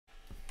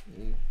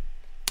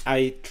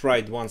I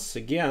tried once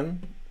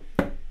again.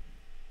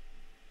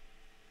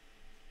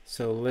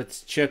 So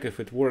let's check if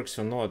it works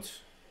or not.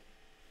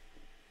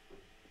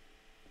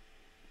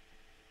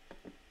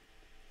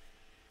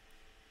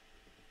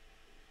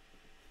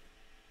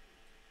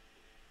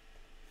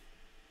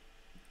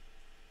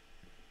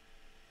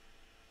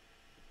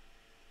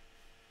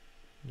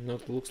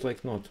 Not, looks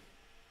like not.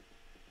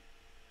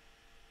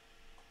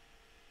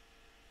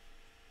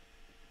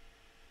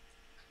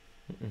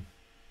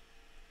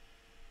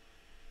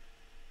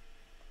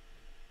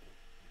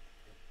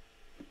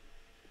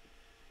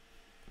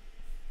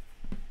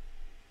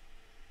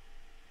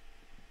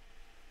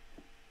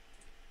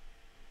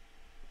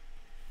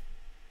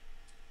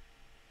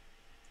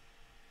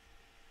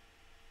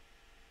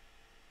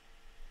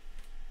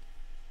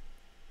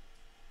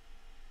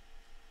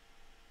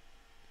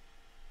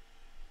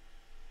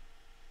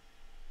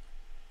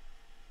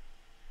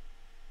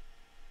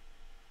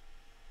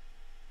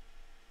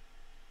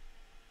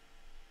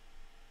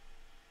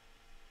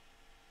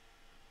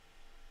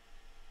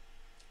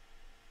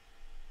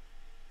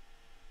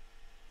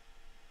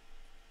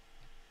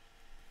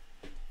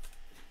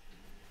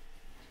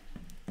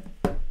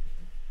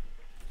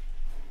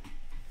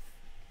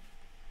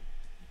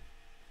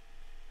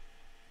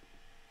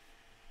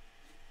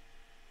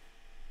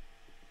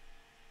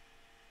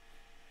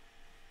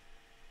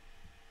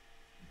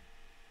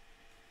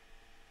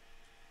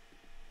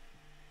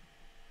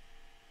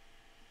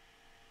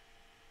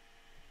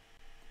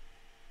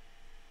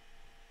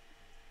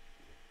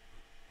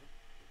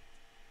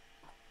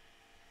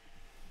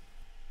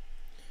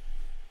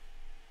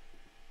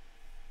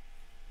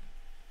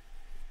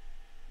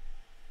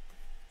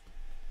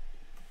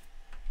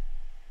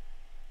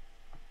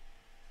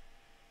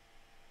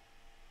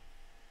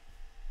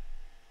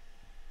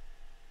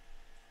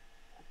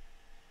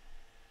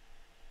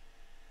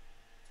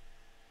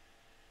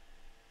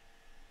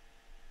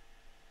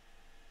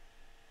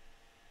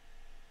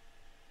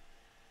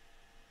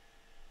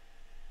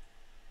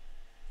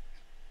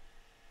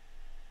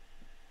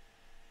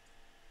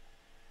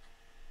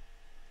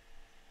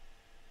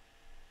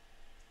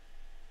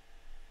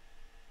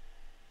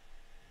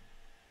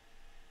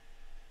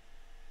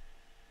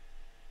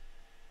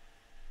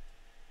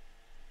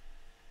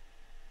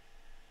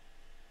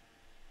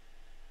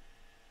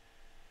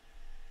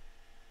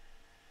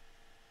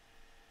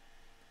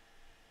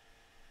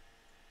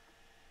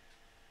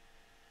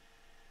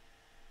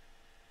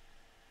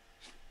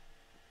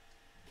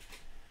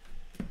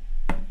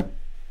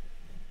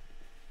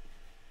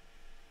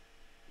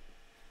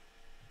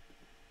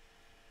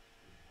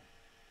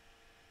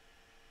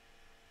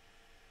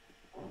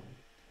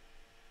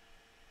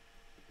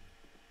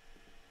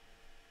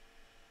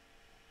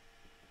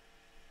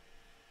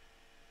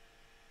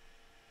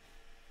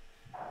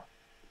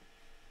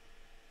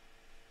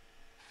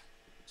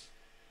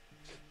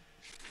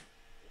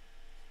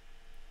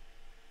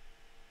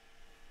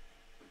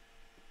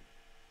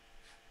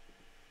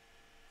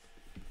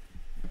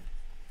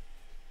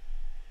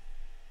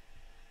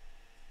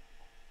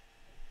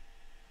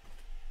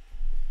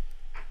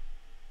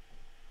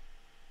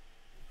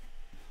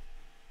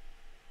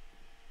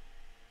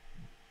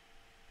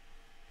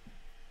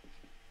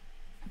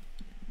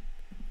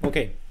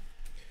 Okay,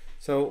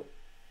 so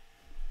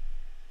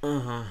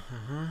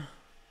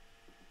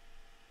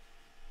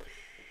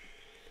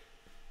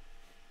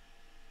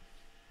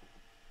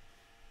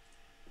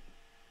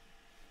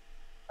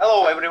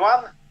Hello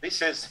everyone,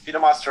 this is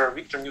FIDE Master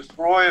Victor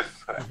Newstroev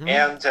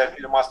and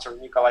FIDE Master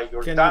Nikolai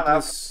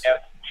Yordanov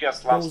at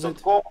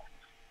TheChessWorld.com.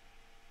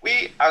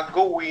 We are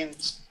going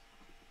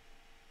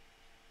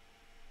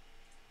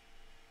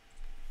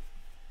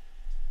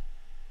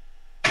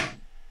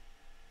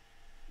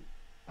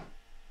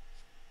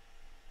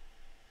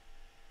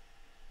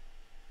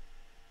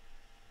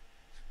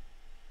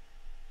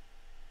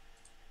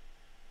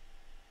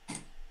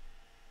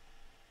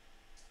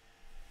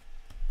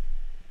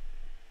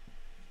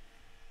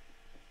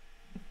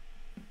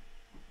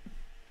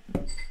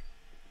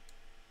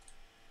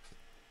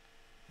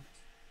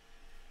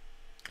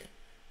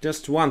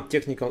just one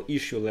technical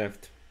issue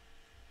left.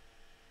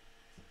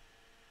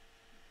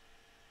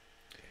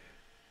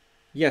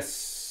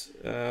 Yes,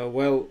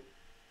 well,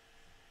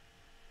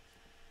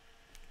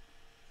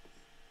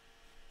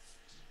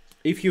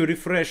 if you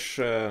refresh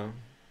our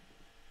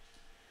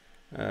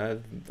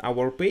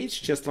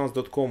page,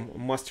 TheChessWorld.com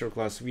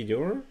masterclass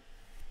video,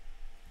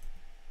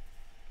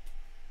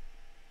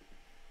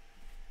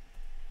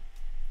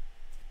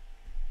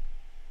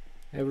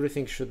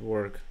 everything should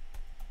work.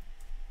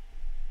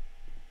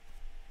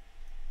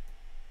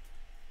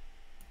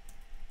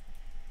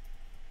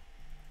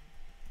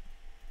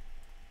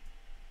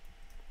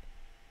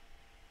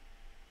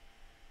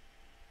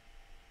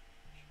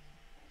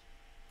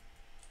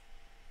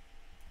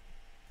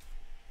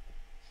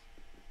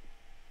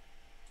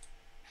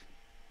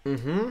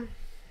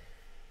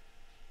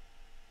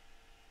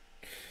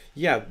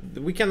 Yeah,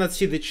 we cannot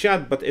see the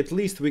chat, but at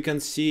least we can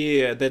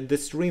see that the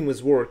stream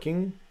is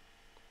working.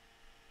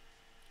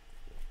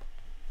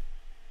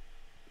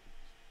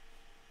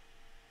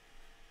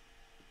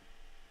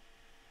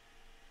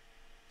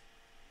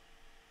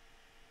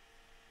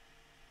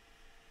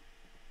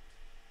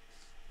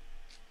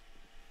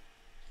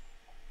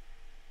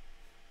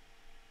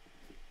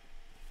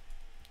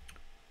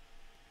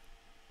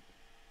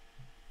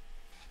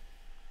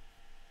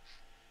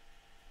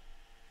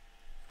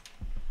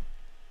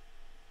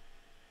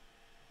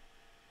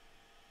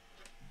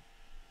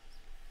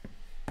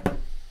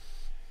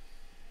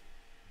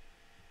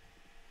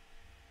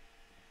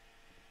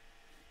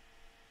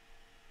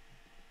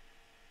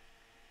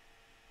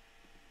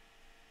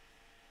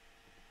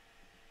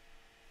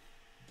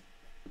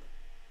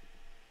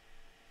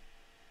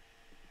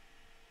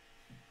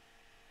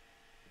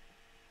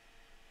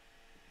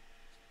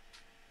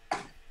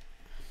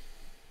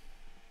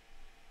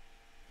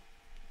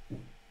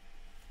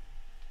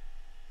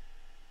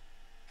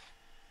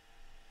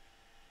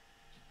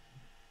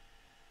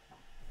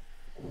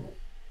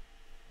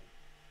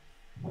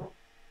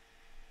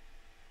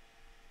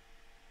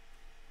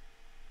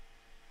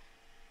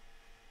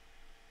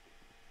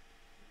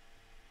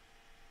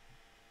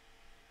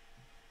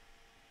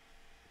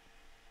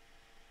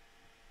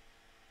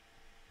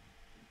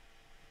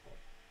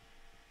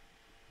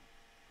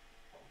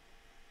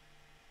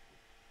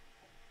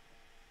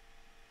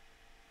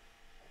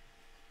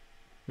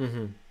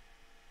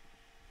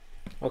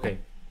 Okay.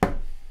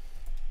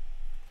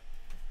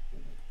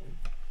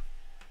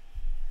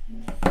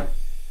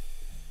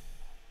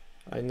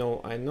 I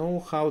know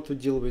how to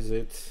deal with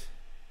it.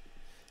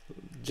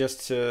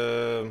 Just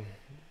a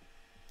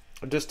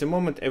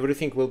moment,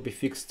 everything will be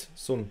fixed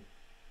soon.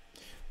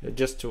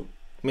 Just to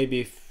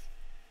maybe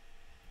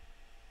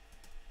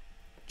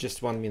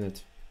just 1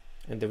 minute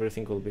and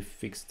everything will be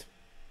fixed.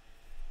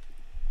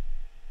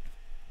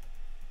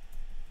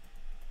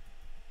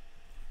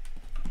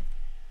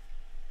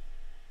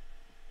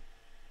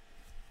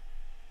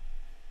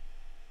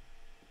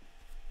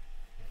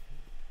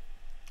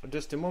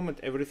 Just a moment,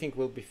 everything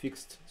will be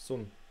fixed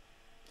soon.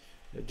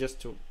 Just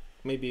to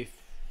maybe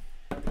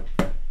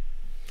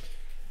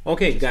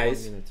okay, just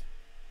guys, 1 minute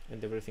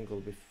and everything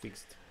will be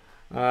fixed.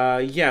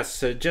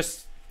 Yes,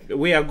 just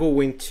we are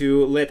going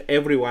to let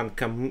everyone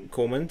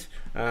comment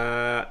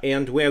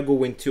and we are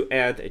going to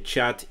add a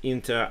chat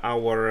into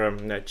our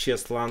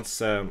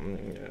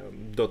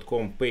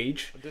TheChessWorld.com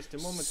page. Just a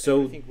moment,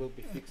 so everything will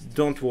be fixed.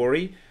 Don't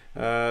worry.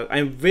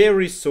 I'm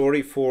very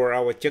sorry for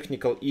our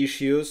technical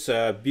issues.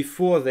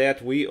 Before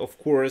that, we of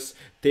course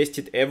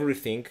tested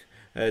everything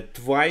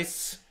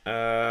twice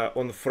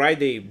on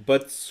Friday,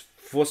 but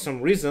for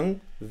some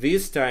reason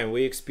this time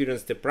we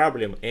experienced a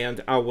problem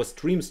and our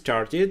stream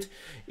started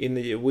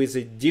with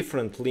a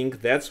different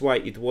link. That's why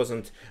it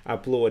wasn't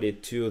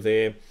uploaded to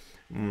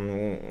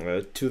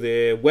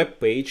the web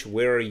page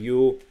where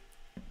you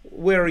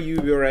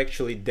were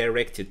actually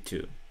directed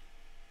to.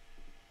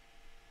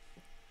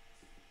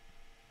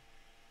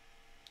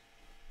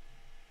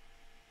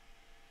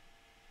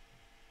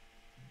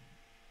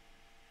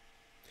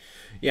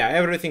 Yeah,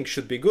 everything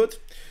should be good.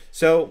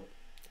 So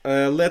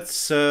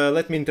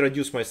let me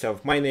introduce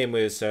myself. My name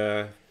is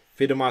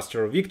FIDE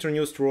Master Viktor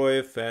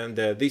Neustroyev, and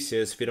this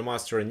is FIDE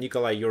Master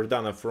Nikolai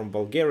Yordanov from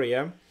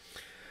Bulgaria.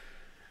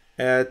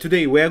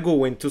 Today we are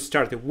going to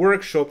start a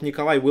workshop.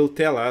 Nikolai will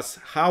tell us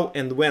how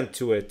and when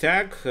to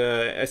attack.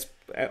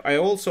 I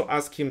also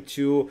asked him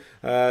to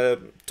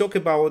talk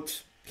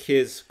about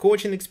his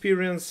coaching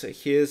experience,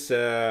 his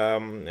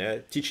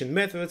teaching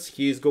methods.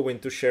 He is going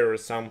to share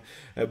some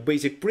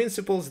basic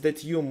principles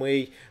that you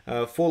may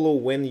follow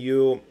when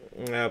you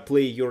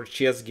play your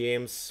chess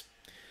games.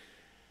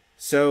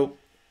 So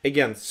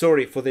again,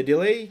 sorry for the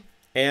delay,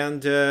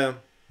 and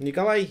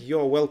Nikolai,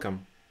 you're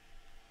welcome.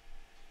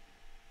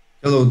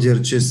 Hello, dear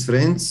chess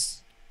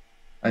friends.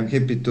 I'm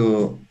happy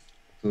to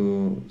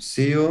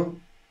see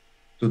you.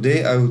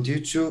 Today I will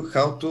teach you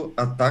how to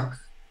attack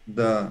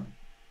the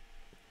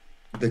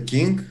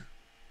king.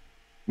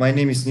 My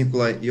name is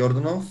Nikolai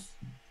Yordanov.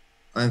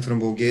 I'm from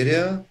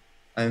Bulgaria.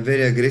 I'm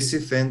very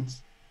aggressive and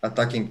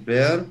attacking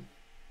player.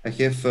 I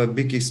have a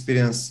big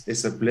experience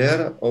as a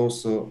player,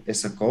 also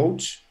as a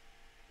coach.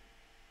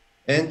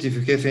 And if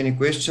you have any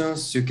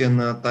questions, you can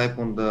type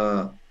on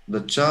the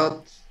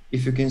chat,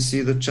 if you can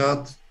see the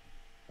chat.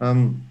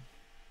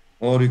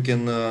 Or you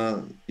can,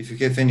 if you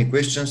have any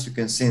questions, you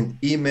can send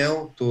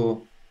email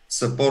to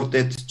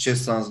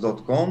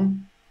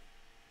support@chesslands.com.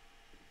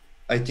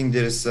 I think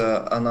there is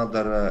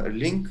another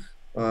link.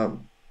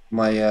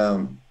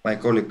 My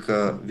colleague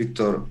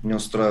Viktor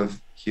Neustroyev,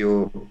 he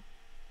will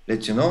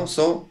let you know.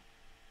 So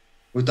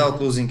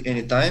without losing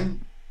any time,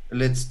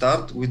 let's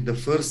start with the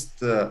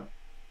first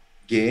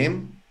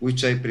game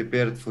which I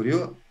prepared for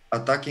you,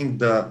 attacking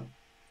the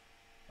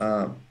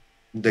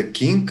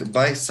king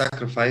by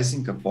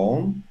sacrificing a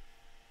pawn.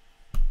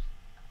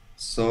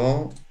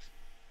 So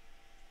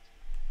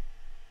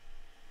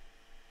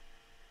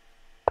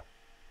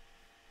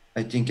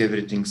I think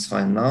everything's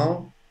fine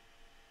now.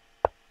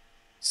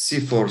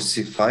 C4,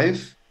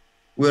 C5.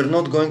 We're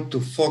not going to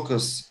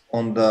focus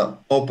on the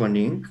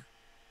opening.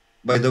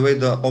 By the way,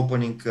 the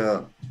opening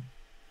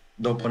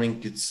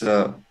it's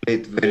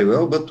played very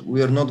well, but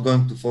we are not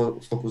going to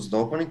focus the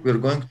opening. We're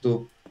going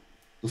to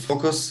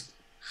focus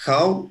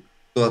how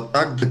to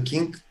attack the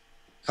king,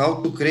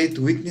 how to create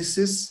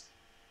weaknesses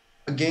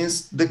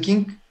against the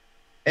king,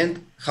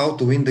 and how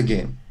to win the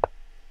game.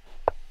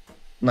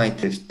 Knight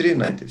f3,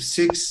 knight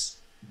f6,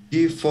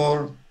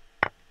 d4,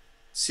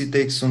 c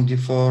takes on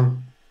d4,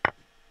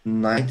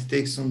 knight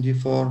takes on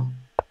d4,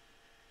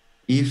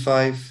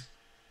 e5,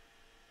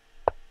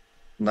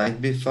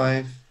 knight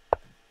b5,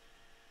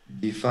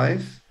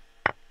 d5,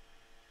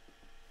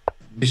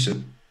 bishop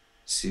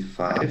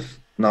c5.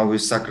 Now we're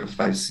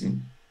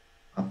sacrificing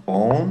a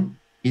pawn,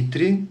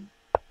 e3,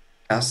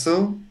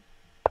 castle,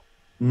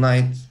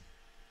 knight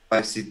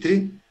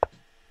 5c3,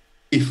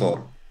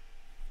 e4.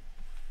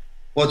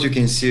 What you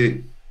can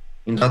see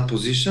in that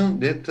position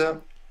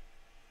that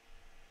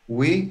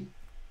we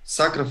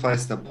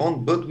sacrifice the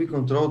pawn, but we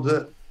control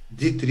the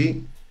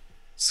d3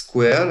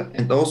 square,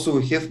 and also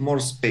we have more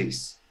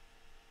space.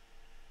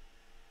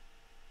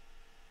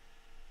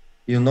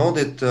 You know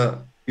that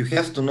you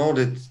have to know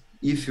that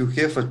if you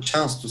have a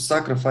chance to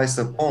sacrifice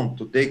a pawn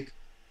to take,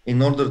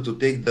 in order to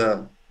take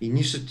the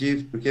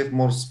initiative, to have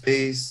more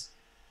space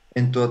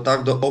and to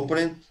attack the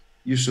opponent,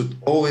 you should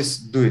always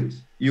do it.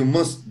 You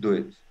must do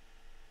it.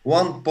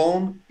 One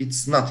pawn,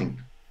 it's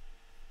nothing.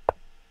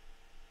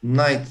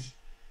 knight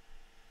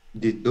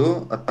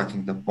d2,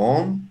 attacking the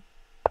pawn,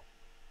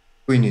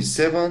 queen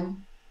e7,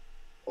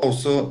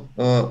 also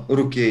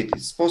rook e8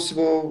 is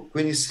possible,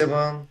 queen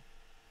e7,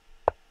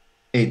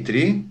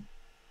 a3.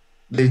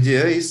 The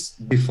idea is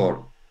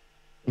b4.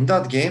 In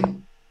that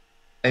game,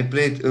 I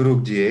played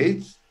rook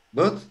d8,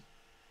 but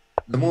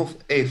the move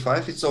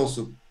a5 is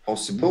also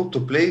possible to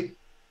play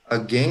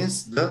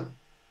against the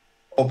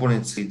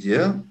opponent's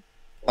idea.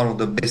 One of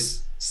the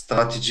best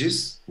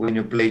strategies when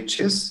you play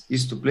chess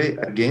is to play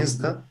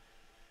against the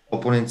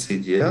opponent's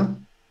idea.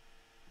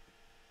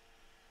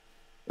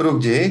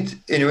 Rook d8,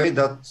 anyway,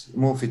 that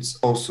move is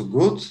also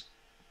good.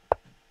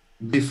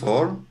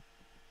 b4,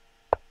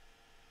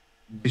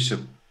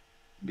 bishop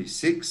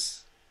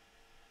b6,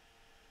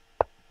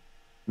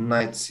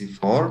 knight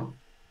c4,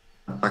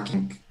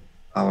 attacking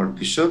our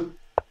bishop.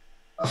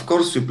 Of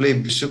course, we play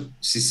bishop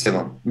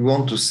c7. We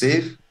want to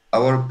save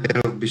our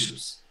pair of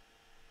bishops.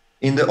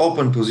 In the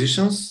open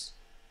positions,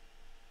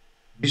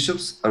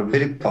 bishops are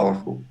very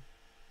powerful.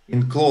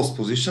 In close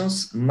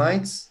positions,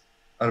 knights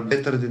are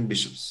better than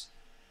bishops.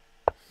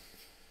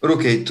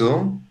 Rook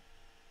a2.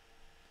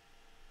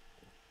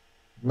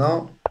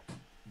 Now,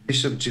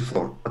 bishop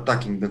g4,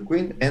 attacking the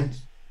queen and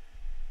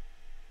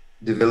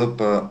develop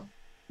a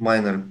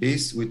minor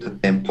piece with a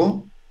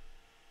tempo.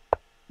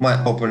 My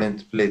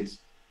opponent played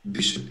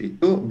bishop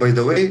e2. By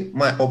the way,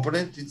 my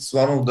opponent is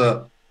one of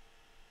the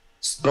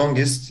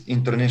strongest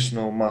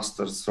international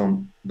masters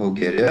from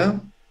Bulgaria.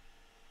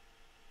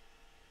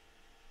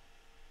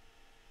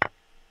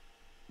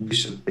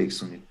 Bishop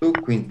takes on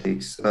e2, queen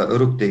takes,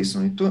 rook takes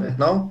on e2, and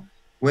now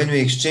when we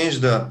exchange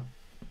the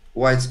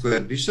white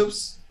square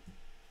bishops,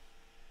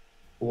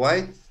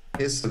 white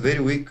has a very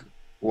weak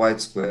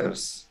white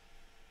squares.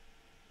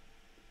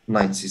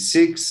 Knight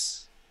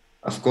c6.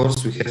 Of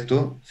course, we have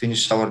to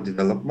finish our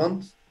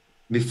development.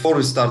 Before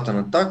we start an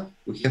attack,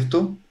 we have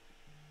to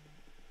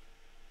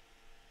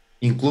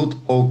include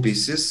all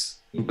pieces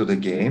into the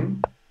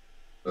game.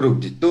 Rook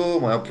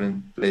d2, my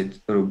opponent played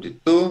rook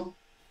d2,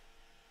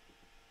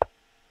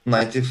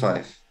 knight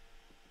e5.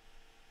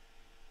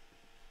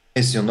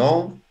 As you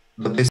know,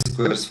 the best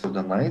squares for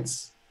the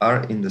knights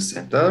are in the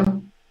center.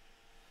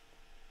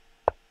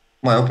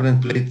 My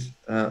opponent played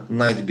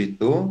knight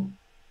b2.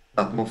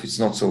 That move is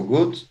not so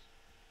good.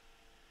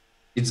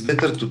 It's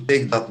better to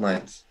take that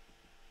knight.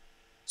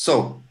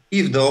 So,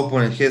 if the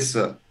opponent has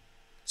a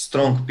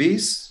strong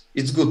piece,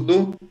 it's good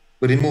to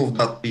remove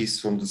that piece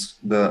from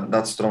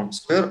that strong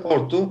square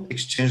or to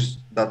exchange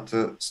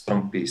that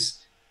strong piece.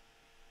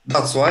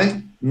 That's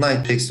why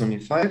knight takes on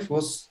e5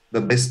 was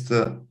the best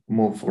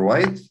move for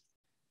white.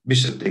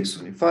 Bishop takes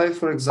on e5,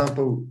 for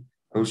example.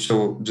 I will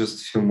show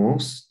just a few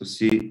moves to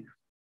see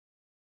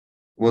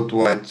what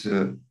white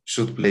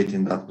should play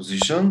in that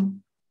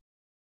position.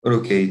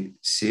 Rook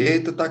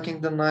c8, attacking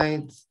the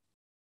knight,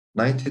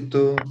 knight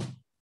e2,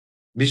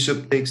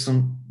 bishop takes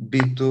on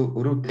b2,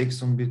 rook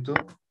takes on b2,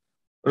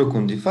 rook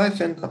on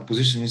d5, and that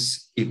position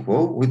is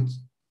equal with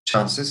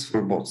chances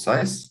for both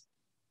sides.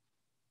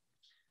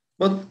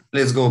 But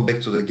let's go back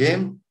to the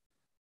game.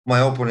 My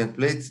opponent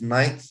played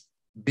knight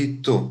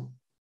b2.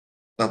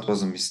 That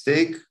was a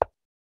mistake.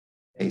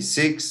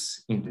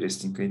 a6,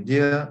 interesting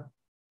idea.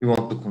 We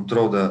want to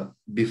control the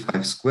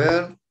b5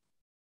 square.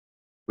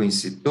 Queen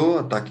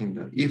c2, attacking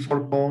the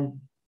e4 pawn.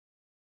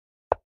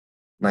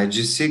 Knight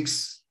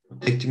g6,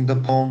 protecting the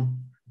pawn.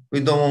 We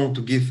don't want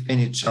to give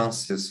any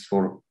chances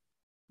for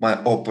my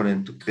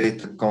opponent to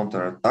create a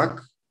counter attack.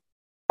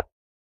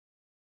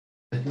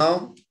 And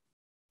now,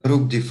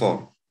 rook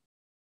d4,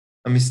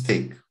 a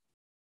mistake.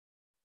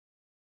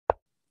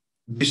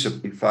 Bishop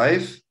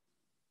e5,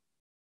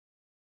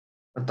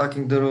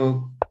 attacking the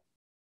rook.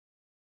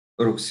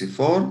 Rook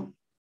c4,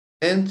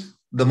 and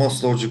the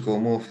most logical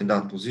move in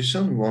that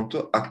position, we want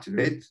to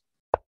activate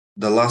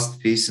the last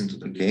piece into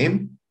the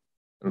game.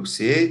 Rook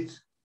c8.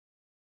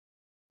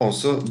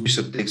 Also,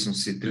 bishop takes on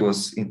c3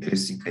 was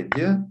interesting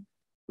idea.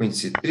 Queen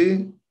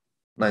c3,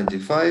 knight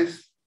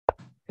d5,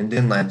 and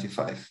then knight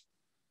e5.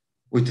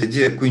 With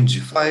idea queen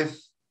g5,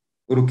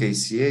 rook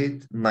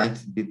ac8, knight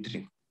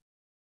d3.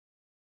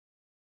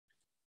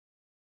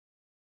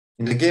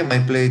 In the game, I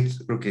played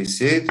rook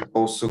ac8,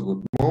 also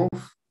good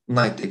move.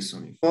 Knight takes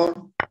on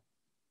e4.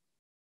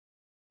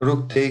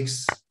 Rook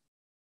takes,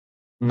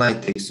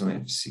 knight takes on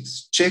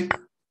f6, check,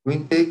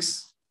 queen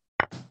takes,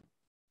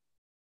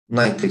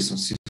 knight takes on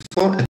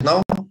c4, and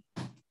now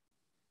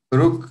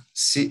rook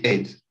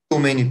c8. Too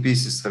many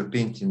pieces are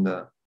pinned in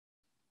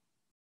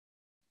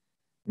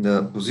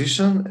the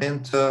position,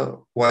 and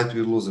white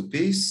will lose a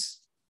piece.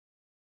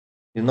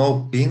 You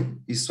know,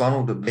 pin is one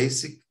of the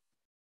basic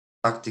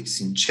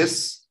tactics in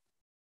chess.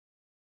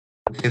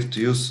 We have to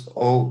use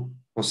all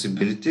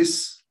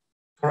possibilities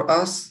for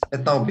us,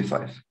 and now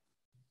b5.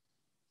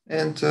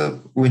 And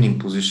winning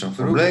position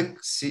for black,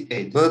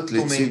 c8. But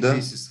let's see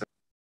the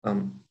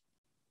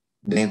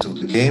end of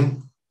the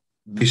game.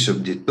 Bishop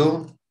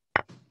d2,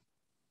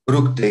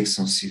 rook takes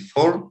on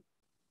c4,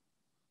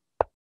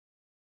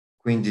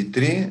 queen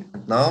d3,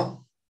 and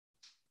now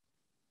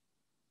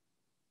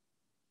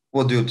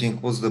What do you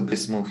think was the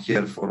best move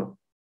here for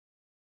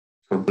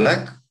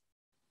black?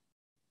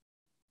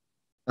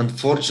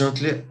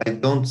 Unfortunately, I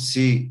don't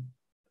see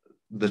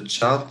the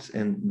chat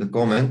and the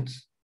comment.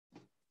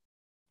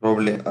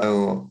 Probably I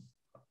will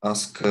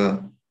ask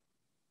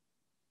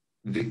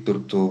Victor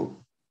to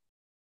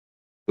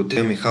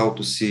tell me how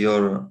to see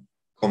your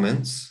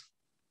comments.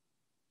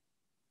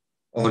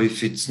 Or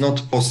if it's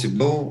not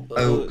possible,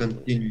 I will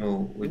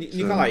continue with...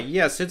 Nikolai,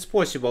 yes, it's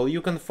possible.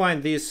 You can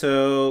find these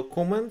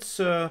comments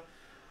on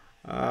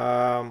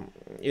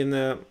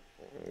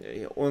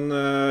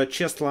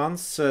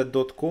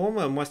TheChessWorld.com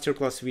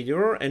masterclass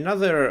video.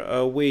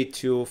 Another way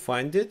to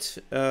find it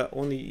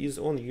is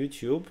on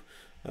YouTube.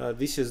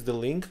 This is the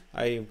link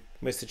I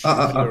messaged you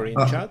here in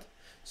chat.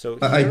 So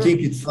here... I think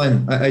it's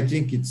fine. I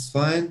think it's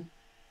fine.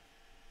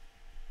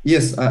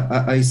 Yes,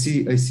 I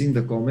see in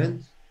the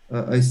comment.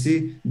 I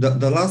see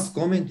the last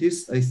comment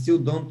is I still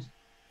don't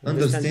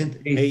understand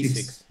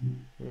A6.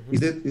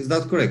 Is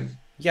that correct?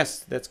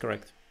 Yes, that's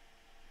correct.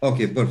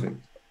 Okay, perfect.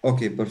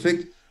 Okay,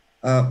 perfect.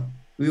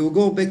 We will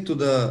go back to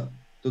the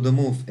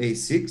move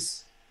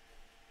A6.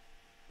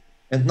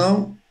 And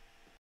now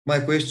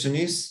my question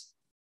is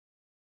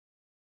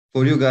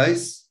for you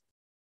guys,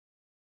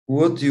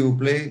 what do you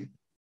play?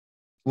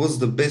 What's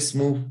the best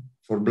move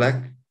for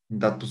black in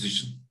that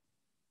position?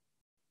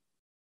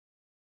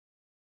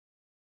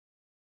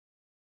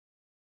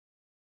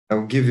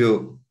 I'll give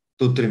you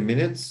 2-3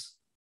 minutes.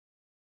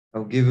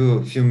 I'll give you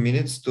a few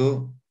minutes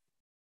to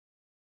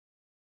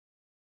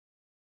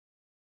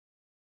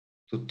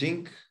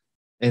think,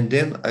 and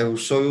then I will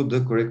show you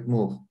the correct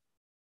move.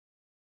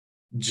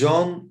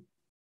 John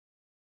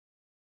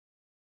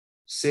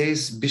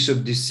says bishop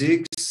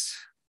d6,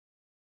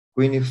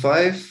 queen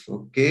e5.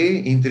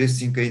 Okay,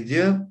 interesting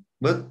idea,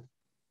 but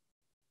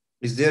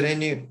is there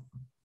any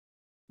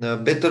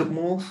better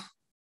move?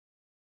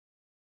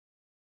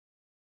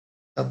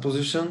 That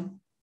position?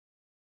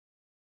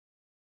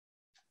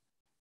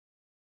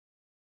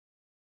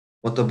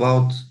 What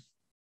about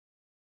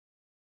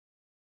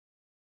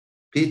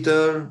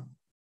Peter?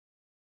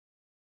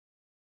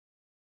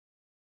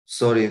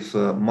 Sorry if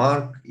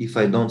Mark, if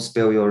I don't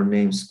spell your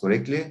names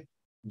correctly.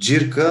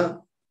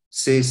 Jirka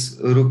says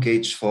rook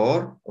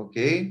h4.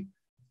 Okay.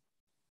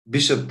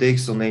 Bishop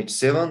takes on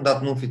h7.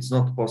 That move it's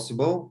not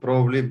possible.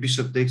 Probably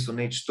bishop takes on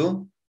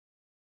h2.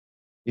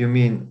 You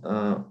mean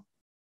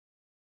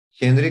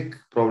Henrik?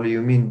 Probably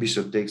you mean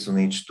bishop takes on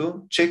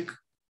h2. Check.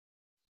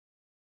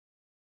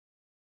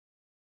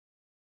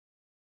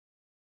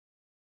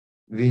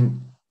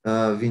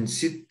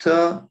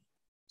 Vincita,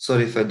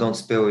 sorry if I don't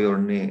spell your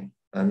name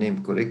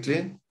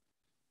correctly.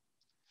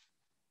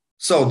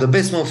 So the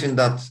best move in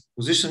that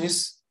position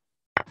is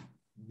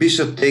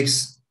bishop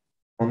takes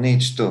on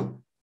h2.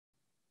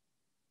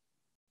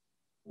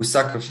 We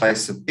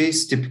sacrifice a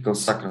piece, typical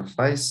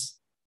sacrifice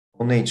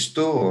on h2,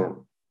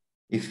 or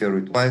if you're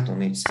with white on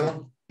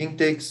h7, king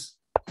takes.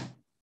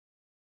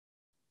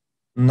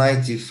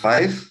 Knight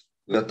e5,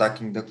 we're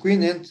attacking the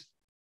queen, and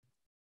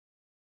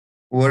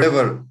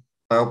wherever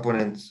my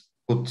opponent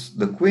put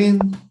the queen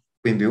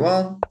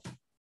b1,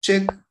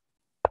 check,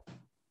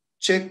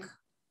 check,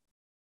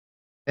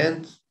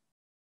 and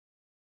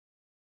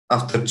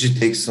after g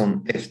takes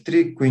on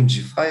f3, queen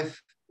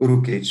g5,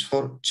 rook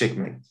h4,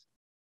 checkmate.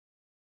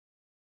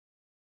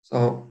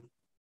 So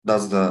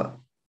that's the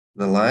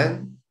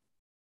line.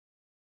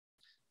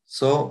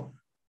 So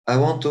I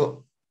want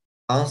to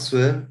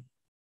answer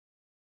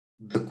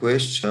the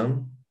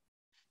question.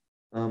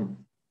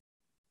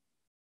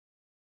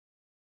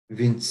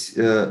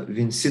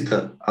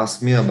 Vincita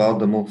asked me about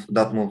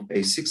that move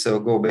a6. I will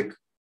go back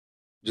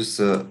just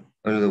a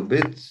little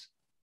bit.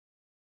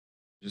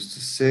 Just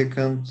a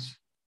second.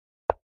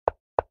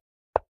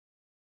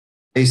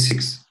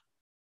 a6.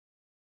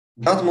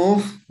 That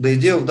move, the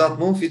idea of that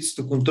move is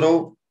to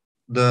control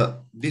the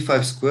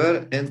b5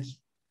 square, and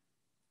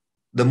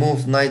the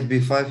move knight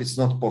b5 it's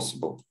not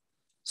possible.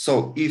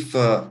 So if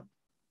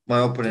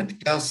my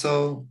opponent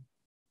castle,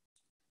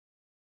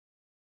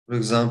 for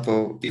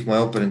example, if my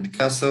opponent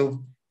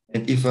castle,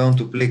 and if I want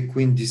to play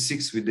queen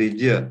d6 with the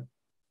idea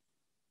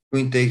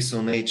queen takes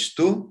on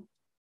h2,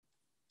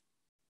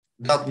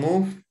 that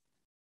move,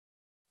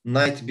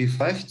 knight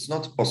b5, it's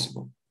not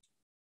possible.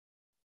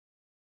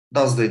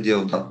 That's the idea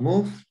of that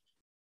move.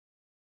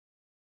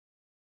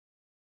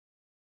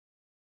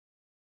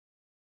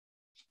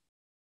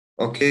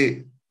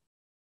 Okay,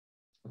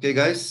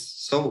 guys.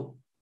 So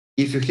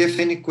if you have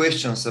any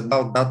questions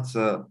about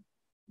that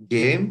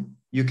game,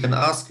 you can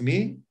ask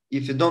me.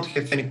 If you don't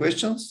have any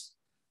questions,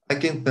 I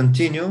can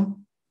continue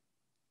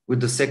with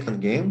the second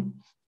game.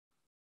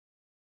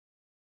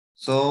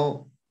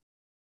 So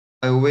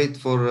I wait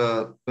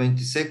for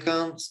 20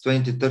 seconds,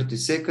 20, 30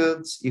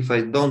 seconds. If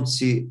I don't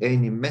see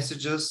any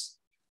messages,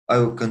 I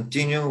will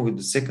continue with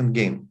the second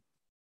game.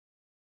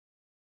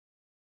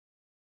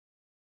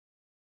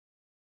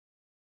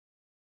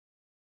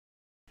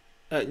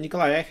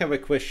 Nikolai, I have a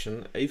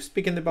question. If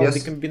speaking about the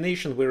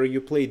combination where you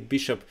played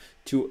bishop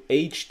to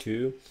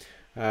h2,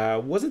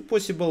 Was it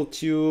possible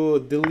to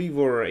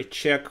deliver a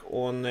check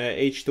on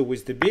h2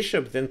 with the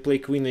bishop, then play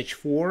queen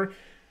h4,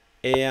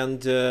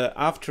 and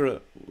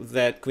after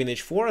that queen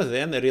h4,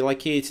 then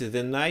relocate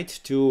the knight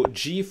to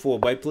g4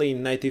 by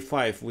playing knight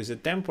e5 with a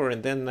temper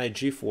and then knight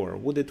g4?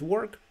 Would it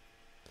work?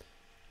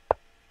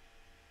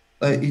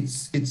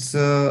 It's just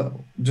a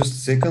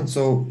second,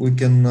 so we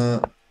can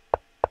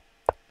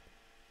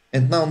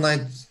and now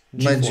knight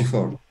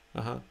g4.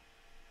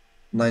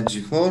 Knight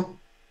g4.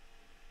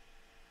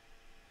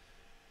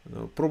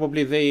 No,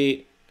 probably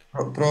they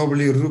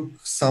probably rook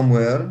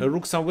somewhere.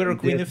 Rook somewhere or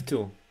queen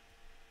f2.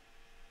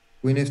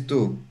 Queen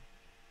f2.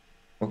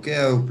 Okay,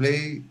 I will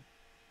play.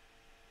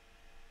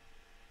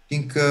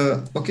 Think.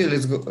 Okay,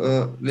 let's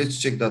go.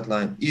 Let's check that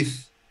line.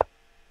 If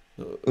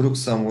rook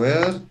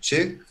somewhere,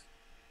 check.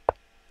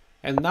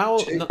 And now,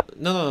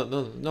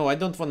 no, I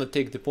don't want to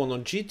take the pawn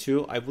on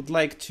g2. I would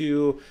like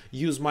to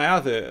use my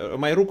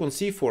rook on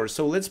c4.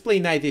 So let's play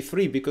knight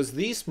e3, because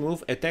this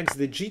move attacks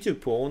the g2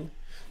 pawn.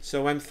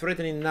 So I'm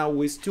threatening now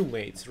with two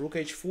mates, rook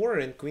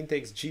h4 and queen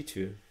takes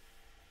g2.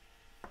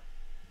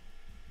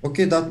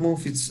 Okay, that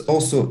move is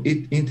also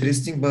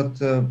interesting,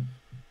 but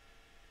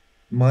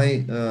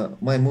my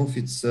move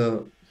is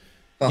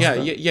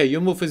faster. Yeah, your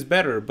move is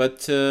better,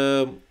 but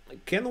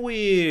can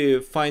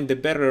we find a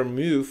better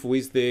move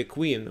with the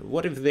queen?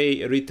 What if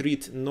they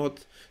retreat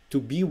not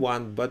to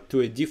b1 but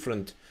to a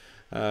different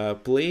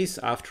place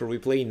after we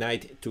play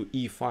knight to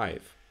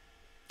e5?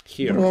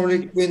 Here.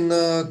 Probably queen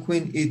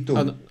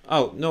e2.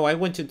 Oh no, I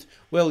wanted.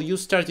 Well, you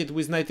started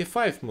with knight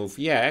e5 move.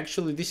 Yeah,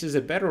 actually, this is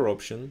a better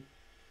option.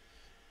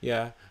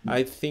 Yeah,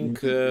 I think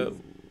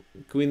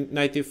queen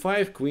knight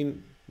e5,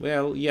 queen.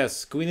 Well,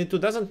 yes, queen e2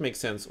 doesn't make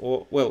sense.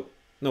 Or well,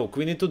 no,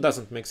 queen e2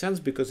 doesn't make sense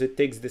because it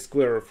takes the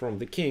square from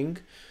the king.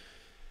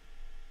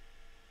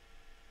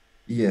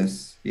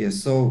 Yes.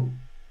 So,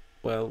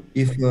 well,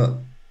 if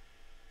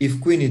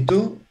queen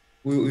e2,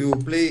 we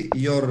will play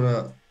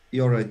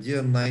your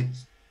idea knight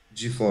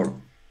g4.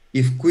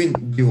 If queen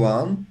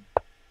b1,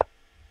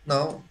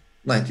 now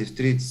knight f3,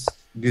 it's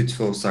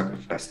beautiful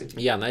sacrifice.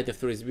 Yeah, knight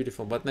f3 is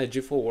beautiful, but knight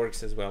g4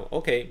 works as well.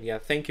 Okay, yeah,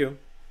 thank you.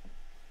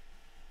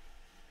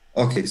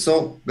 Okay,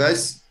 so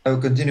guys, I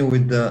will continue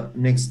with the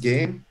next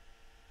game.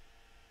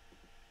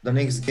 The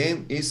next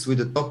game is with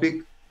the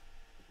topic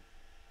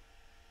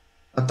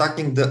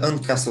attacking the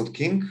uncastled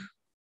king.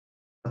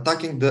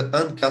 Attacking the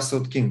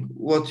uncastled king.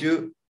 What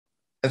you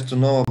have to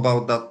know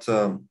about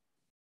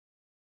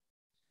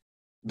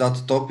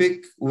that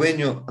topic: when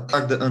you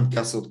attack the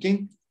uncastled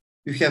king,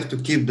 you have to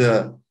keep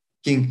the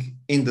king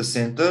in the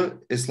center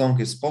as long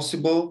as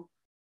possible.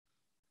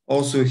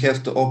 Also, you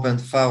have to open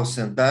files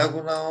and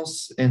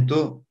diagonals and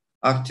to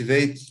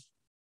activate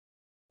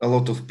a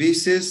lot of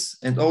pieces.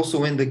 And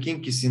also, when the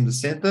king is in the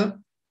center,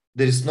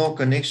 there is no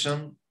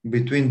connection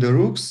between the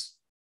rooks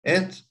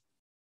and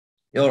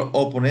your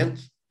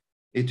opponent.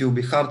 It will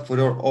be hard for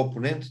your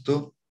opponent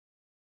to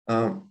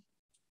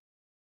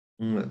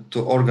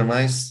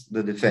organize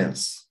the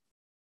defense.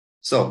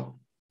 So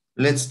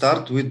let's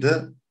start with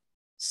the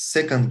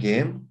second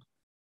game,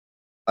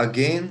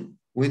 again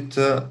with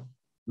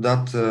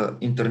that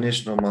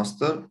international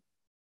master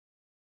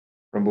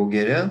from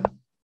Bulgaria.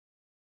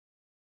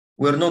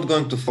 We're not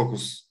going to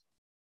focus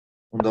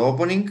on the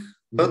opening,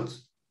 but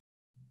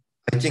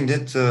I think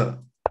that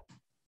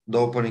the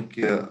opening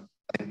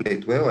I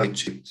played well. I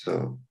checked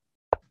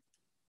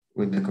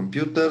with the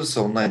computer.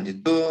 So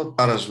 92,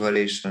 Tarrasch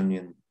variation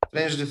in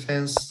French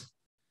defense,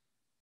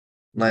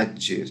 knight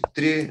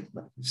gf3,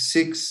 knight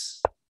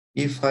f6,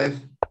 e5,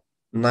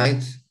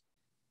 knight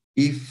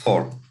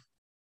e4.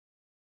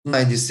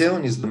 Knight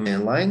d7 is the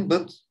main line,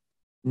 but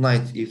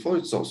knight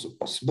e4 is also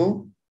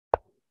possible.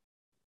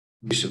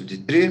 Bishop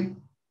d3,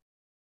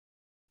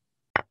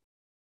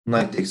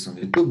 knight takes on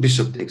d2,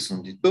 bishop takes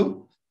on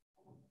d2.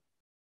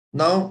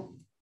 Now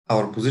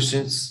our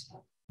position is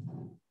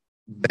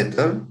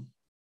better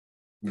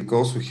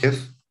because we have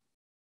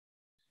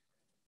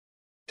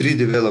 3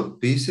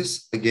 developed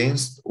pieces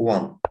against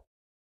 1.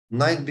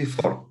 Knight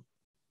b4.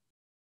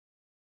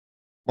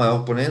 My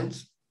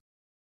opponent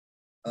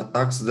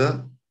attacks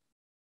the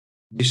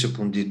bishop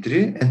on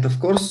d3 and of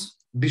course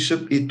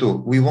bishop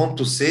e2. We want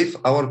to save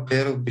our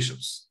pair of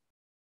bishops.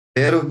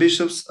 Pair of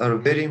bishops are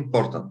very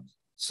important,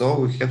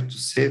 so we have to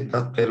save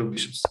that pair of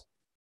bishops.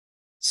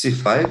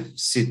 c5,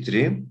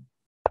 c3,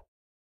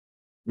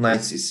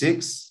 knight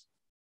c6,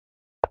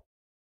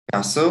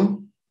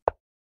 castle,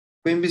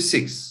 queen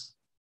b6.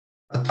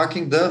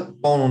 Attacking the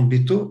pawn on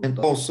b2, and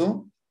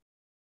also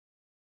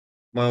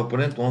my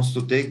opponent wants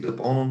to take the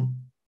pawn on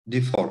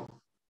d4.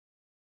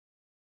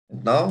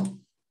 And now,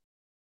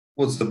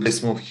 what's the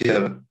best move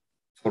here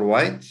for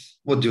white?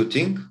 What do you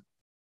think?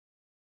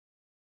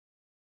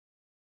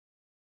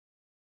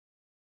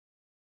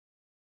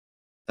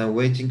 I'm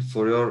waiting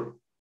for your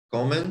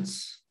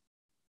comments.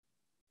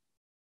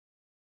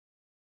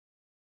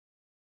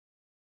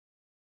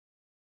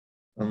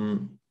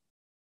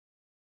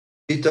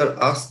 Peter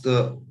asked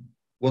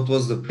what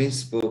was the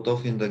principle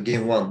of in the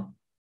game 1.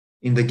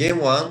 In the game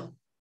 1,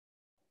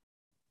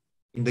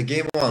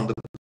 the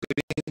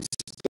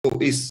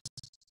is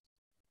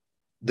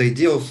the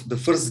idea of the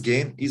first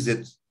game is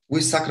that we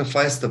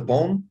sacrificed the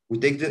pawn, we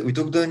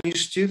took the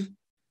initiative,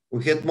 we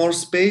had more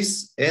space,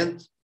 and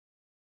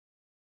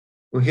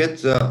we had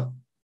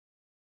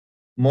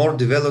more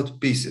developed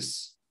pieces.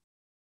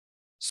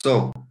 So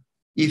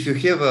if you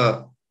have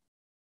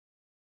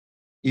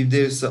if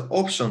there is an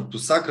option to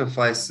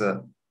sacrifice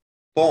a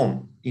pawn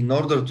in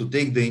order to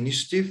take the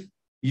initiative,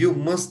 you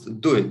must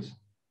do it.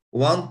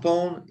 One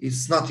pawn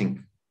is nothing.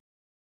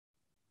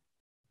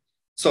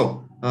 So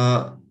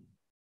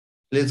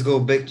let's go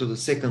back to the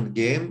second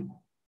game.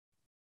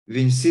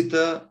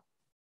 Vincita,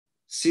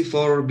 c4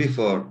 or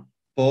b4.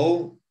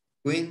 Paul,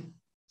 queen,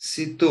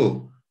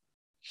 c2.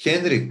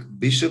 Henrik,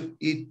 bishop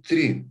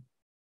e3.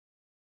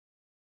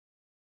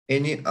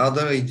 Any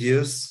other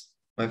ideas,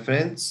 my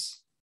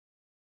friends?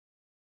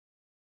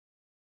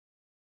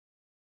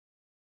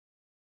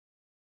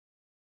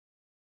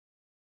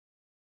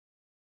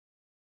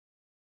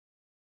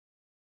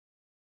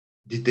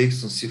 D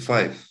takes on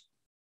c5.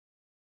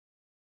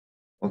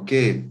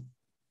 Okay.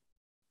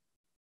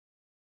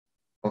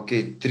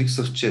 Okay, tricks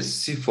of chess,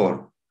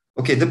 c4.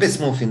 Okay, the best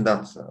move in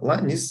that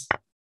line is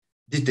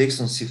d takes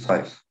on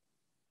c5.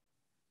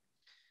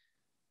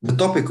 The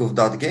topic of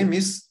that game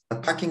is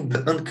attacking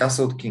the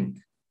uncastled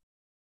king.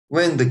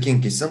 When the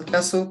king is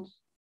uncastled,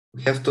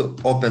 we have to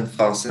open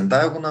fouls and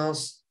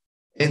diagonals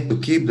and to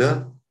keep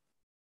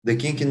the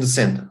king in the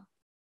center.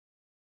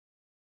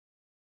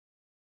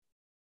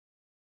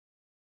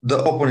 The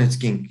opponent's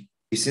king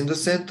is in the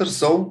center,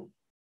 so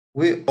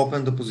we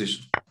open the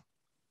position.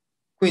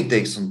 Queen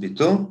takes on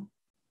b2.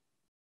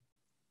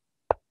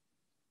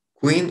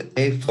 Queen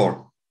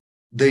a4.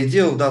 The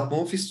idea of that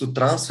move is to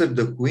transfer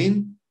the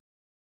queen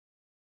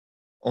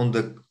on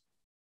the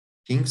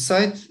king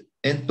side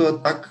and to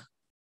attack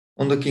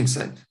on the king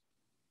side.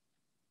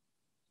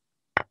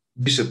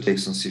 Bishop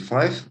takes on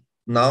c5.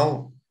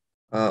 Now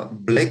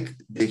black,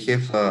 they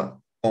have a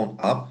pawn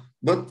up,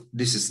 but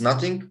this is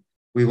nothing.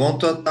 We want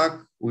to attack,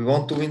 we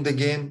want to win the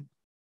game,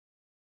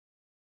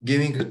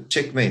 giving a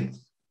checkmate.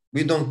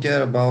 We don't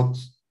care about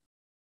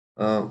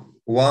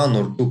one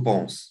or two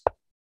pawns.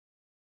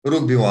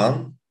 Rook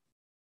b1,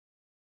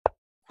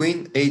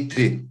 queen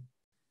a3.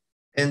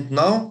 And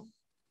now,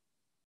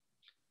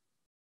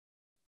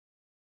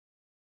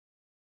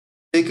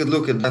 take a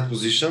look at that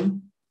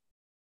position.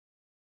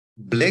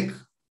 Black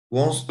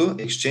wants to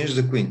exchange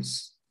the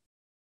queens.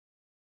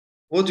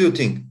 What do you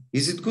think?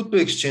 Is it good to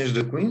exchange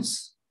the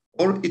queens,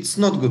 or it's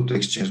not good to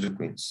exchange the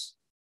queens?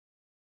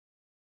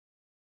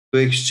 To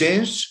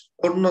exchange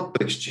or not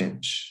to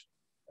exchange?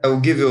 I will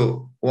give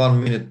you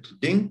 1 minute to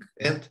think,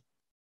 and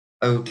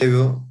I will tell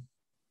you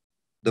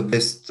the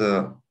best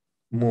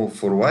move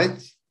for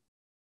white.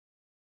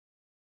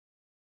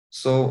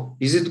 So,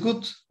 is it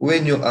good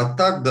when you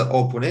attack the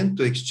opponent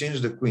to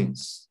exchange the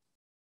queens?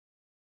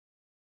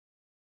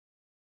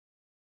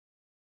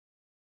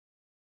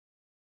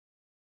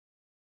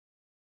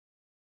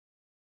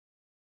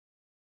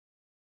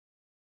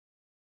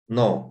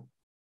 No.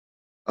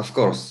 Of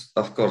course,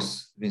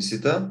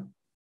 Vincita.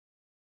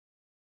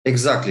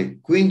 Exactly.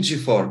 Queen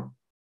g4.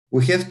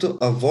 We have to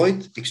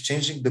avoid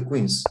exchanging the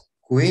queens.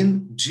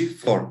 Queen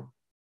g4.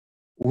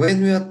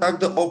 When we attack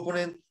the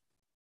opponent,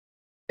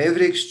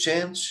 every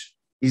exchange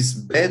is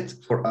bad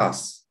for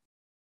us.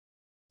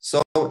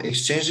 So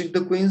exchanging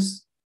the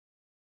queens,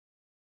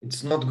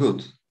 it's not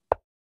good.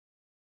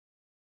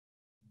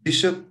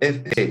 Bishop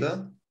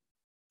f8.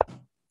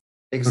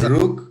 Exactly.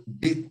 Rook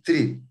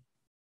b3.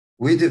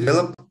 We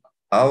develop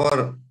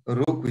our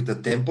rook with a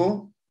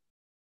tempo,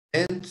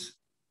 and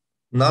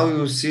now you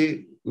will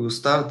see we will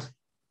start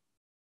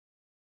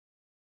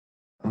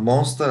a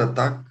monster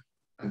attack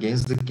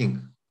against the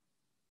king.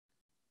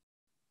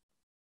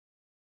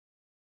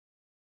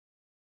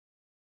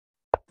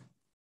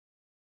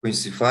 Queen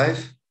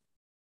c5,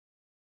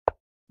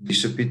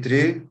 bishop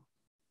e3.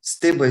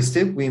 Step by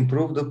step, we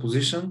improve the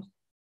position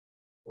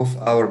of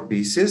our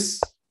pieces.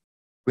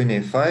 Queen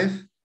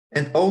a5,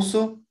 and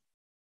also,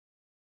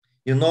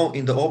 you know,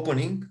 in the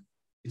opening,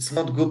 it's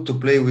not good to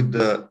play with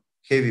the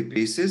heavy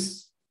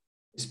pieces,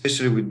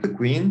 especially with the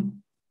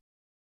queen.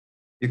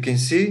 You can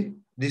see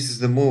this is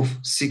the move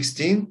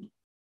 16,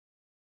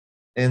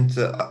 and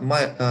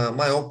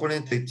my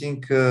opponent, I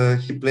think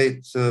he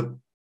played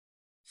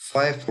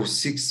 5 or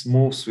 6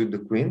 moves with the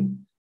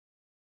queen,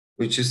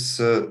 which is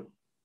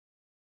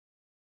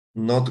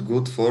not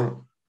good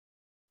for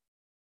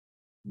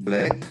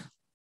black.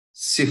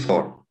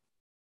 c4.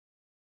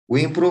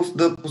 We improve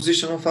the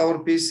position of our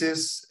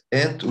pieces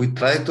and we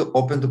try to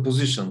open the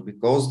position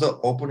because the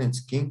opponent's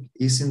king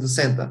is in the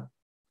center.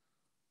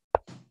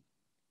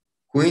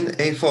 Queen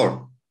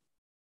a4.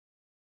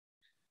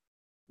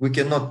 We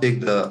cannot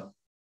take the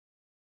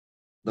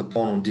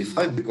pawn on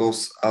d5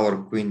 because our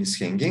queen is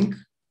hanging.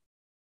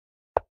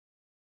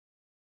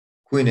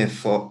 Queen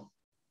f4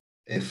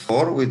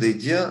 with the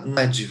idea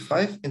knight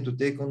g5 and to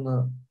take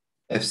on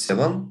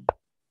f7.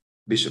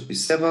 Bishop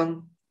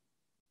e7.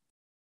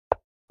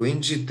 Queen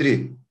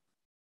g3.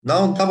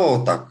 Now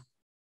double attack.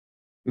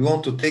 We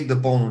want to take the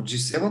pawn on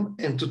g7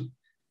 and to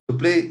to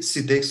play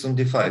c takes on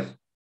d5.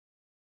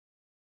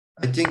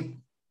 I think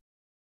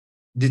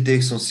d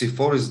takes on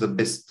c4 is the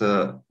best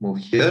move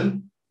here.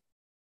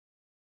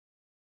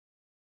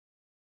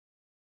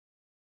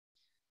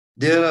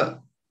 There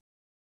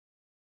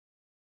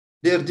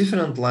are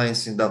different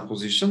lines in that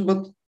position,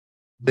 but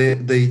the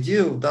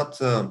idea of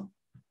that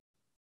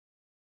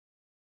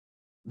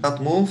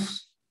move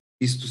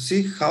is to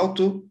see how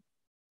to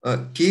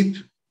keep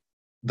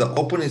the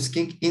opponent's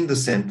king in the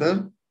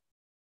center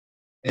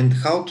and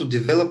how to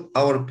develop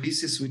our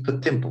pieces with the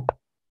tempo.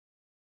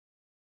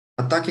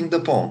 Attacking the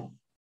pawn,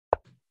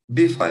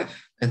 b5,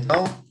 and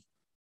now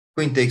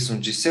queen takes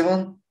on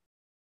g7.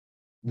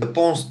 The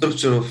pawn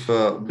structure of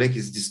black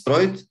is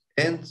destroyed,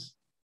 and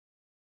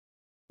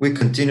we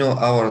continue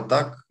our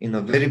attack in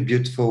a very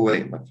beautiful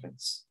way, my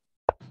friends.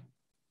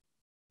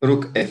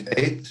 Rook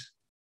f8,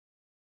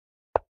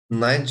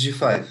 knight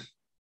g5.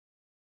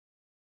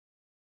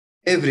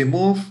 Every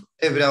move,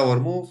 every our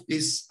move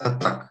is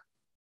attack.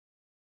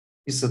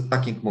 It's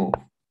attacking move.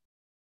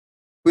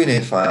 Queen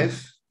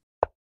a5.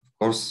 Of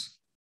course,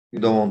 we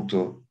don't want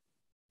to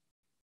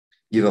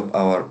give up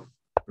our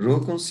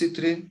rook on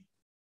c3.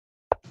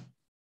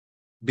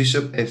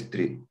 Bishop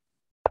f3.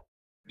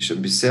 Bishop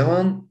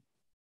b7.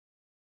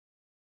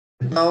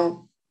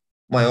 Now,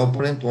 my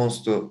opponent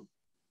wants to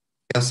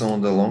castle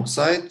on the long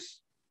side.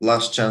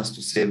 Last chance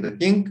to save the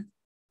king.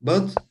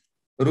 But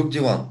rook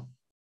d1.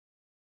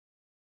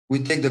 We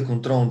take the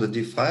control on the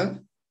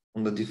d5,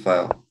 on the d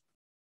file.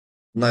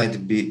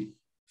 Knight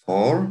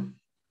b4.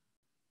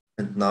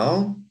 And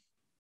now,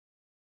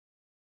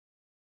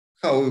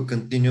 how we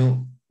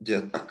continue the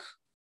attack?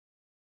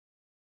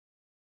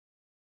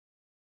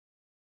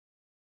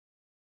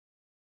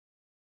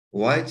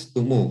 White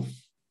to move.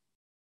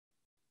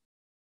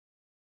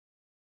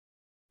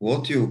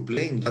 What you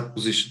play in that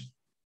position?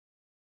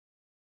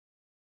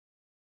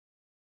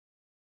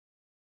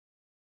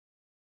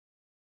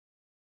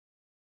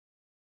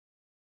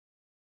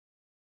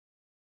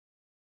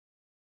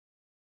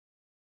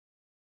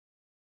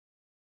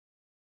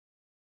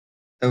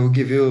 I will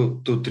give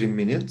you 2-3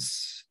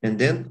 minutes and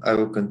then I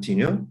will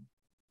continue.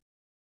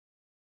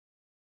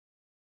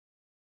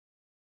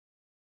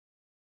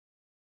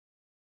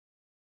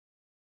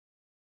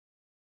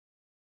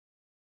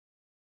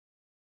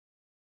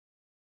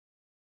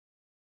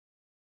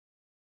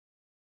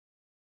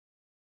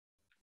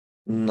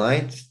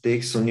 Knight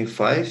takes on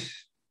e5.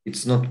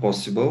 It's not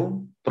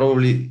possible.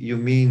 Probably you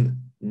mean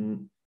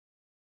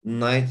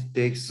knight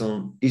takes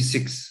on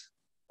e6,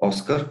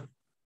 Oscar.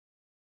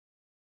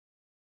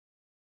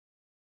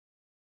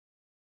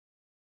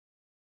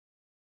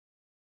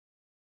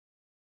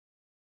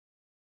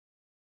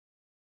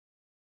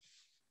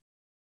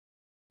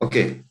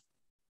 Okay.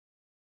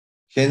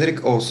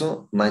 Henrik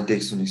also, knight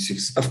takes on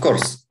e6. Of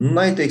course,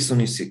 knight takes on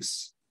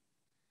e6.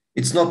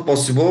 It's not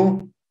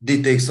possible,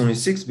 d takes on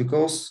e6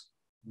 because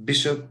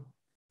bishop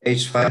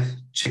h5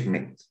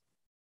 checkmate.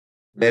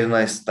 Very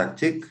nice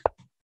tactic.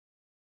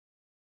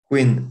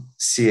 Queen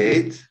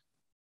c8.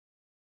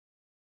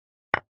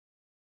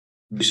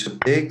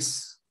 Bishop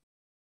takes.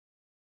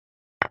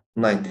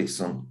 Knight takes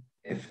on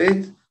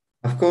f8.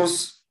 Of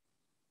course,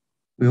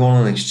 we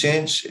won an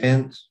exchange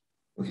and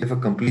we have a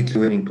completely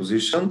winning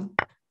position.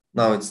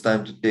 Now it's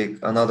time to take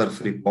another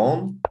free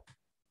pawn.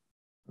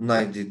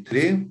 Knight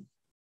d3.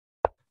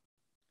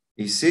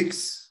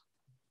 e6.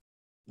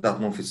 That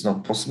move is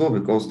not possible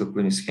because the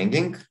queen is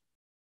hanging.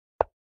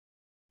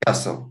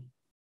 Castle.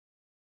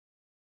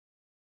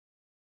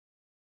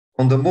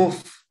 On the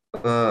move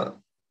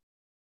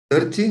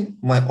 30,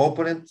 my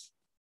opponent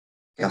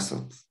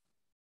castled.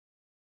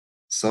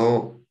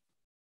 So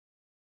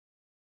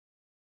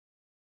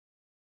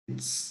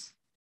it's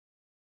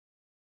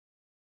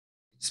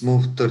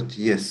move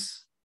 30,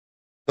 yes.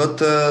 But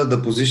the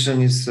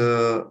position is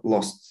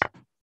lost.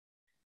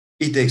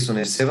 E takes on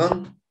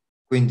f7,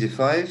 queen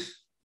d5.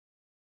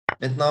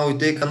 And now we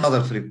take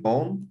another free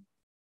pawn.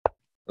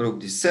 Rook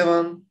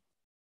d7,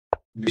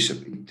 bishop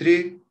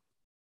e3,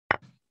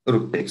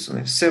 rook takes on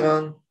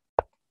f7,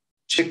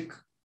 check,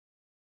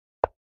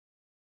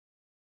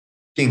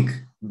 king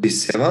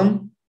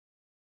b7.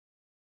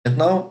 And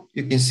now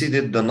you can see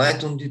that the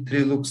knight on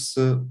d3 looks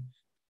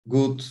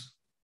good.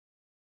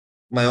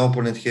 My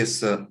opponent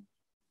has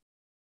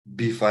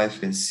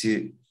b5 and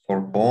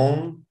c4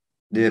 pawn.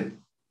 They're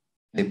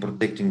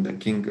protecting the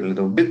king a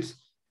little bit.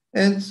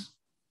 And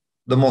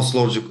the most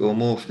logical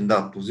move in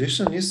that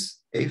position is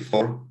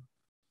a4.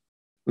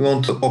 We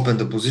want to open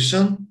the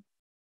position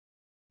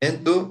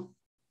and to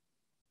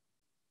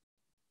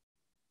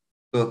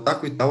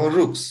attack with our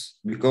rooks,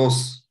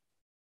 because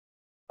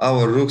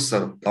our rooks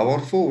are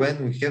powerful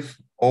when we have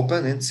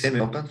open and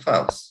semi-open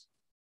files.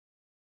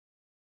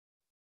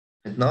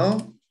 And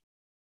now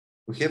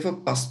we have a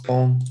passed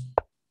pawn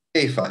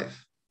a5,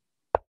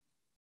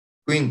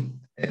 queen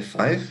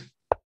f5,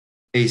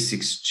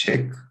 a6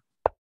 check,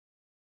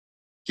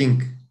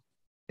 king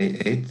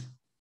a8.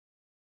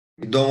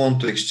 We don't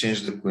want to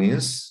exchange the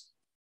queens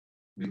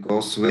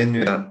because when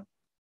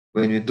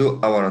we do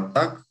our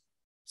attack,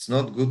 it's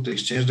not good to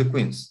exchange the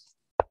queens.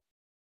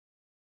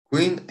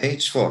 Queen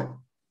h4.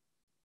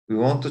 We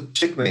want to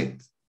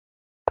checkmate.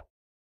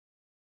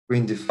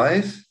 Queen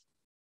d5.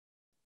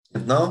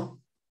 And now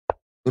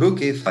rook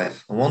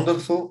a5. A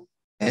wonderful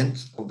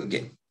end of the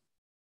game.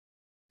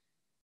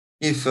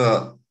 If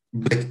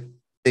black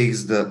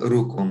takes the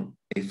rook on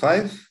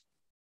a5,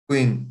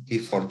 queen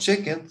e4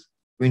 check and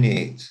queen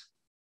e8.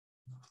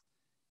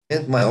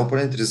 And my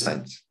opponent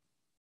resigned.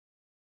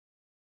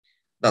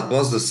 That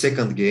was the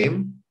second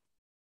game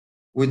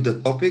with the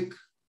topic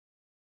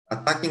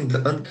attacking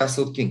the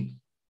uncastled king.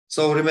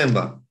 So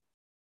remember,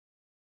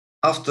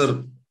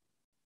 after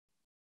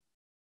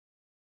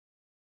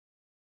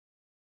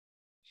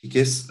he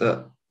gets,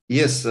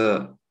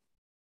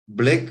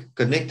 black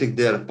connected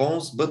their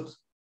pawns, but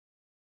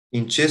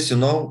in chess, you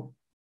know,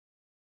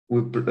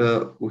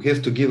 we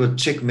have to give a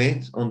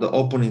checkmate on the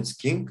opponent's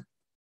king.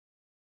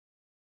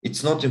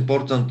 It's not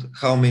important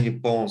how many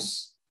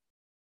pawns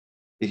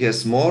he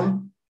has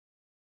more.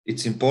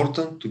 It's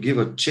important to give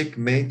a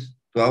checkmate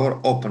to our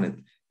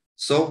opponent.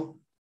 So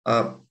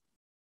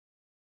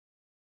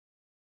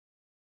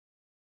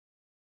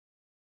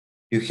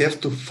you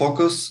have to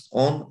focus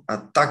on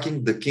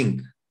attacking the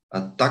king.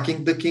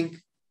 Attacking the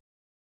king,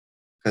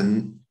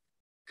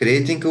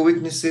 creating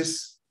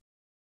weaknesses,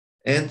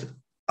 and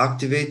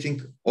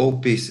activating all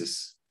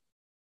pieces.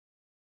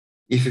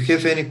 If you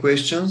have any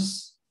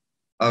questions,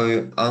 I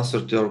will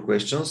answer to your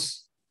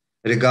questions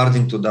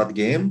regarding to that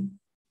game.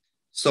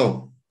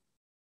 So,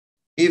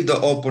 if the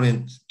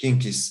opponent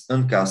king is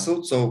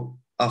uncastled, so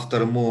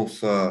after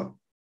move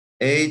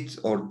 8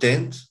 or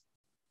 10,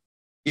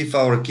 if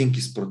our king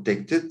is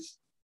protected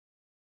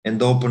and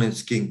the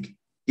opponent's king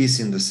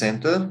is in the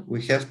center,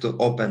 we have to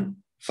open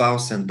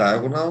files and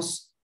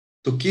diagonals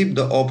to keep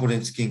the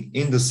opponent's king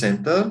in the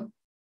center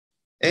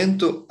and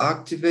to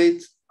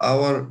activate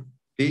our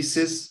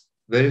pieces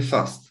very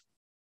fast.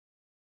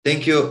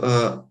 Thank you,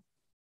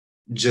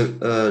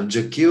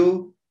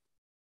 Jakil,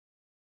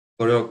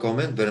 for your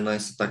comment. Very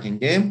nice attacking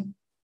game.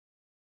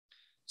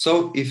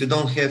 So if you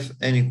don't have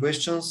any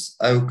questions,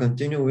 I will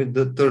continue with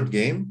the third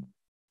game.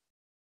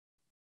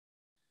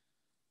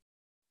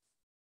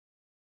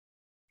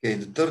 Okay,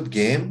 the third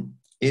game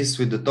is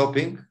with the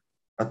topic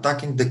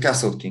attacking the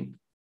castle king.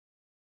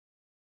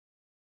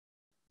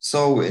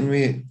 So when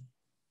we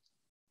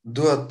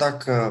do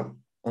attack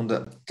on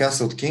the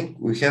castle king,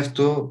 we have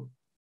to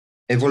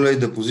evaluate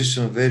the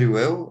position very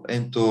well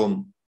and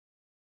to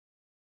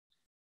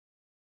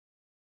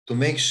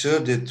make sure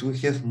that we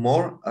have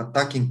more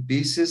attacking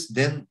pieces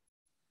than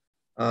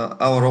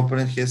our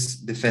opponent has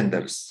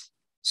defenders.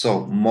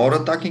 So more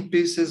attacking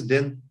pieces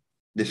than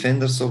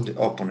defenders of the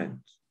opponent.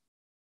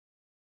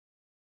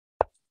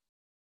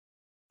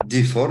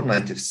 d4,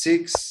 knight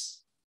f6,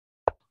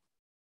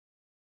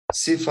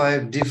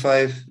 c5,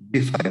 d5,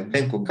 b5,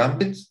 Benko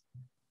gambit,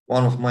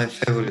 one of my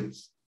favorite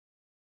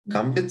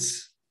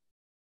gambits.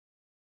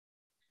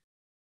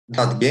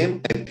 That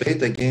game I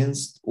played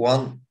against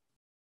one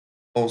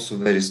also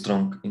very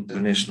strong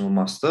international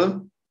master.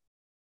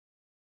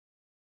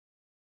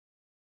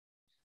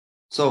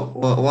 So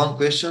one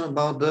question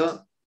about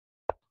the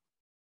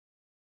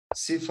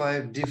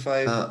c5,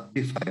 d5,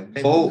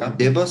 b5. Oh,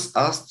 Debas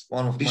asked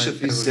one of bishop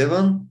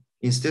e7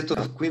 instead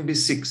of queen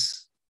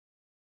b6.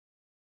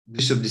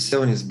 Bishop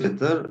d7 is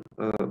better.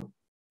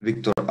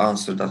 Victor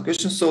answered that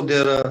question. So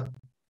there are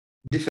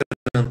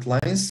different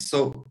lines.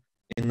 So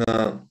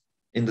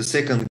in the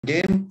second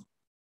game,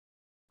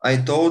 I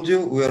told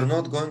you we are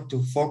not going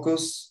to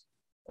focus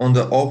on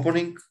the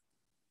opening.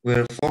 We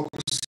are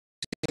focusing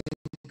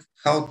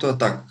how to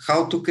attack,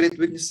 how to create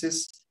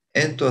weaknesses,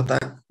 and to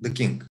attack the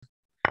king.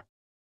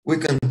 We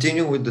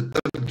continue with the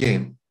third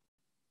game.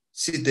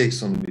 C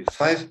takes on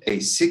b5,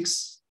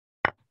 a6,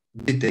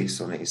 b takes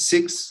on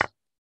a6,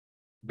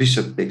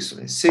 bishop takes on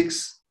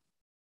a6.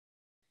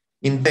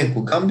 In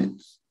Benko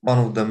gambit, one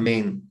of the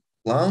main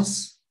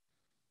plans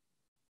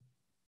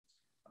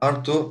are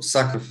to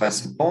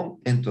sacrifice a pawn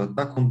and to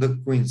attack on the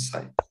queen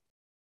side.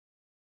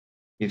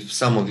 If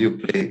some of you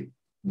play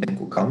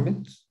Benko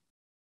gambit,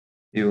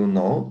 you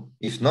know.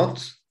 If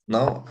not,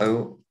 now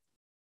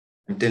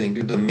I'm telling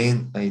you the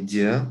main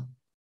idea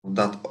of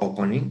that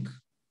opening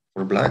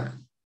for black.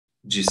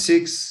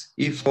 g6,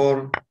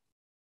 e4,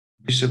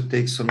 bishop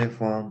takes on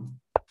f1,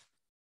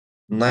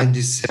 knight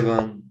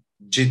d7,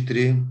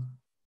 g3.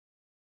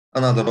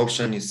 Another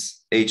option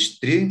is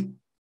h3,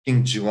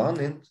 king g1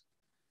 and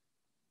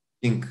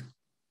king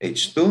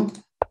h2,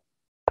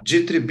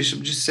 g3, bishop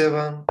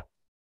g7,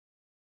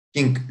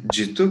 king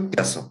g2,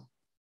 castle.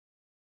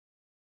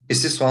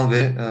 This is one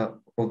way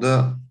of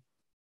the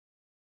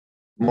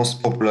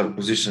most popular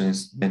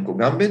positions in Benko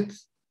gambit.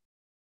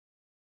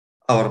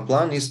 Our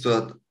plan is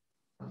to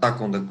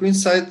attack on the queen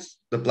side.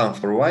 The plan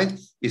for white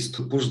is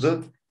to push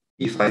the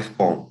e5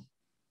 pawn.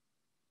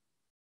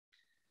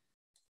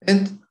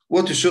 And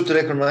what you should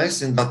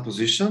recognize in that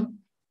position,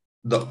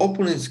 the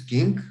opponent's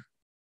king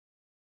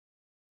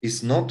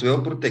is not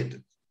well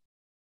protected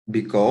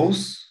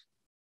because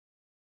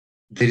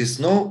there is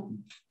no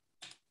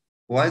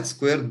white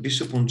squared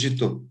bishop on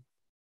g2.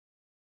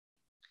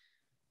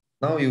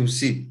 Now you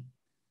see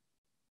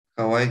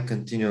how I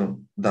continue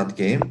that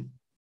game.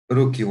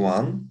 Rook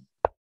e1,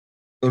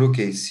 rook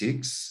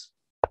a6,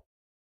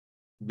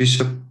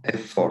 bishop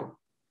f4.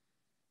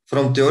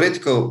 From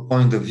theoretical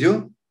point of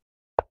view,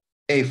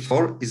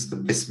 a4 is the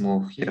best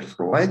move here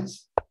for white.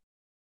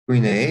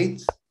 Queen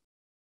a8,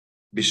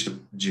 bishop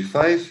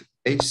g5,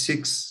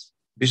 h6,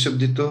 bishop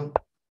d2,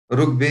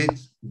 rook b8,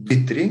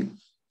 b3,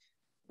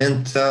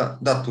 and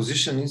that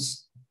position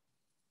is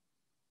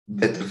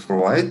better for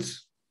white.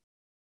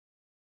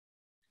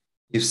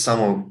 If some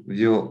of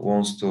you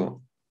wants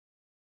to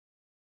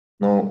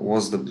know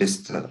what's the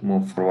best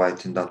move for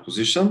white in that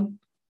position,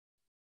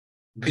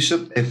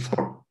 bishop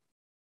f4,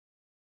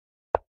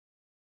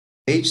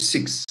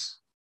 h6,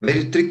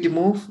 very tricky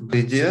move. The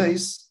idea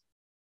is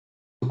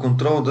to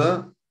control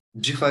the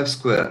g5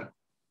 square.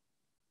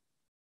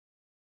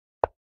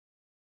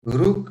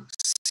 Rook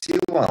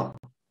c1.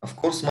 Of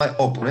course, my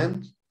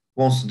opponent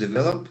wants to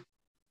develop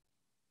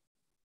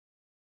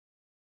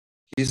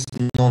his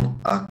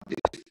non-active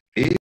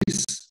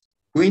piece,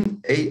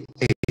 queen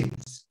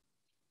a8.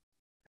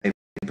 I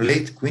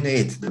played queen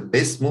a8, the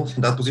best move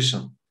in that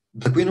position.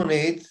 The queen on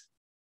a8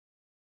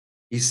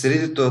 is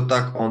ready to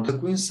attack on the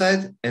queen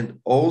side and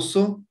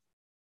also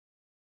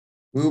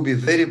will be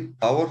very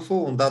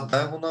powerful on that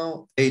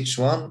diagonal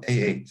h1,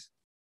 a8.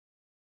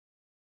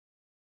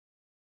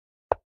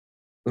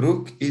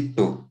 Rook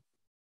e2.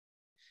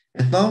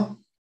 And now,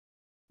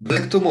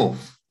 black to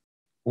move.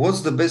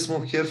 What's the best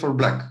move here for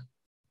black?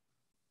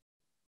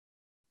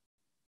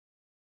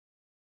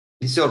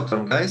 It's your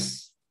turn,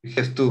 guys. You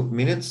have 2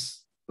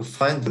 minutes to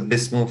find the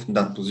best move in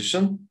that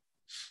position.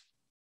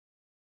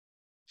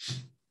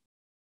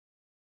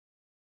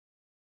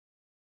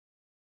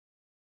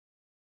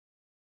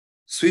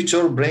 Switch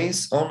your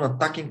brains on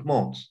attacking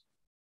mode.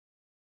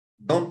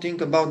 Don't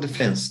think about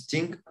defense.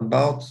 Think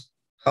about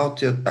how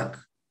to attack.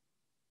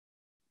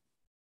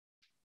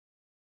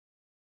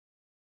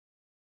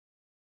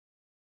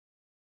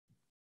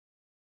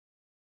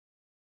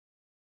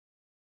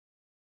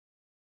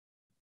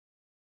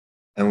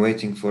 I'm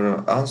waiting for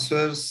your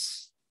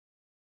answers.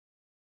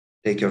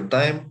 Take your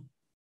time.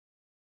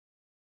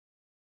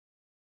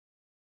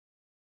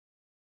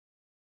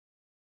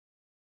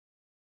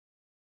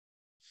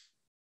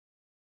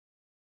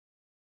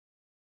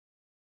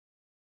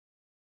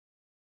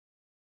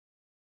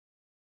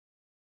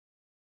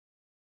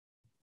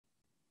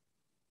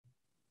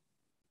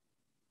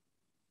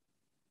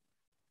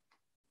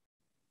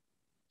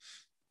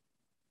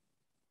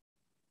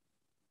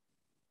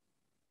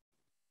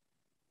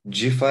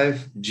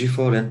 G5,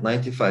 G4, and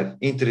 95.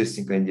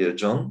 Interesting idea,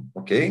 John.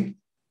 Okay.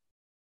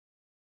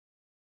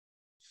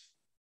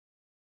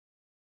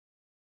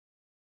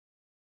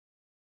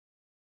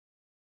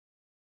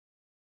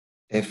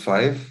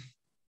 F5.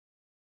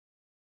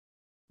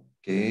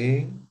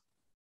 Okay.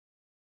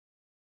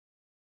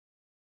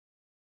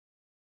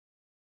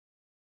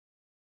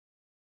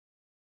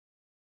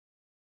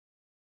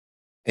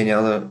 Any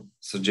other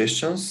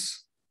suggestions?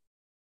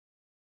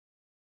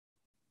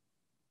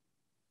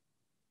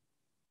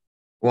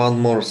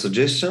 One more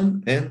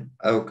suggestion, and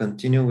I will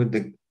continue with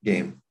the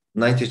game.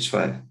 Knight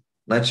h5,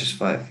 knight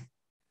h5,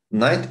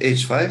 knight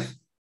h5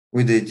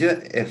 with the idea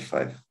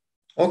f5.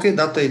 Okay,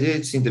 that idea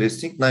it's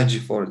interesting. Knight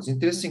g4 it's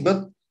interesting,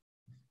 but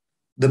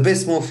the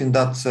best move in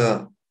that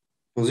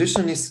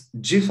position is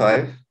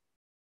g5,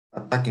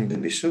 attacking the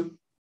bishop,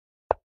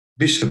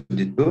 bishop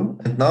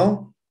d2, and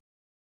now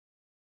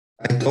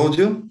I told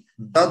you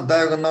that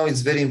diagonal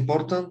is very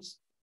important.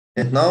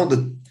 And now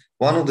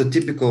one of the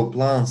typical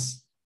plans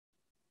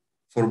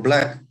for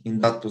black in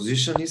that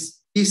position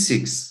is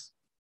e6.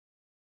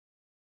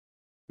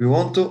 We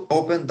want to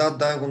open that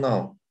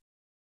diagonal.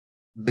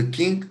 The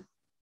king,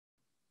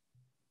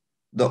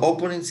 the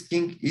opponent's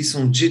king is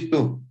on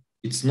g2.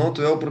 It's not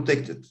well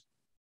protected.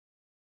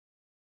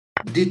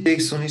 D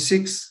takes on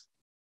e6.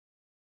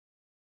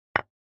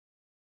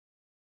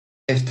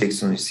 F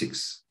takes on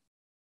e6.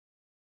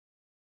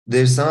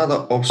 There's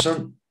another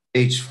option,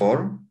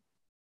 h4,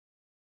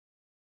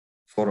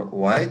 for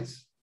white.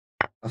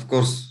 Of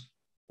course,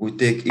 we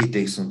take e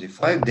takes on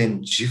d5,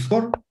 then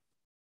g4,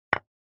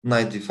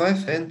 knight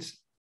d5, and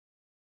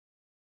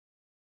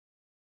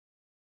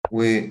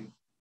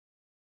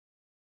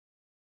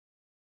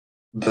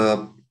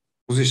the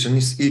position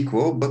is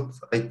equal, but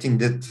I think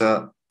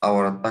that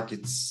our attack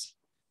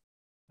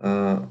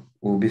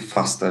will be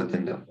faster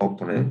than the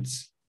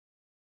opponent's.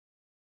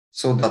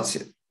 So that's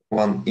it.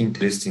 One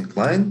interesting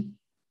line.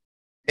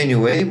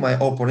 Anyway, my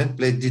opponent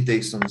played d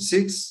takes on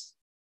e6,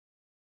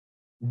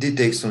 d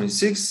takes on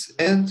e6,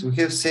 and we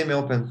have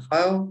semi-open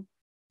file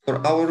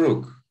for our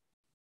rook.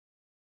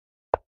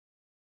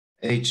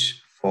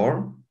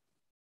 h4,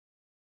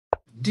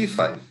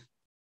 d5.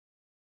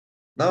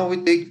 Now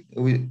we take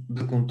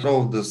the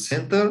control of the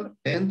center,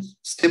 and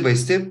step by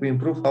step we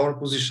improve our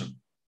position.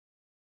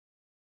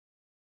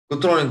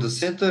 Controlling the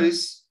center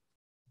is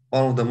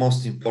one of the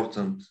most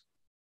important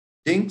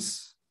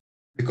things,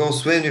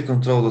 because when you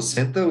control the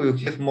center, we will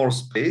have more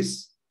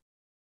space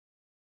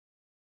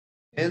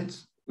and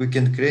we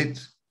can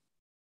create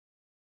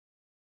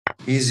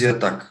easy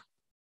attack.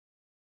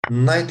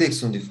 knight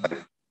takes on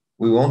d5.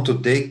 We want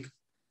to take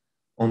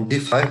on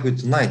d5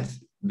 with knight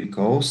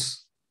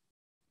because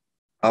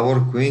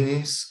our queen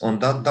is on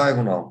that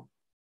diagonal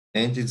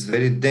and it's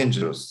very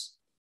dangerous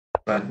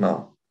right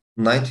now.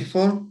 Knight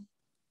e4,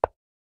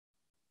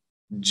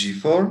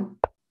 g4,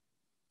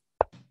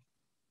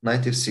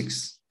 knight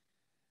f6.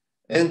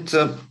 And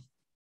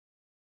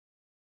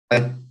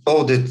I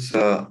thought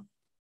that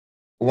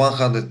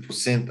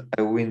 100%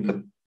 I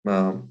win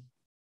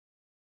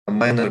a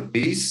minor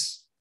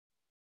piece.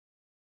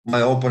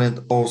 My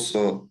opponent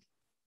also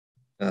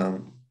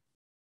thought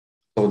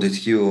that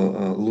he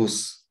will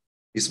lose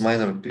his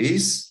minor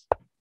piece.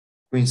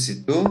 Queen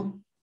c2,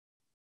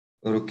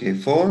 rook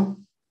a4,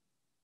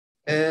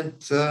 and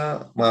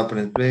my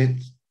opponent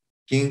played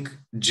king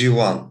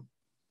g1,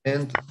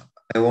 and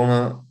I won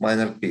a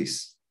minor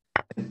piece.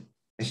 And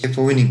I have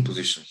a winning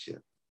position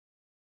here.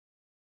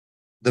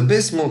 The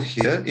best move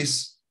here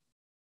is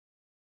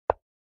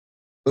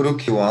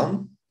rook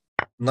e1,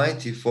 knight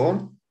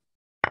e4,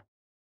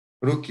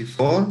 rook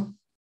e4.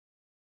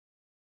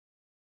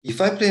 If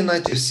I play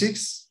knight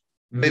f6,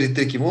 very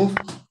tricky move,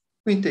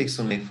 queen takes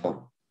on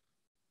a4.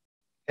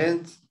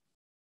 And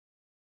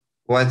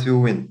white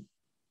will win.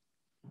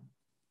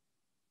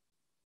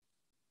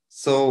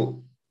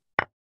 So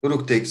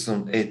rook takes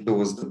on a2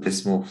 was the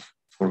best move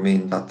for me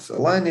in that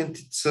line, and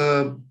it's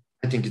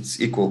I think it's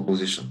equal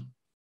position.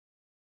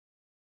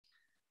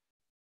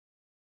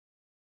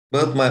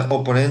 But my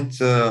opponent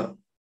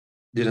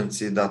didn't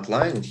see that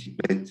line, and he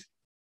played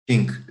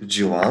king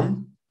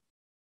g1.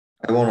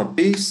 I won a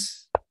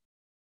piece,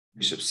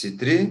 bishop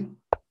c3,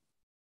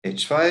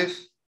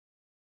 h5,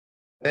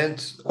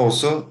 and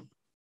also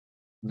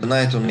the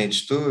knight on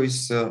h2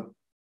 is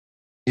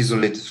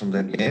isolated from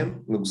the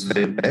game, looks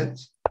very bad.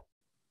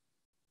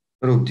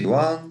 Rook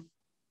d1,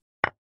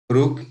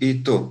 rook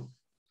e2.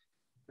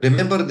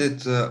 Remember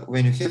that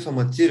when you have a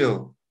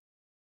material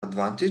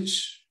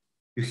advantage,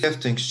 you have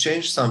to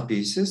exchange some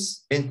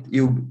pieces and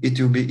it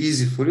will be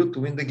easy for you to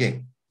win the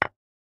game.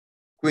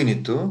 Queen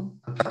e2,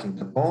 attacking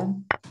the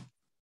pawn.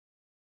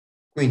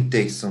 Queen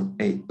takes on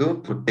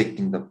a2,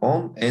 protecting the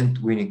pawn and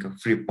winning a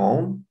free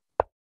pawn.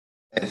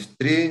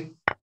 f3,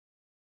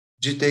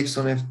 g takes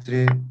on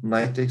f3,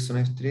 knight takes on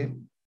f3.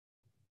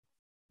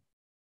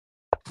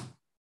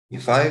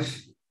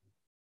 e5,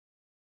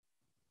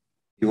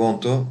 you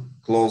want to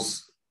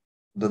close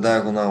the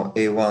diagonal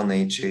a1,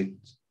 h8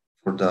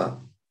 for the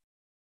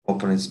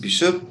opponent's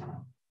bishop.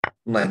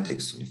 Knight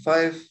takes on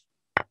e5,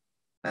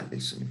 knight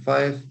takes on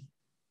e5.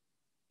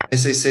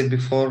 As I said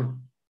before,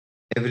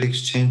 every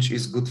exchange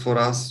is good for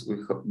us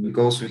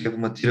because we have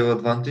material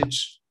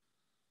advantage.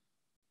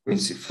 Queen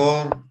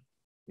c4,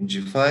 queen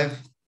g5,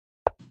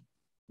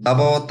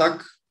 double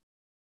attack,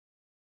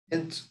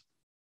 and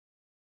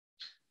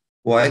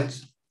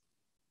white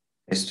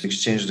has to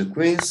exchange the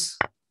queens,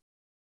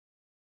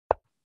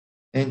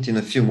 and in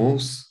a few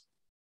moves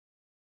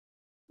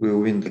we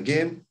will win the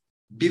game.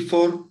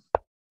 Before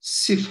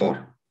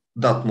c4,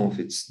 that move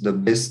is the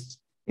best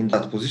in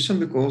that position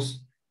because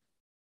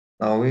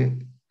now we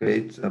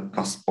create a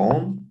pass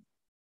pawn,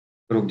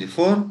 rook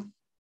d4,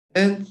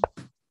 and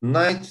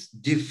knight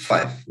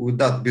d5. With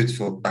that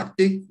beautiful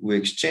tactic, we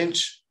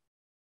exchange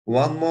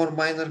one more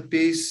minor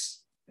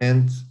piece,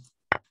 and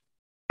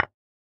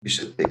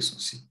bishop takes on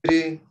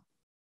c3,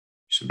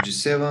 bishop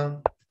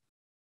g7,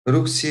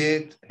 rook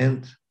c8,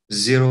 and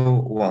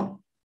 0-1.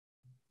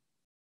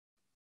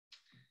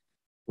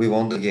 We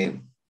won the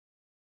game.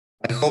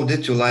 I hope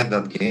that you like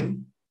that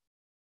game.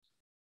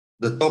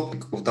 The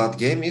topic of that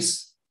game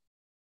is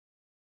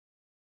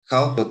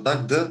how to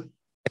attack the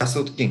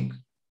castled king.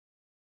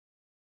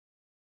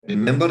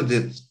 Remember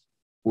that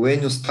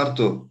when you start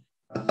to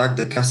attack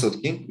the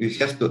castled king, you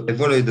have to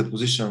evaluate the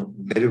position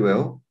very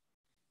well.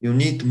 You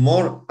need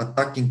more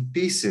attacking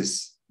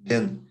pieces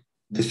than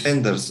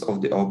defenders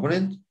of the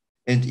opponent.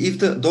 And if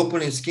the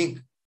opponent's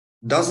king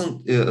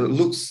doesn't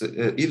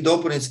if the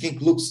opponent's king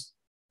looks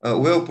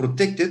well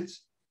protected,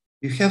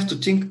 you have to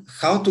think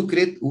how to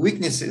create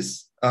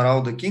weaknesses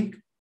around the king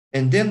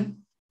and then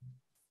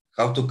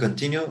how to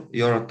continue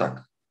your attack.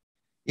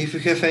 If you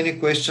have any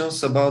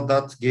questions about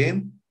that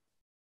game,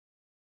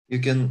 you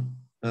can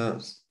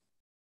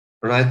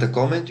write a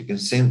comment, you can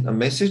send a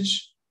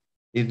message.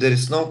 If there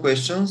is no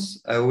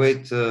questions, I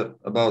wait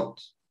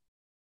about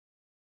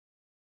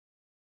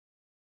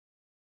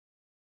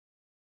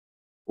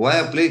why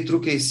I played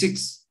rook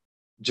a6,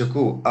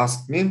 Jaku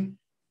asked me.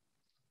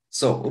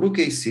 So rook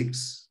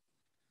a6,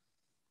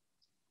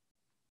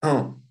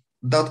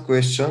 that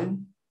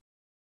question,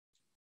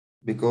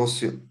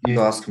 because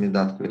you asked me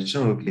that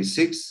question, rook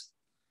a6,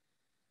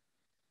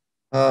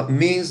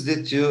 means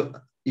that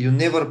you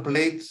never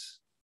played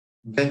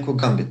Benko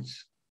Gambit.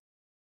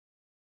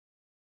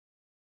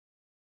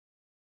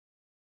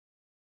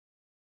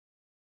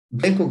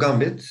 Benko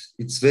Gambit,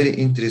 it's very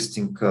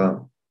interesting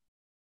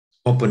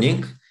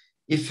opening.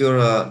 If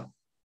you're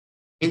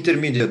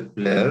intermediate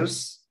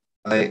players,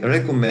 I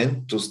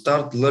recommend to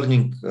start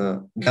learning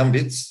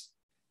gambits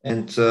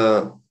and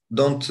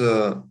don't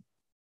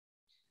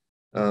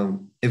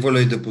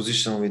evaluate the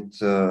position with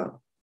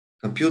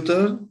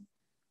computer.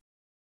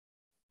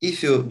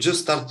 If you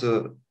just start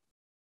to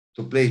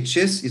play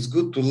chess, it's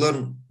good to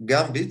learn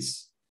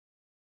gambits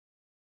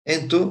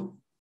and to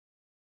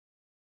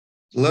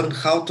learn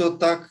how to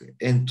attack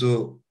and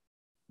to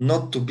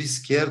not to be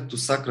scared to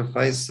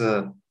sacrifice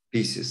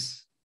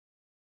pieces.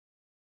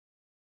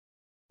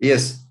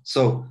 Yes,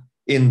 so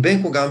in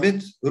Benko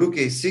Gambit, Rook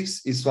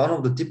A6 is one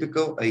of the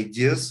typical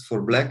ideas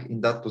for black in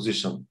that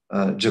position,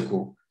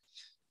 Jaku.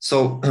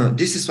 So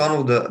this is one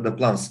of the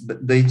plans.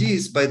 The idea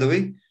is, by the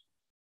way,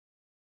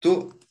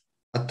 to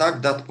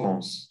attack that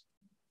pawns.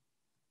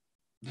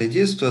 The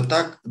idea is to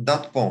attack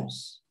that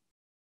pawns.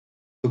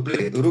 To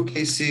play Rook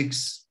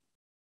A6,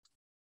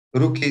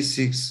 Rook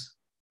A6,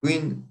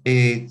 Queen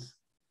A8,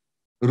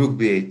 Rook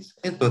B8,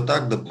 and to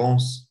attack the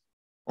pawns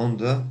on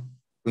the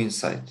queen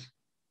side.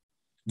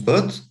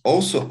 But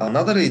also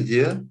another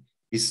idea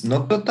is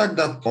not to attack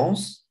that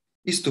pawns,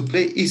 is to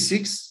play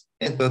E6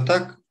 and to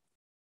attack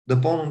the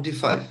pawn on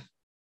D5.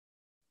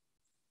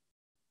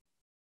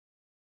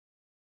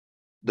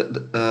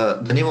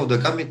 The name of the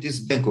gambit is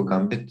Benko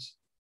Gambit.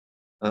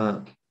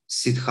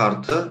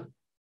 Siddhartha.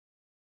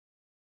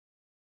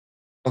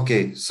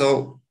 Okay,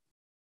 so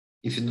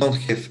if you don't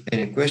have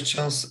any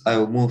questions, I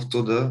will move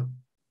to the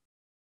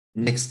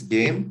next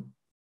game.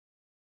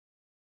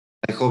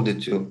 I hope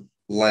that you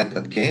like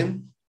that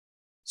game.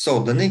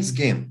 So the next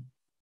game,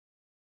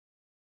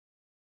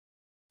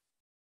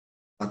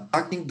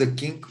 attacking the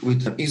king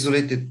with an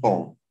isolated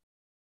pawn.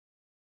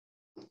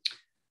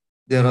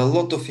 There are a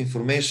lot of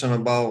information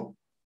about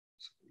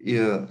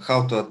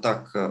how to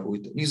attack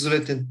with an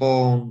isolated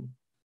pawn,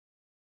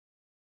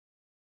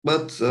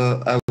 but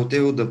I will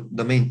tell you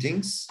the main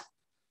things.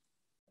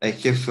 I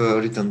have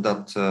written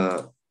that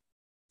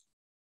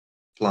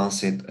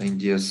plans and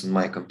ideas on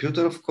my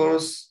computer, of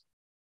course.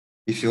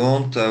 If you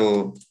want,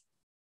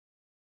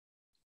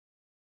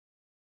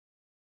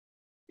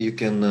 you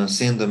can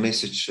send a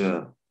message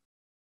to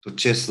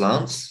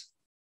Chesslands.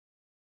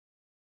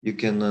 You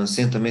can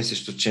send a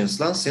message to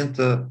Chesslands,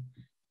 and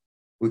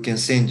we can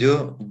send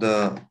you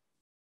the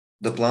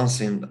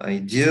plans and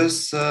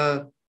ideas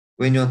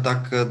when you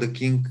attack the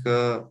king,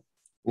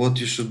 what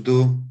you should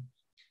do.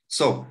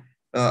 So,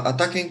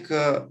 attacking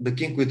the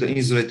king with an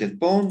isolated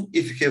pawn.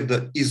 If you have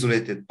the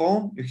isolated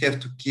pawn, you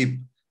have to keep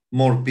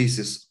more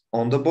pieces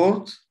on the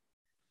board,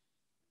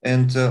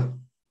 and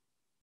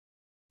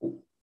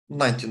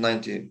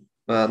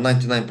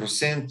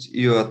 99%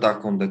 you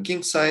attack on the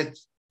king side.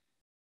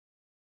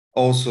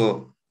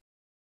 Also,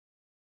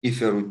 if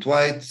you're with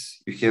white,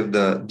 you have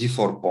the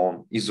d4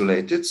 pawn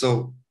isolated.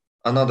 So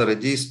another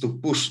idea is to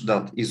push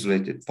that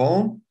isolated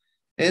pawn,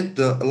 and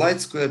the light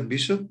squared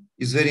bishop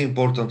is very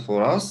important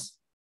for us.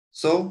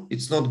 So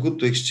it's not good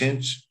to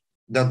exchange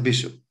that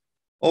bishop.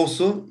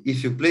 Also,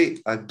 if you play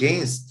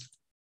against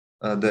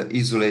the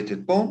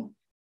isolated pawn,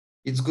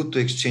 it's good to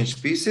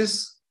exchange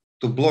pieces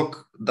to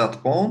block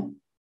that pawn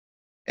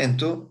and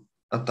to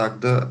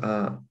attack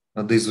the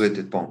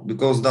isolated pawn,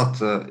 because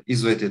that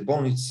isolated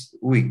pawn is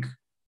weak.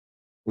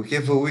 We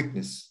have a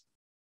weakness.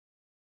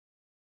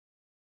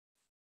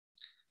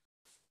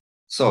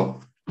 So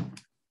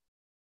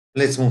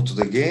let's move to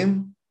the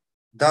game.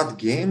 That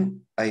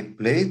game I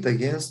played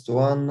against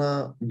one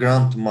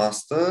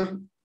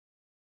grandmaster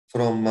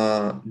from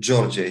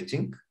Georgia, I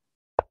think.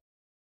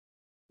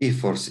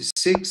 E4,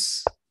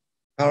 C6,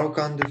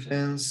 Caro-Kann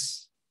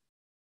defense.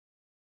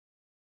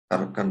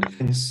 Caro-Kann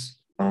defense,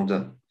 one of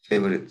the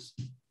favorite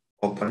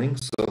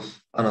openings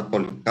of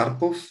Anatoly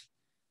Karpov,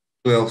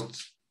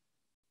 12th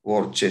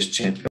world chess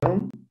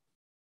champion.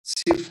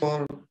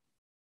 C4,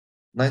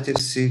 knight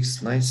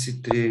f6, knight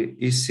c3,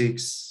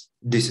 e6.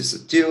 This is a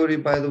theory,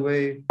 by the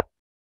way.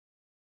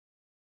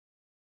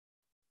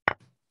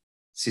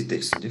 C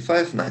takes on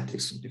d5, knight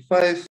takes on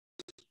d5,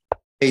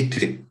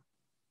 a3.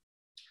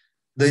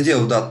 The idea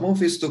of that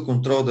move is to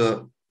control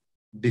the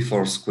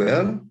b4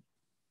 square.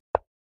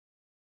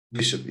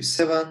 Bishop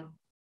e7,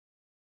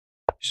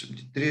 bishop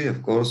d3.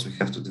 Of course, we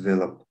have to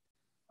develop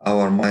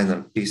our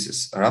minor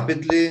pieces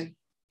rapidly.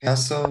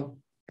 Castle,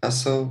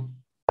 castle,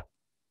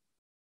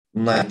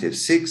 knight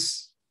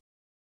f6,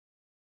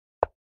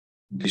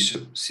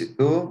 bishop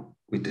c2,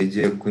 with the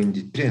idea of queen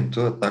d3 and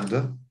to attack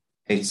the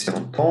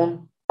h7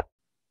 pawn,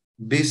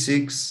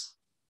 b6,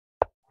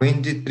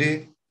 queen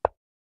d3,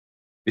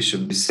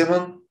 bishop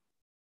b7.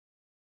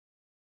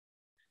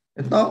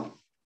 And now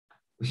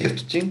we have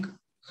to think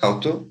how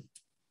to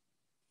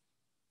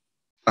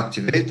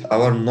activate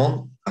our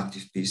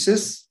non-active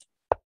pieces.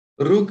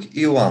 Rook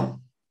e1.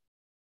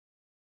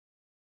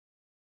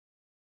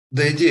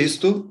 The idea is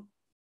to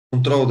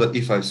control the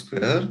e5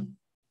 square.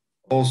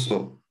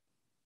 Also,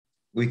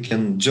 we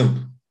can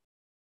jump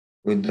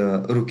with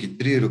the rook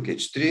e3, rook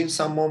h3 in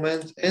some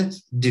moment, and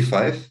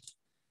d5.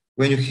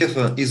 When you have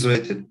an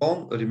isolated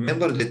pawn,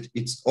 remember that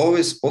it's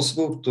always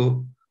possible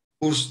to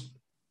push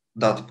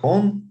that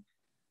pawn.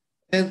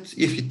 And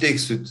if he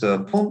takes with the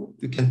pawn,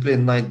 you can play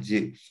knight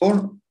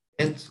d4,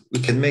 and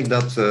we can make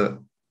that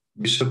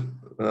bishop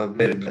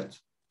very bad.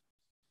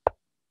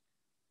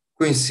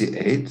 Queen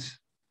c8.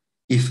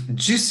 if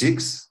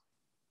g6,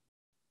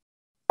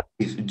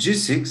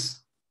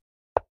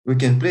 we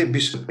can play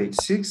bishop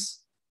h6,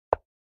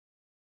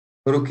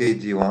 rook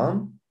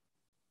ad1,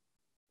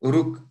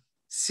 rook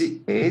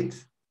c8,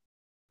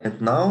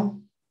 and now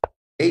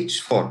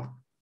h4.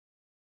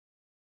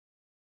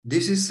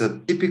 This is a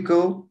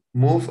typical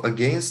move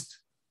against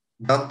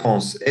that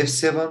pawns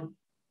f7,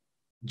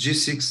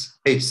 g6,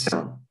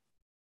 h7.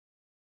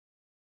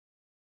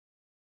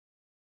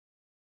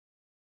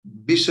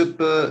 Bishop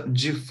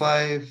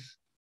g5,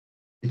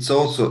 it's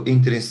also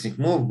interesting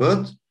move,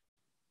 but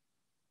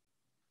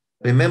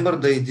remember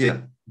the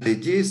idea. The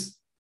idea is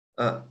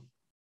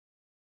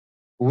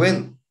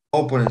when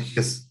opponent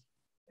has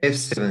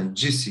f7,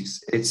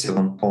 g6,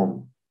 h7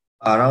 pawn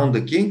around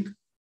the king,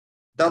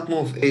 that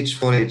move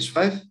h4,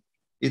 h5,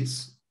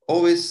 it's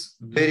always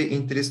very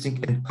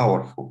interesting and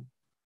powerful.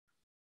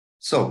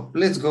 So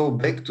let's go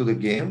back to the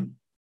game.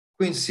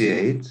 Queen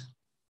c8,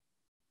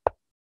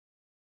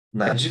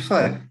 knight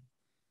g5.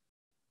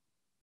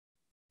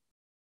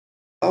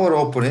 Our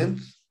opponent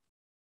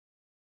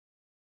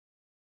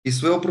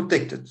is well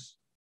protected.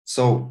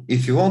 So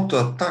if you want to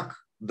attack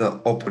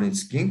the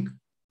opponent's king,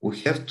 we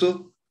have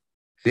to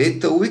create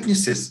the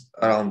weaknesses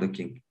around the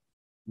king.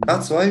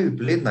 That's why we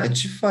play knight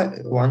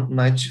g5,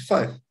 knight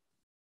g5.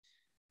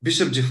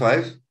 Bishop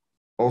g5,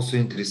 also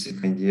interesting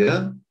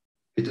idea.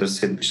 Peter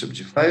said bishop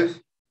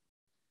g5.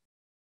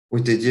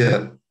 With the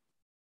idea,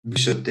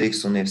 bishop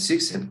takes on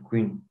f6 and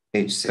queen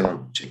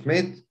h7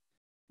 checkmate.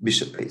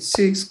 Bishop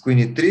h6, queen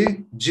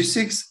e3,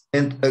 g6,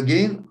 and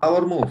again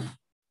our move,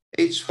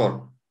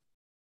 h4.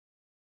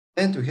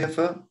 And we have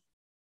a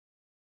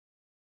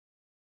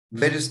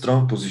very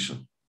strong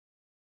position.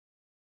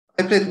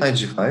 I played knight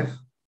g5,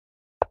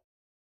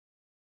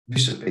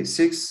 bishop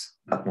a6,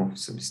 that move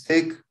is a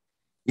mistake.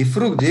 If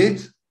rook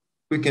d8,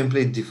 we can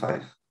play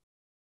d5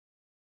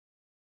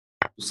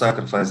 to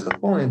sacrifice the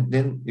pawn, and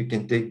then you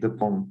can take the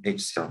pawn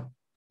h7.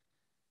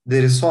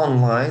 There is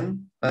one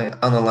line I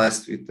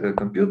analyzed with the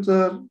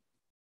computer.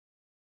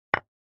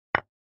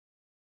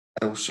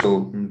 I will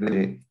show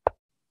very,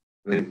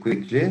 very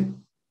quickly.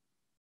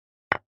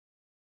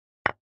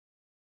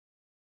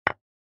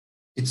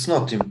 It's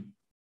not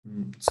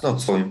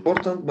so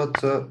important, but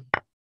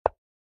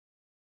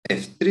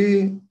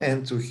f3,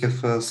 and we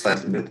have a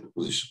slightly better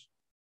position.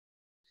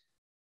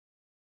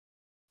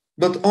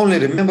 But only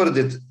remember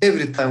that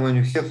every time when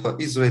you have an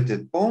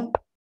isolated pawn,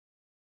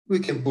 we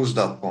can push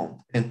that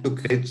pawn and to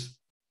create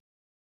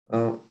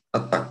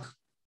attack.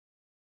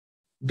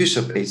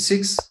 Bishop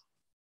a6,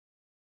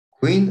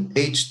 queen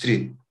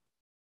h3.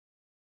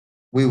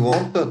 We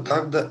want to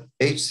attack the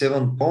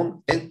h7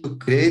 pawn and to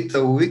create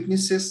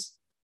weaknesses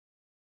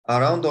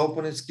around the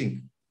opponent's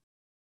king.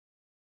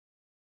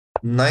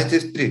 Knight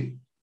f3.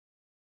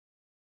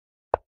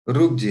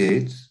 Rook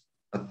d8,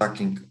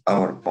 attacking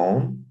our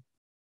pawn.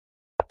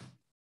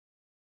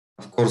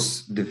 Of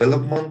course,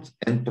 development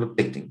and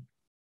protecting.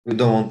 We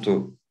don't want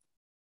to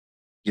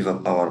give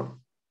up our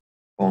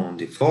pawn on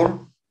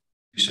d4.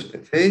 Bishop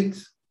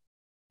f8.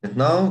 And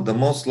now the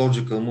most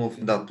logical move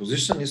in that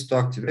position is to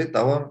activate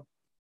our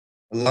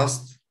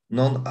last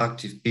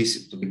non-active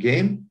piece to the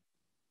game.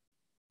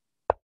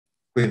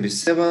 Queen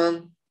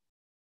b7.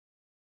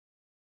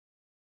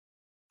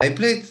 I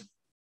played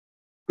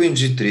queen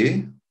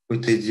g3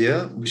 with the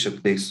idea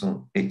bishop takes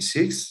on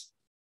h6,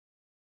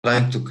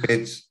 trying to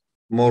create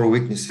more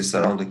weaknesses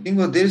around the king,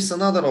 but there is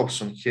another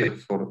option here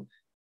for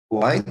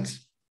white,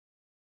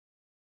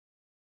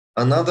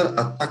 another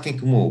attacking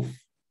move.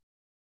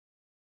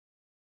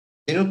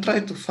 Can you try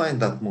to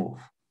find that move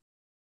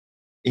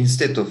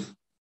instead of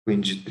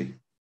queen g3?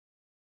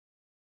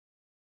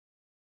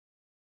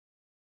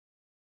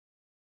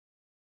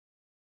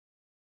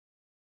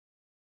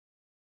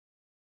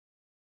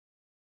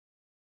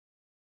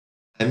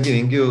 I'm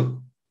giving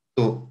you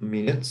 2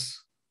 minutes.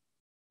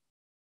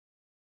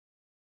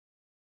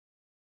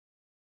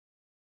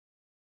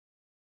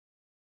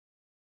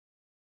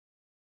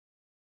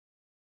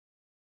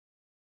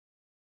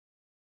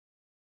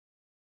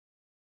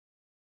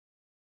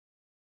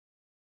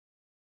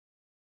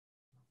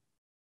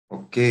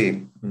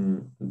 Okay,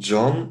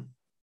 John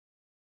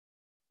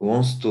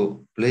wants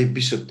to play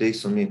bishop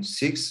takes on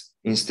h6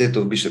 instead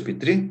of bishop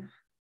e3.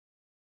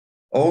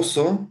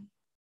 Also,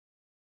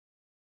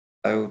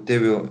 I will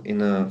tell you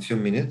in a few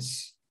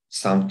minutes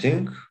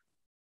something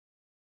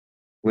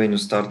when you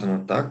start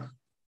an attack.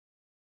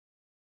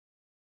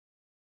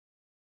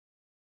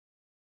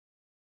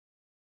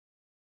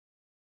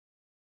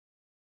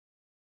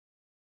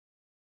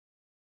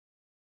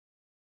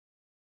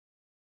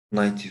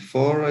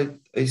 '94,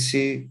 I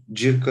see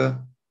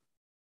Jirka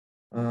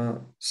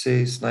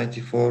says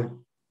 94.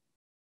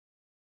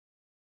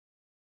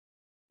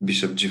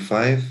 Bishop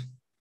g5.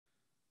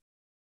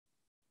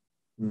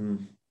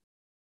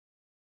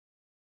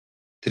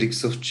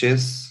 Tricks of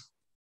chess.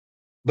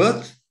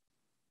 But,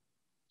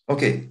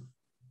 okay,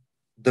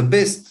 the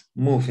best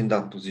move in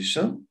that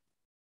position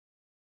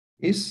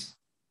is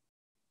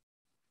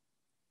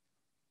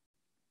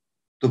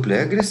to play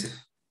aggressive.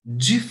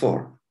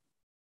 G4.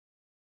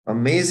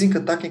 Amazing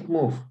attacking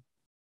move.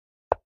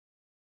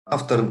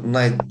 After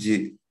knight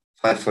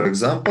d5, for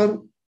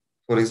example,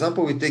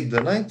 we take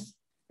the knight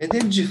and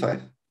then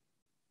g5.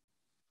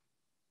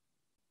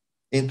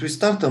 And we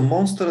start a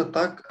monster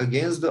attack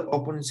against the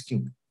opponent's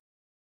king.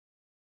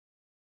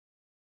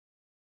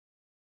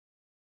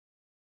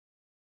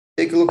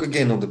 Take a look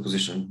again of the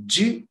position.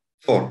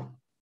 g4.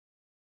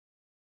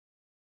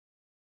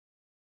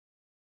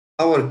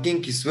 Our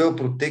king is well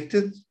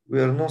protected.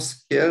 We are not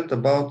scared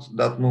about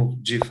that move,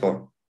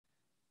 g4.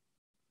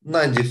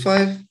 Knight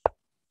d5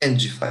 and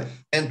g5.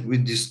 And we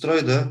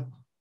destroy the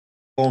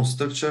pawn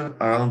structure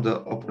around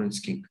the opponent's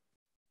king.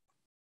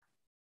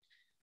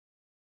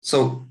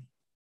 So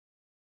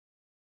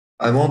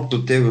I want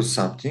to tell you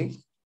something.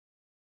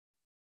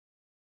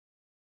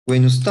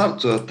 When you start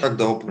to attack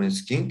the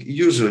opponent's king,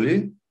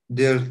 usually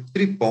there are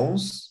 3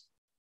 pawns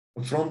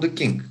from the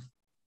king.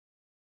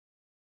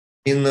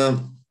 In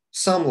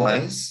some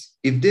lines,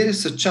 if there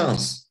is a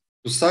chance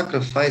to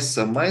sacrifice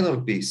a minor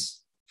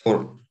piece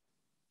for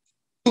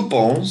 2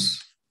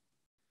 pawns,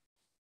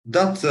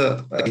 that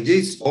idea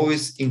is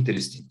always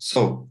interesting.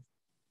 So,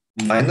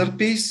 minor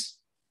piece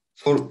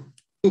for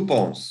 2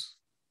 pawns.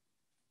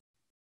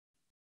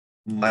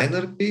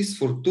 Minor piece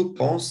for 2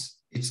 pawns,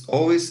 it's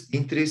always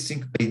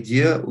interesting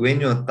idea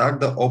when you attack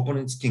the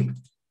opponent's king.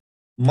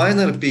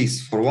 Minor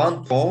piece for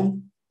 1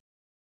 pawn,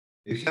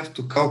 you have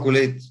to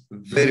calculate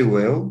very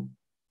well,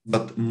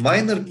 but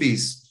minor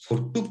piece for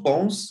 2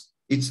 pawns,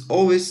 it's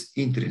always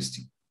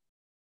interesting.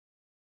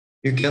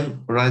 You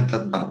can write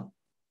that down.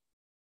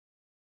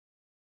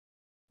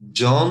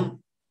 John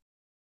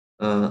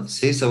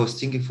says I was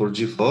thinking for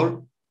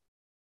g4.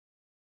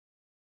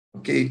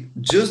 Okay,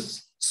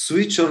 just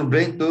switch your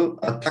brain to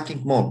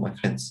attacking mode, my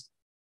friends.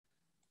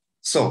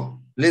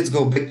 So let's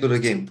go back to the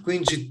game.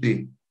 Queen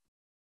g3,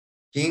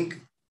 king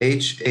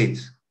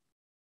h8.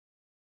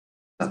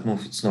 That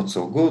move it's not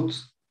so good.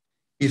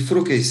 If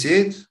rook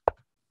a8,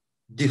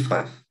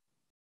 d5.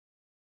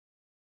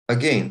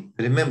 Again,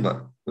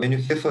 remember, when you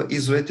have an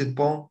isolated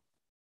pawn,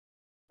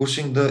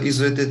 pushing the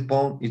isolated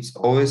pawn, it's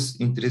always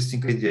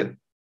interesting idea.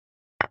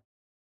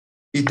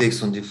 E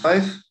takes on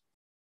d5,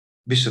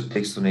 bishop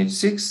takes on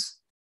h6,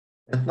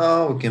 and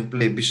now we can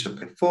play bishop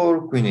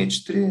f4, queen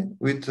h3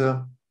 with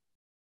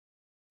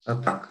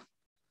attack.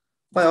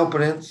 My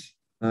opponent,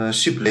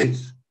 she played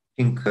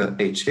king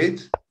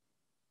h8,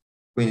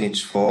 queen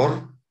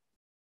h4.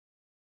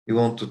 You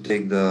want to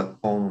take the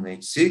pawn on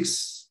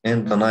h6,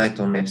 and the knight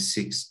on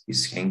f6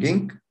 is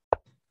hanging.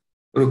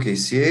 Rook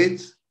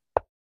ac8,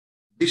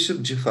 bishop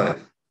g5.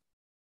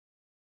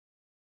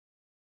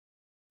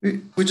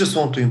 We just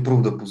want to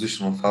improve the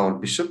position of our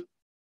bishop.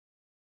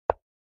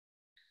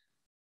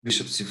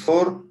 Bishop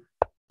c4.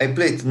 I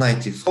played knight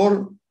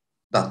e4.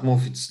 That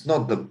move it's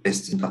not the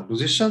best in that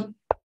position.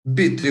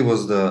 b3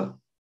 was the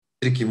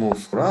tricky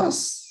move for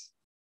us.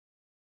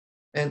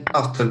 And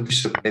after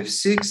bishop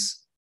f6,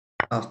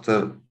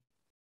 after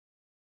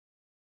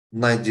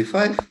knight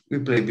d5, we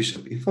play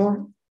bishop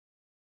e4.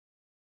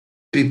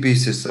 3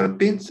 pieces are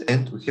pinned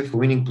and we have a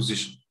winning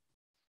position.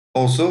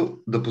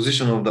 Also, the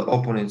position of the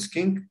opponent's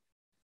king,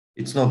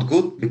 it's not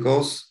good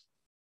because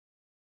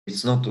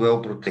it's not well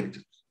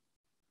protected.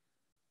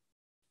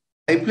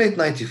 I played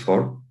knight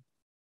e4.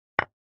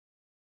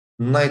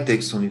 Knight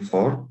takes on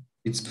e4.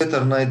 It's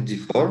better knight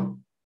d4.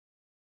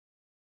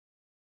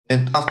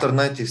 And after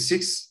knight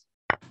f6,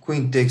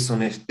 queen takes on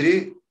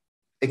f3.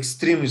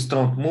 Extremely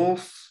strong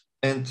move.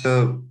 And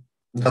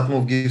that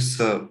move gives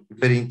a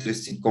very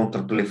interesting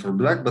counterplay for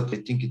black, but I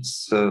think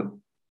it's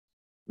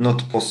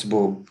not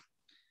possible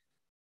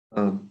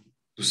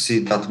to see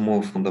that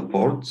move on the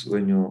board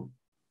when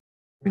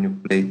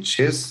you play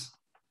chess.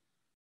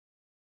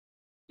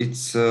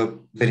 It's a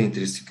very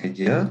interesting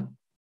idea.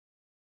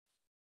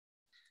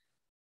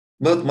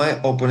 But my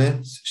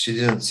opponent, she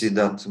didn't see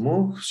that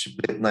move. She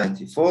played knight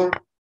e4,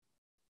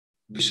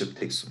 bishop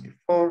takes on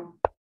e4,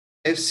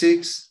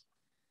 f6,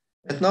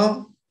 and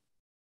now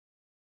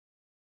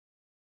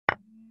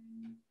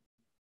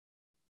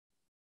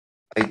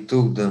I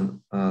took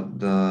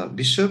the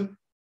bishop,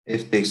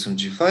 f takes on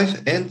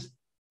g5, and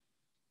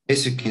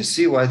as you can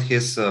see, white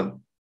has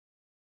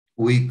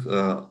weak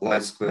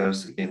light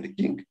squares against the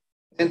king,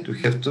 and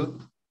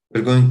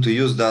we're going to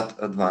use that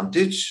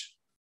advantage.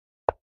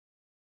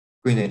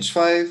 Queen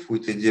h5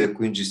 with idea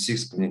queen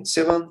g6, queen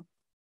h7,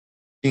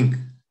 king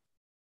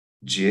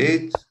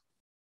g8,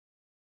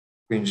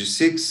 queen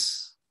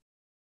g6,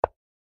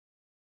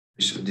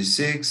 bishop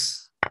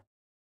d6,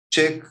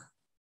 check.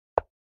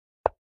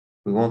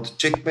 We want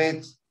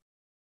checkmate,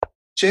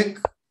 check,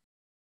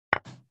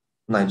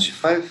 knight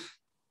g5,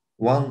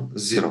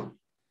 1-0.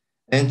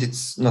 And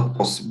it's not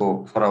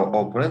possible for our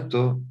opponent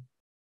to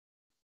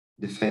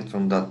defend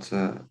from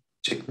that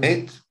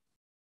checkmate.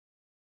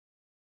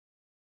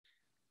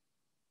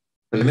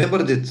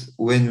 Remember that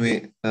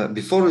when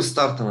before we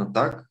start an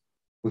attack,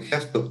 we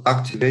have to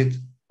activate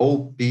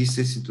all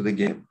pieces into the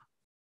game.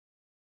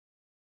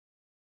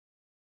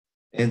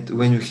 And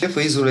when we have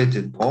an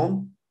isolated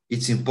pawn,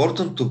 it's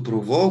important to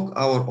provoke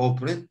our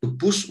opponent to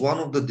push one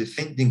of the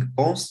defending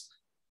pawns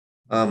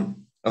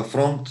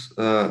affront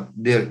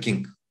their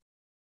king.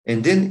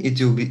 And then it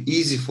will be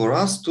easy for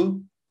us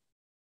to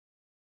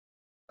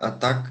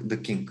attack the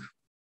king.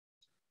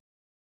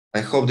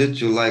 I hope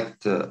that you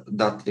liked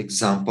that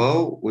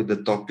example with the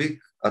topic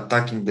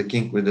attacking the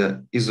king with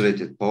the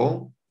isolated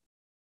pawn.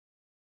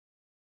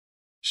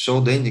 Show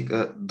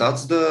the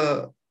that's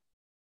the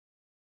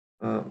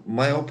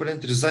my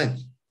opponent resigned.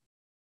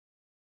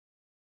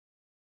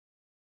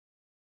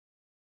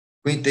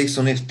 Queen takes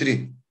on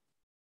f3.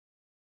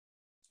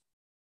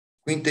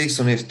 Queen takes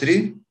on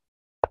f3.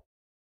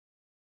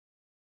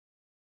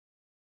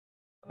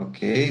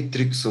 Okay,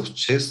 tricks of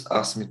chess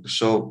asked me to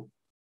show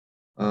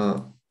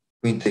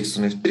queen takes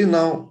on f3.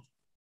 Now,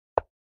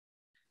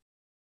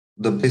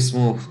 the best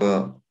move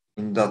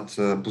in that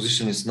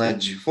position is knight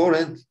g4,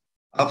 and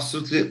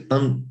absolutely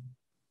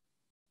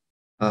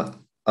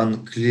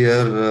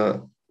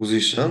unclear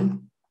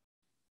position.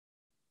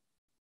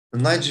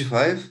 Knight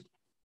g5.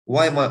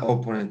 Why my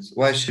opponent?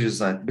 Why she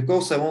resigned?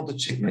 Because I want a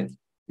checkmate.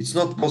 It's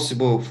not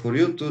possible for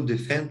you to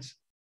defend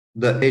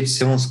the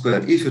h7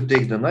 square. If you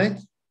take the knight,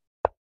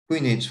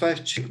 queen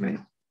h5, checkmate.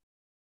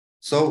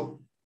 So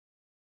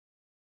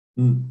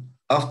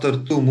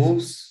after two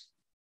moves,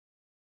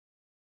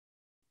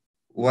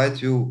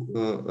 black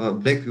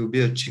will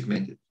be a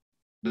checkmate.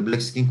 The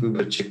black king will be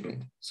a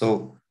checkmate.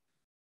 So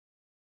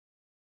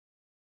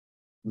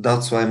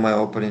that's why my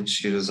opponent,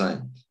 she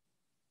resigned.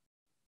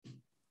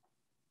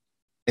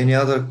 Any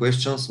other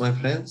questions, my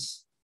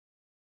friends,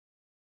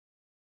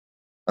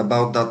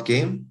 about that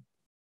game?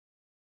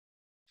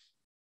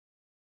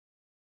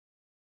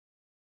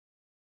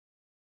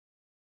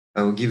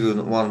 I will give you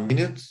 1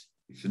 minute.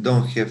 If you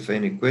don't have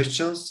any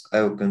questions,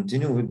 I will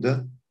continue with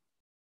the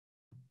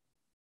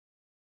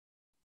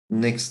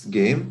next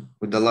game,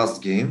 with the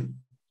last game,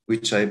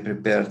 which I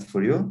prepared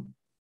for you.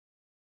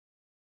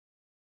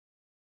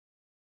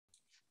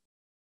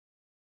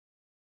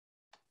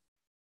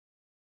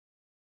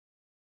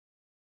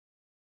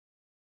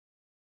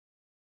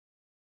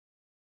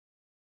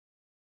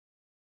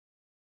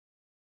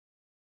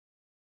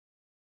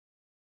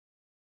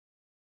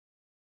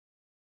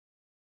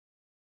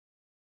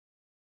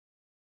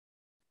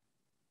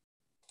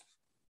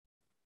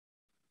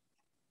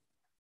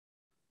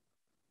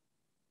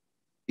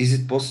 Is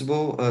it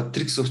possible,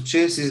 tricks of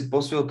chess, is it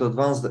possible to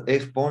advance the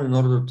f pawn in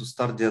order to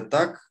start the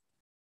attack?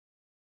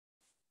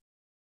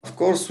 Of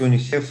course, when you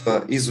have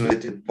an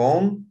isolated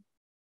pawn,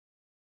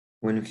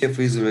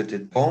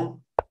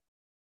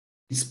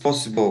 it's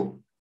possible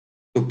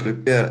to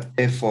prepare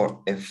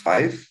f4,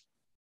 f5.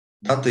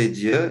 That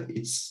idea,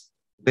 it's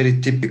very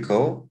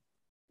typical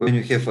when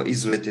you have an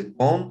isolated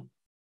pawn.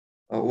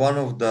 One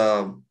of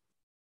the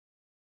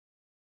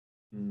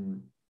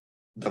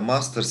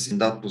masters in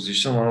that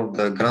position, one of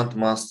the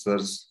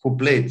grandmasters who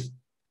played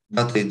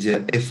that idea,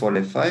 f4,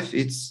 f5,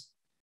 it's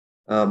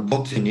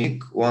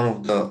Botvinnik, one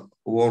of the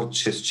world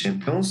chess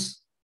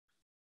champions.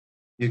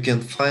 You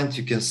can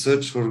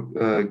search for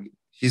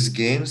his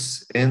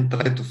games and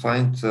try to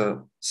find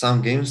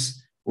some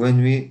games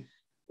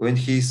when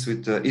he's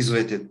with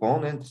isolated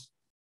pawn. And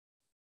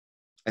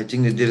I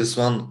think that there is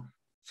one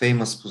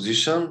famous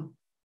position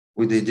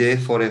with the idea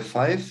f4,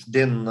 f5,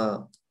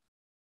 then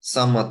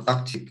some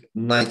tactic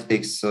knight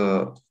takes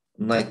on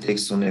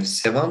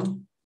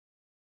f7.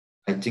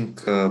 I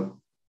think,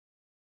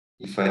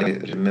 if I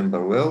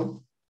remember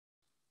well,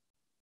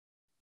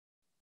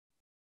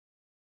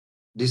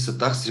 this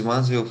attack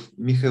reminds me of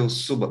Mikhail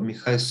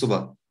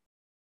Suba.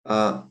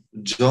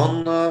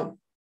 John,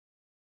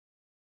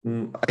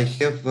 I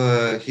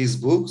have his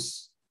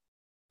books,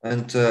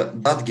 and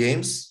that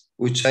games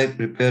which I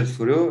prepared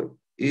for you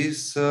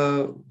is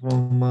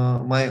from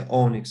my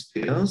own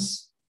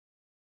experience.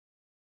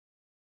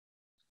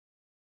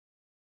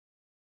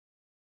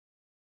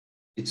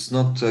 It's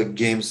not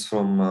games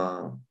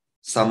from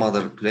some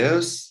other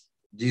players.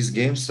 These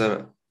games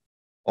are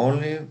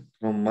only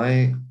from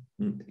my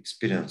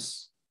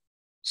experience.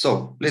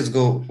 So let's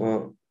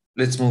go.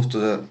 Let's move to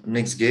the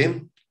next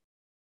game.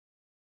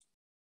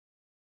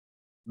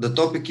 The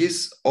topic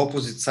is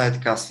opposite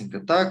side castling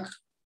attack.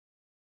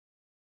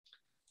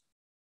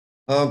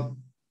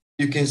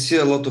 You can see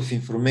a lot of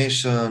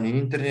information in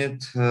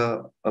internet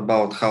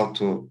about how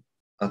to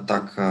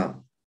attack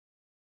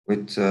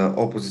with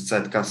opposite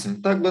side castling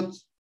attack, but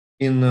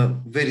in a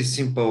very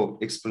simple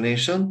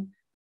explanation,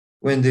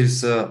 when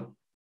there's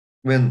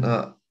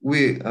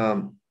we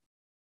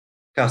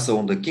castle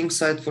on the king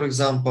side, for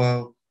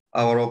example,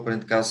 our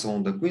opponent castle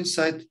on the queen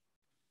side,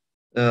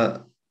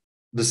 the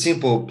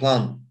simple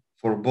plan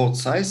for both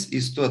sides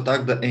is to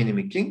attack the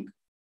enemy king,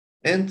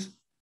 and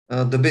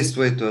the best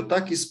way to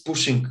attack is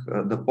pushing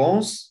the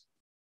pawns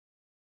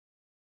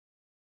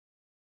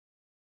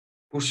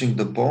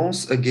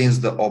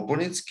against the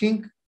opponent's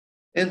king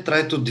and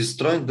try to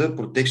destroy the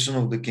protection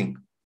of the king.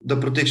 The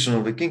protection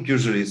of the king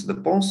usually is the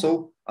pawn,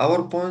 so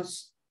our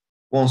pawns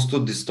wants to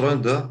destroy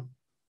the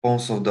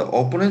pawns of the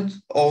opponent.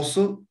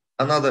 Also,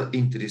 another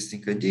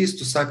interesting idea is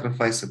to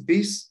sacrifice a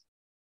piece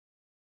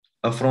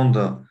from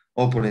the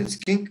opponent's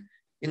king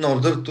in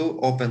order to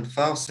open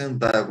files and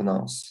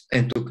diagonals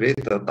and to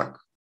create an attack.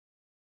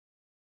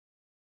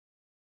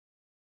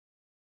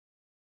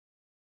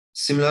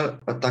 Similar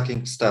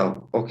attacking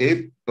style.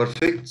 Okay,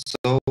 perfect.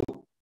 So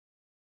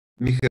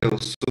Mikhail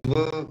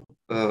Suba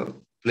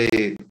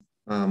play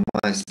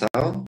my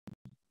style.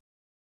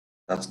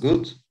 That's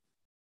good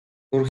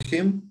for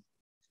him.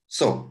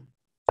 So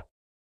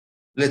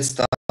let's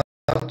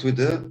start with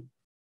the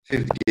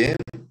fifth game.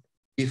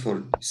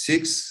 E4,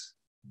 D6,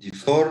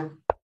 D4,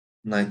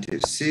 knight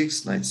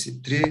F6, knight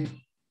C3,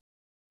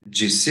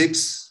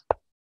 G6,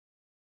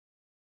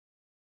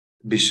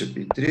 bishop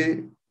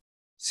E3,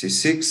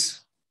 C6.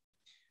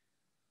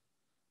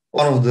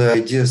 One of the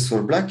ideas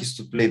for black is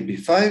to play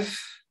B5,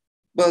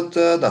 but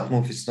that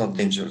move is not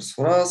dangerous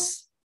for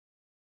us.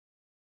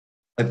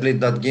 I played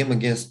that game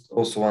against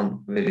also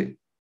one very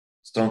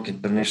strong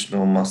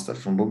international master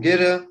from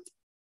Bulgaria.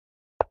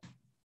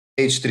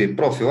 H3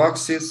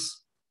 prophylaxis.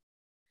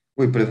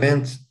 We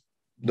prevent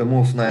the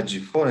move knight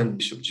G4 and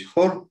bishop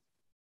G4.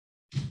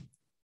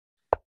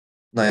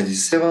 Knight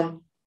D7,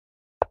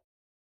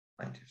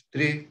 knight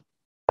F3,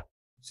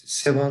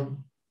 C7,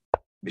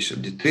 bishop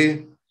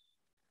D3.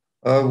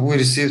 We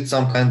received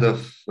some kind of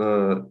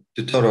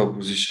tutorial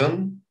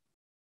position.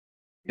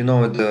 You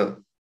know, at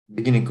the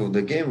beginning of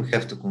the game, we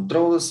have to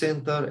control the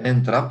center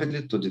and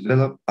rapidly to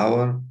develop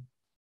our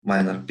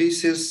minor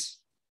pieces.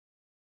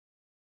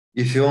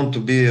 If you want to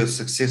be a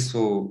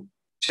successful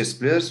chess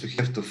player, we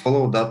have to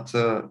follow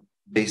that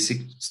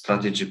basic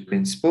strategy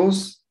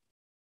principles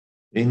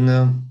in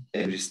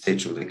every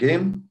stage of the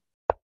game.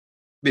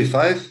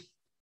 B5.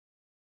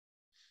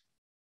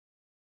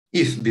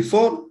 If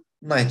B4,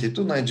 knight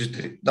E2, knight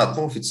G3. That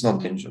move, it's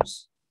not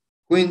dangerous.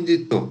 Queen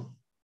D2.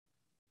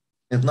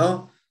 And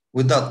now,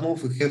 with that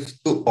move, we have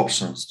two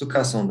options: to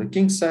castle on the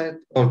king side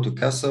or to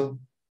castle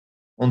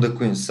on the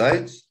queen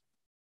side.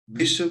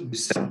 Bishop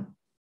B7.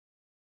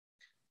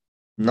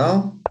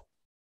 Now,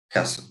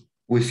 castle.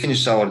 We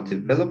finish our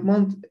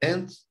development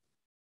and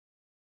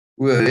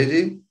we are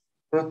ready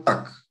for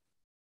attack.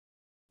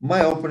 My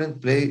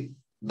opponent played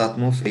that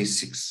move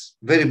A6.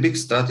 Very big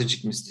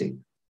strategic mistake.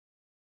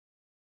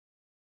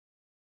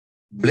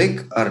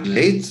 Black are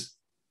late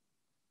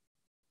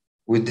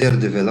with their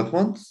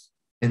development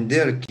and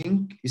their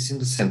king is in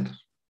the center.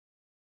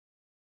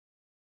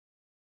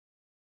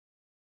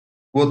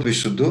 What we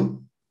should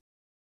do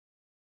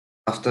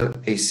after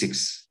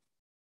A6?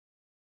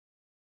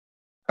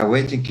 I'm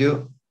waiting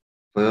you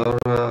for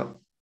your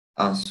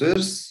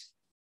answers.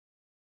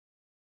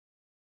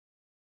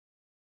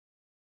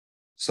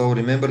 So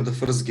remember the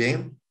first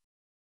game,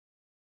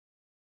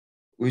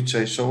 which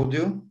I showed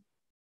you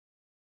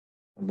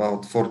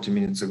about 40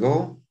 minutes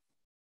ago.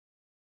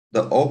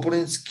 The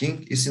opponent's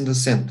king is in the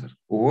center.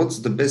 What's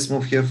the best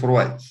move here for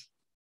white?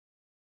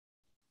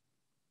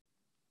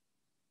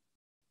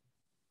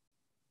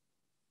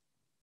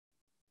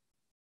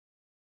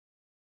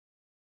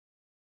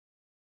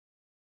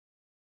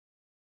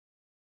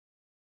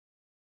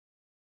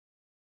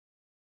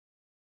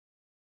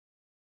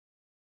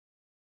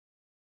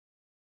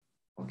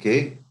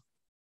 Okay.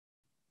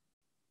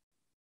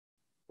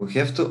 We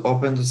have to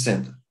open the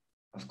center.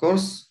 Of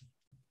course,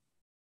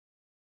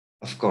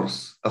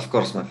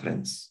 my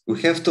friends.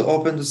 We have to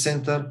open the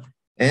center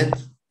and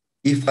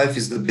E5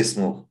 is the best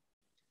move.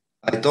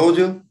 I told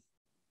you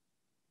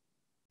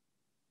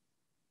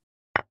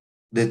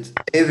that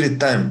every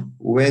time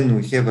when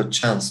we have a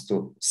chance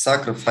to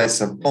sacrifice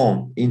a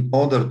pawn in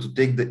order to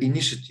take the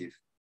initiative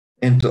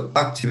and to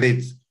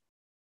activate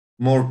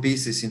more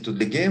pieces into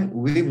the game,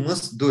 we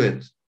must do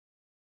it.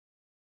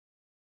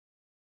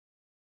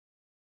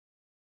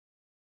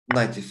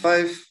 Knight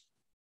E5.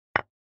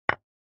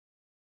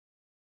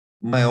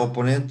 My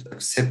opponent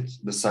accepts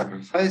the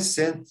sacrifice,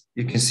 and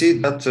you can see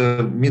that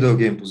middle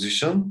game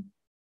position,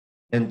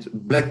 and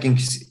black king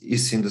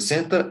is in the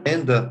center,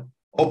 and the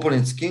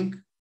opponent's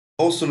king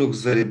also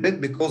looks very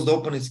bad because the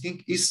opponent's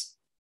king is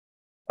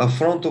in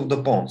front of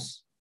the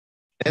pawns,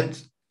 and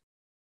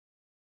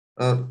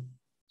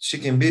she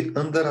can be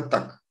under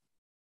attack.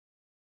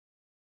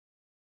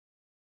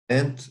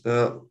 And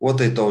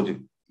what I told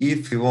you,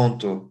 if we want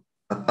to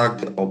attack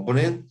the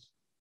opponent,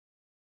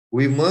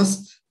 we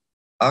must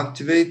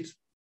activate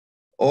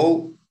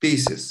all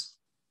pieces.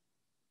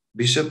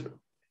 Bishop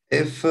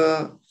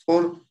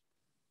F4,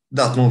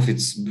 that move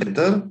is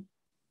better.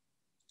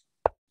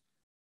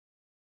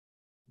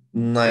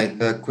 Knight,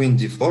 Queen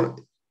D4.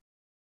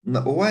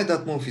 Now, why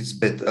that move is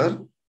better?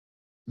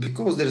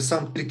 Because there is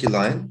some tricky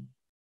line.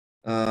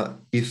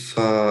 If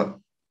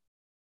Rook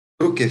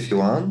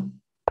F1,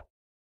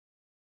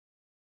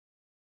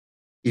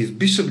 if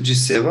Bishop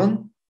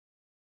G7,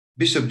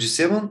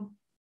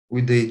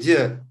 with the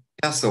idea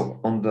castle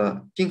on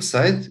the king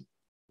side,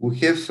 we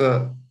have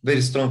a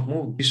very strong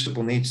move, bishop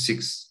on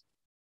H6.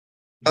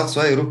 That's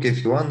why Rook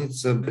F1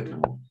 is a better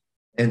move.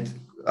 And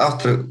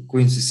after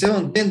Queen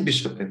C7, then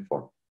Bishop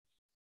F4.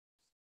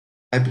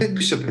 I played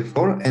Bishop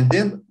F4, and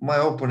then my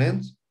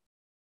opponent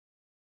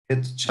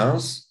had a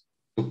chance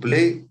to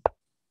play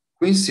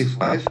Queen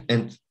C5,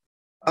 and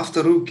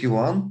after Rook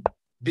E1,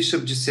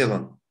 bishop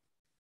g7.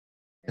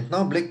 And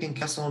now black can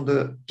castle on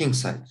the king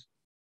side.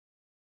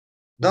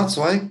 That's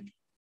why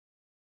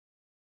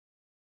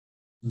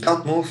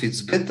that move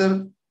is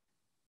better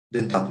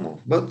than that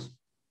move. But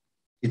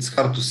it's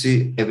hard to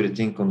see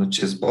everything on the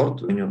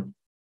chessboard when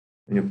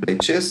you play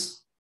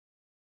chess.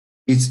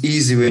 It's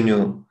easy when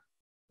you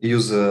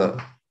use a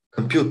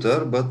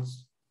computer, but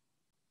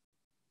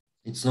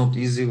it's not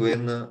easy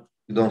when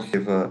you don't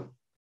have a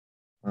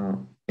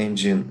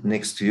engine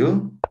next to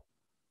you.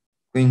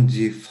 Queen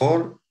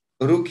d4,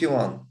 rook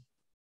e1.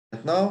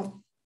 And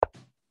now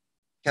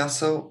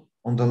castle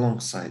on the long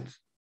side.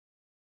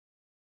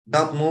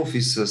 That move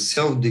is a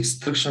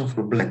self-destruction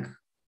for black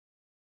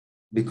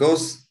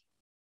because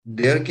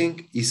their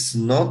king is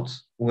not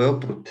well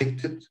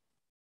protected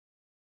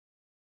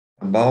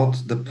about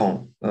the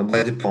pawn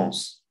by the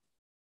pawns.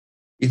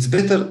 It's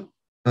better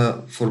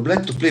for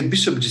black to play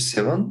bishop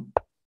g7,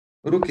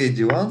 rook a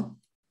d1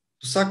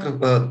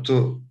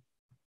 to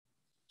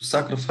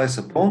sacrifice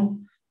a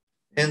pawn,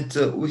 and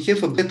we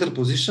have a better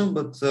position,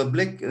 but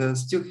black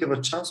still have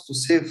a chance to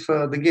save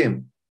the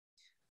game.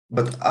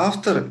 But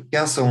after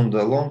castle on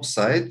the long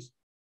side,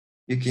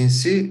 you can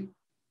see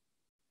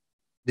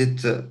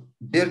that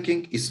their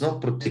king is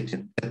not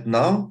protected. And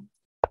now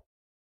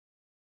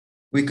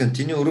we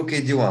continue rook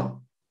a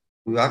d1.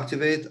 We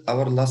activate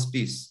our last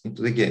piece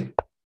into the game.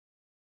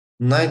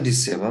 Knight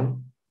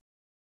d7.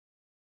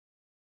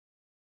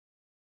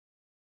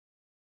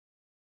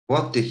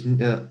 What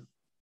technique?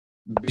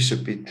 Bishop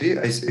e3.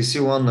 I see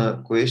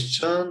one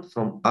question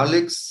from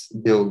Alex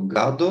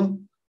Delgado.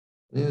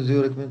 Do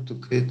you recommend to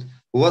create?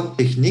 What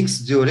techniques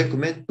do you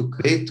recommend to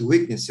create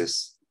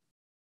weaknesses?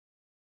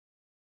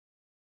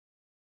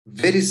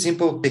 Very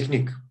simple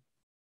technique.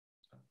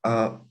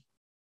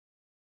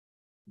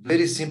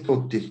 Very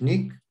simple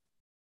technique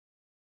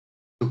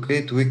to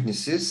create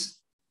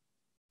weaknesses.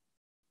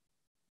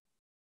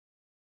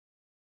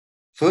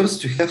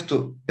 First, you have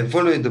to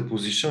evaluate the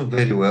position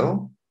very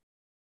well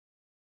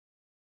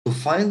to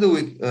find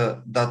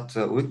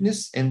that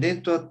weakness and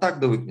then to attack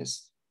the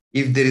weakness.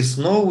 If there is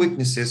no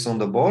weaknesses on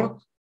the board,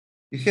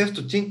 you have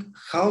to think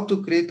how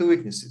to create the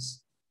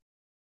weaknesses.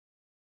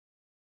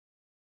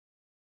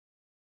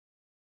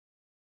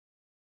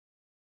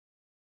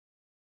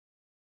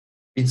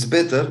 It's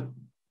better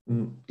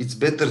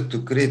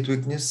to create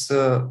weakness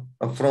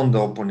from the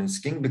opponent's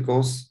king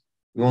because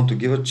you want to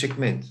give a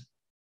checkmate.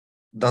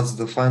 That's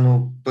the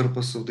final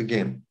purpose of the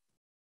game.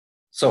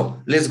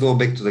 So let's go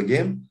back to the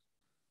game.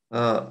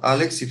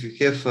 Alex, if you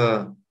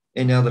have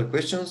any other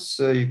questions,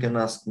 you can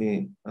ask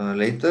me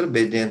later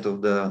by the end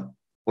of the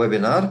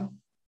webinar.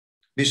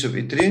 Bishop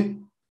e3,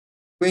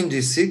 queen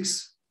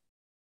d6,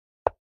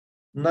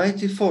 knight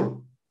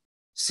e4.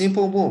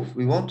 Simple move.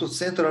 We want to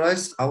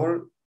centralize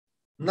our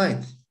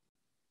knight.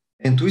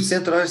 And we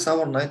centralize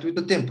our knight with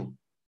the tempo.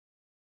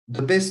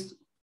 The best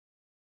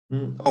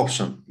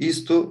option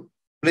is to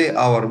play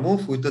our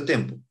move with the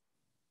tempo.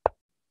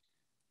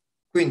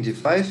 Queen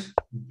d5,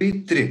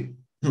 b3.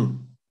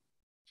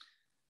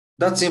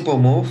 That simple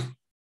move,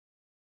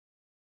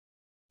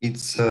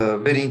 it's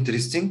very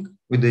interesting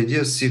with the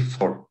idea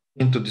c4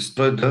 and to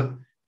destroy the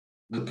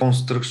pawn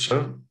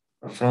structure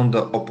from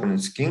the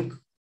opponent's king.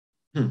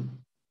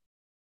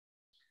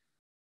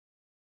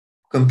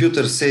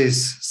 Computer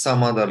says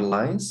some other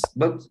lines,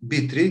 but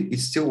b3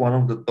 is still one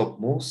of the top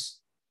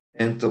moves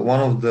and one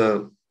of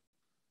the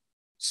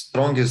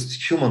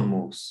strongest human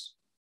moves.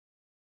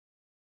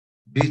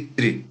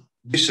 b3,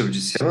 bishop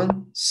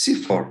g7,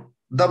 c4,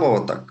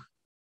 double attack.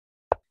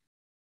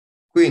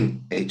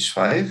 Queen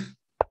h5,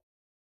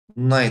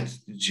 knight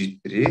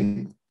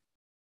g3,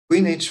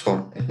 queen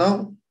h4. And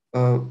now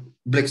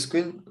black's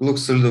queen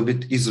looks a little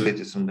bit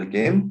isolated from the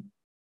game.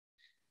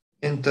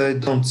 And I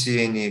don't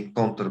see any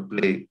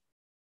counterplay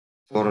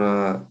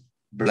for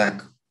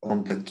black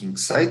on the king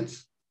side.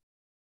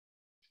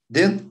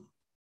 Then,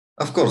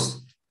 of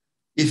course,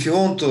 if you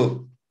want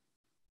to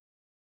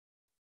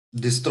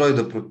destroy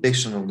the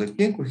protection of the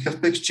king, we have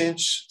to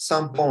exchange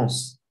some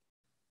pawns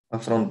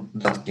from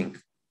that king.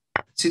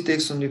 C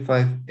takes on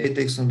d5, A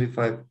takes on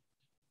d5,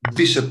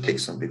 bishop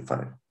takes on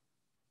d5.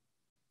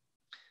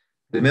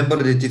 Remember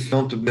that if you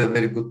want to be a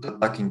very good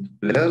attacking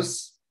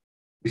players,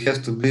 you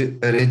have to be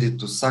ready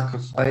to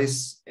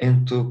sacrifice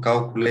and to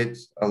calculate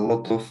a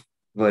lot of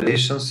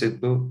variations and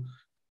to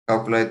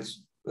calculate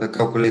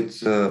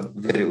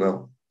very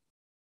well.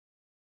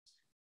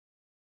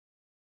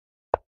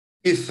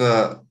 If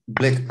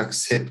black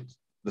accept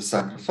the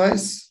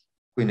sacrifice,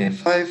 queen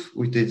a5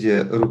 with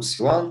the rook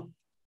c1,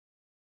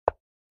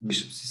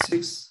 bishop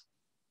c6,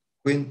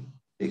 queen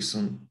takes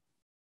on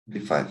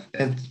d5,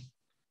 and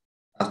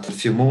after a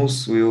few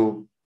moves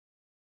we'll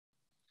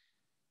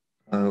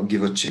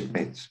give a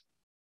checkmate,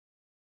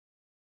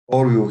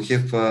 or we will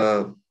have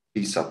a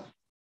piece up.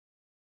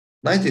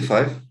 Knight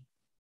e5,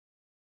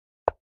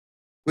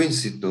 queen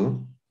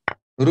c2,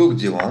 rook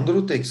d1,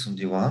 rook takes on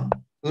d1,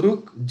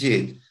 rook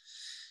d8.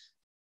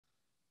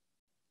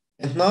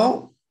 And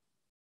now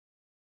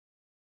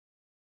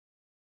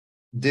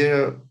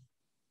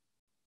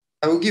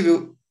I will give you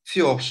a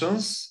few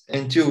options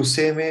and you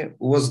say me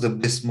what's the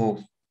best move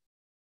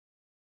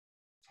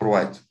for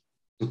white.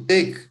 To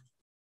take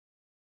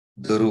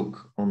the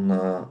rook on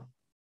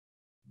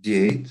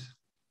d8,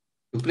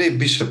 to play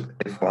bishop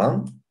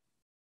f1,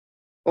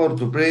 or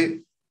to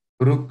play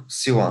rook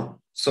c1.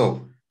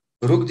 So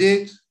rook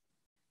d8,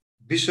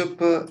 bishop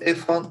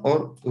f1,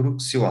 or rook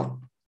c1.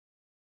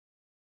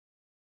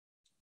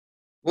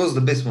 What's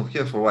the best move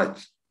here for white?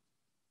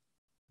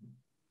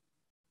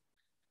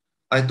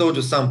 I told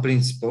you some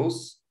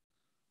principles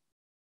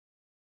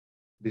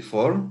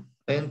before,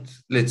 and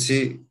let's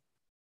see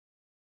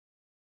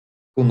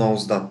who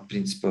knows that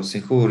principles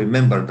and who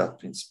remember that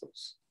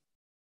principles.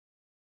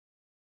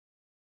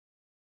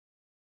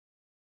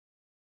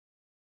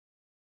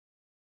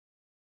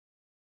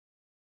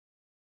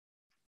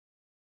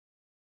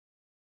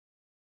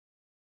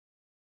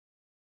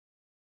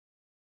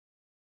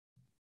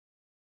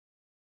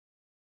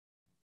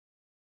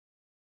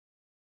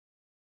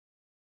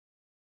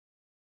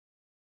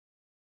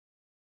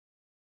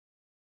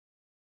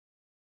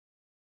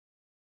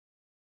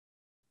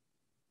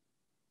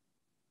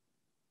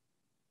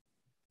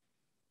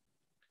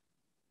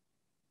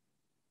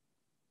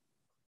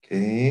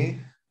 Okay,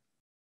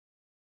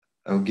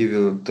 I'll give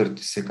you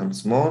 30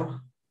 seconds more.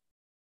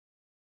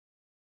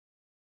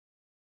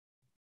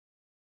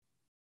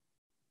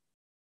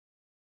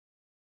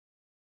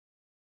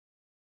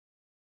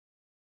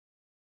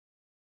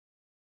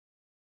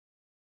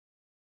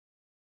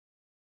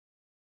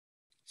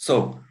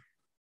 So,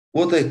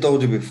 what I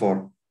told you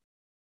before,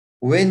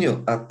 when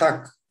you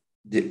attack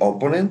the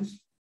opponent,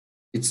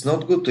 it's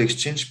not good to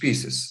exchange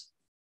pieces.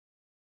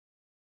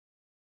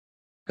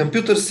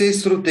 Computer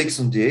says rook takes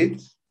on d8,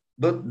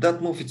 but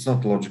that move is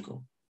not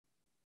logical.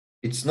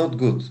 It's not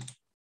good.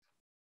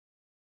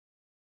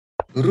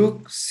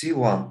 Rook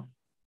c1,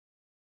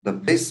 the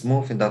best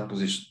move in that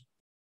position.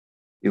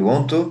 You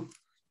want to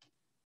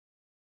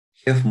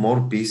have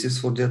more pieces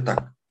for the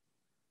attack.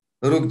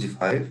 Rook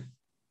d5,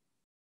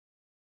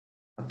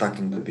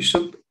 attacking the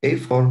bishop,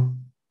 a4,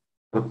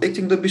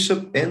 protecting the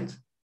bishop and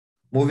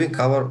moving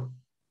our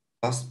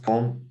fast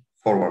pawn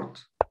forward.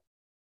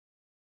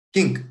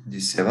 King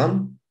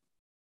d7.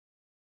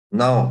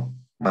 Now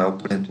my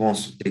opponent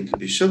wants to take the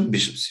bishop,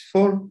 bishop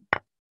c4,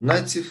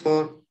 knight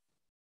c4,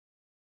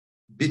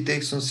 b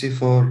takes on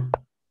c4,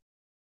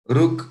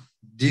 rook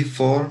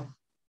d4,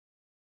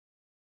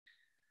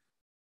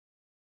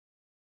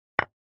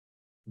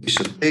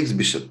 bishop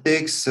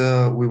takes,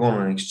 we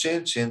won an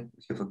exchange and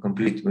we have a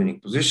complete winning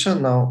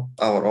position. Now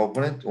our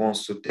opponent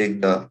wants to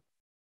take the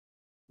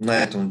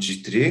knight on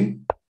g3,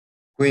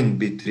 queen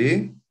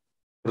b3,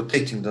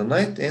 protecting the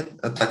knight and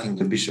attacking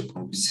the bishop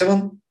on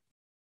b7,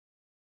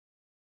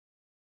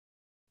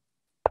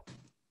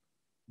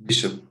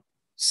 bishop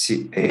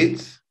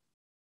c8,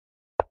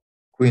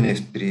 queen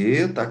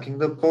f3, attacking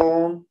the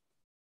pawn,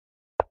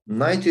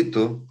 knight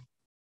e2.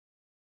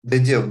 The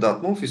idea of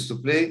that move is to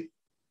play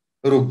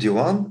rook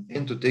d1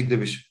 and to take the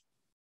bishop.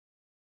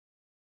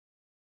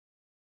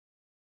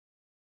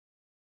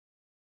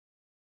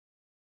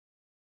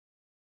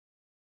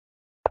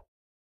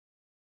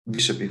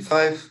 Bishop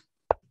e5,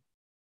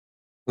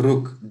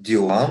 rook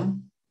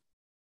d1,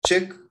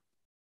 check,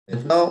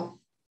 and now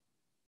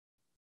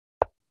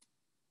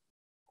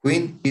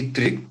queen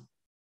e3.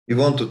 You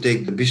want to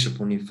take the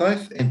bishop on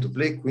e5 and to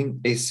play queen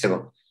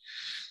a7.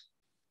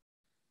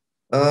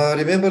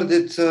 Remember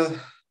that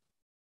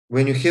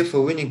when you have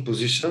a winning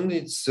position,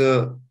 it's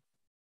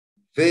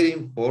very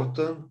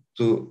important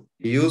to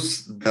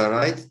use the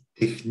right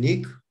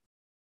technique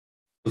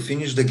to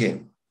finish the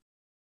game.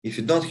 If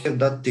you don't have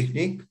that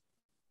technique,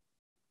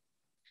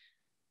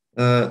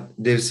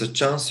 there's a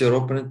chance your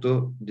opponent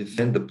to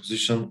defend the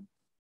position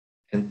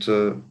and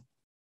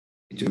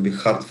it will be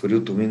hard for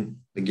you to win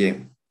the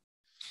game.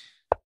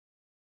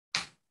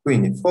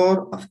 Queen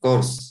e4, of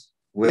course,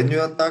 when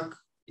you attack,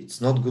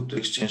 it's not good to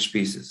exchange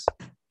pieces.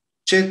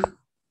 Check,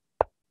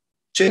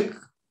 check,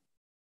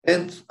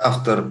 and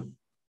after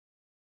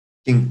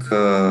king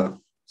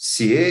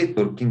c8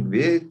 or king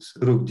b8,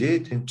 rook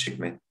d8 and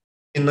checkmate.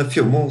 In a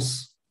few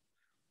moves,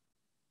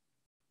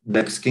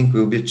 next king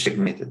will be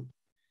checkmated.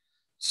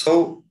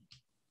 So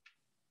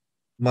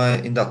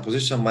in that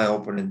position, my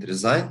opponent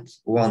resigned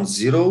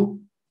 1-0.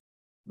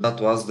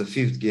 That was the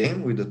 5th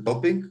game with the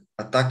topic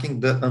attacking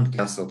the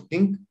uncastled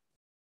king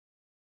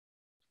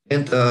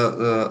and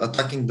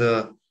attacking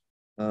the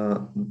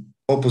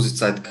opposite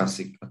side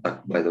castle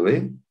attack, by the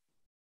way.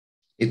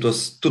 It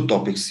was 2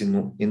 topics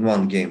in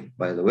one game,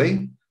 by the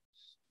way.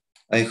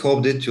 I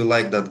hope that you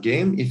like that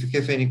game. If you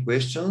have any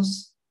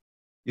questions,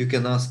 you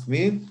can ask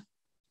me.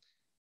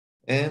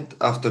 And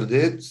after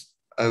that,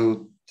 I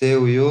will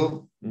tell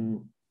you,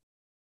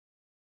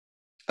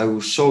 I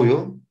will show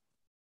you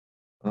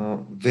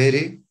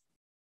very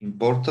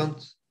important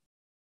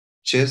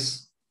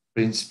chess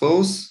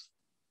principles.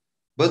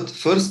 But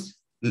first,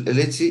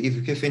 let's see if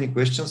you have any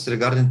questions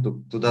regarding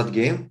to that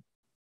game.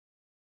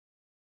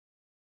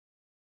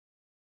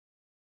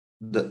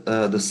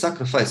 The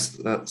sacrifice.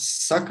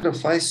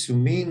 Sacrifice, you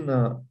mean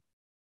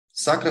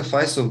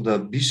sacrifice of the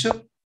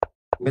bishop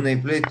when I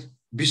played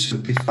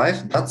bishop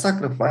b5, that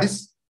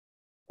sacrifice,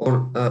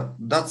 or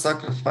that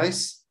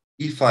sacrifice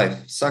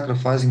e5,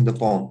 sacrificing the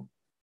pawn.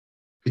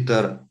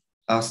 Peter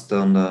asked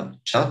on the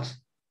chat,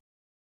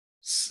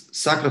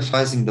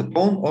 sacrificing the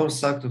pawn or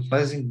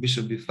sacrificing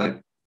bishop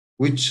b5?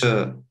 Which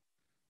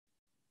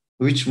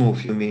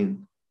move you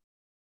mean?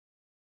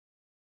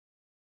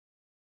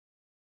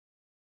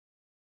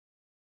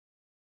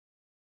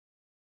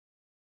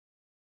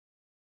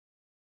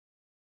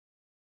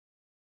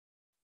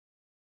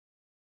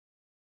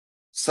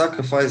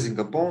 Sacrificing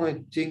a pawn,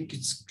 I think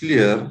it's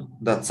clear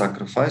that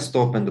sacrifice to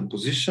open the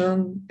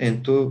position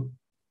and to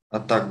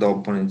attack the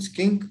opponent's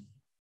king.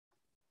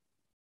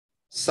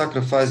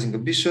 Sacrificing a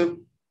bishop,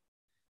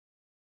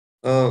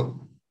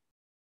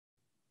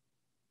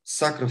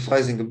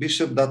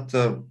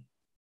 that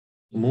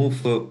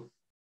move,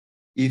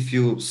 if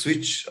you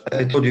switch,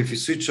 I told you, if you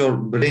switch your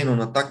brain on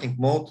attacking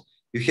mode,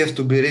 you have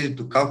to be ready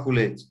to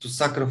calculate, to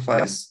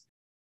sacrifice,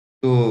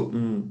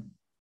 to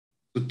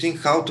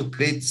think how to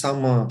create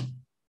some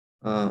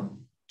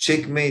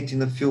checkmate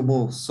in a few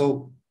moves.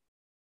 So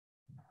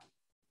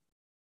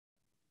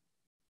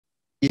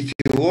if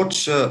you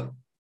watch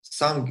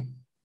some,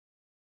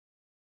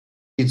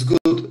 it's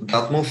good,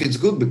 that move is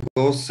good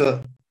because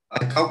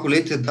I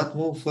calculated that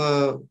move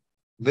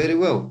very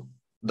well.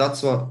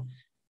 That's what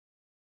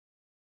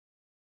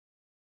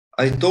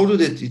I told you,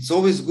 that it's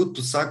always good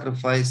to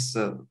sacrifice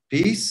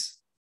piece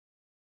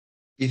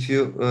if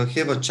you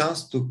have a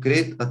chance to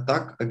create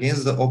attack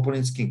against the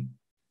opponent's king.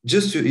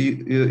 Just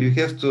you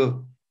have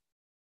to,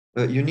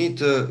 you need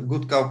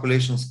good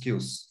calculation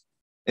skills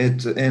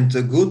and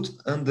a good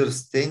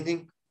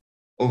understanding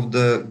of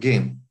the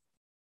game.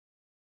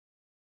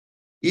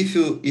 If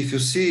you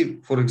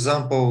see, for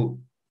example,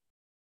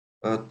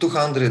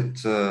 200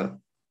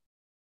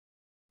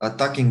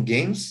 attacking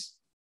games,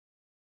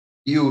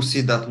 you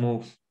see that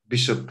move,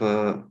 bishop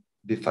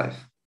b5.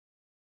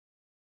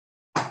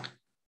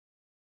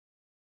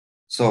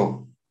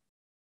 So,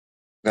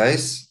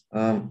 guys,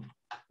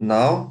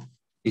 now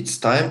it's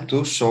time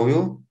to show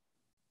you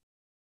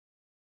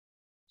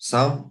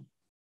some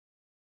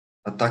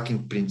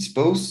attacking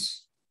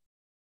principles.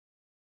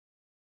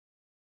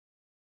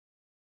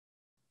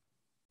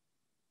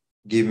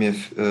 Give me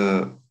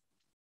a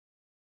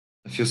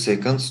few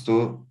seconds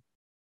to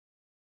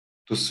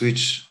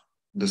switch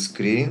the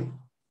screen.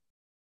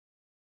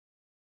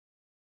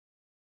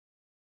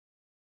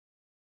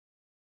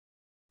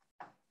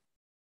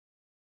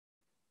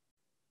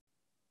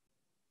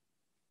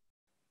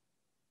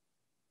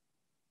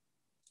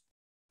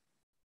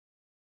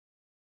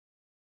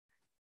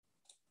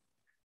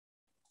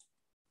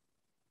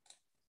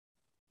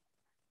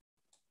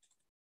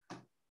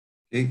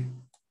 Okay.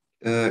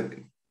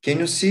 Can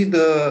you see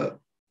the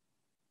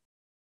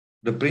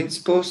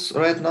principles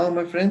right now,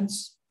 my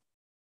friends?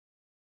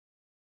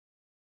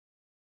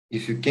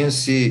 If you can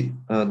see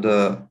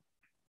the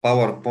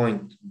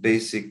PowerPoint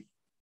basic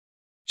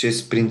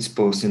chess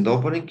principles in the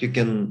opening, you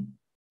can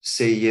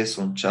say yes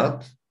on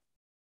chat.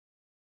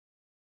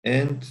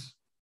 And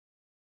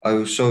I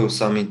will show you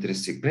some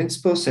interesting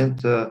principles, and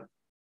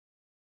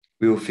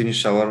we will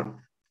finish our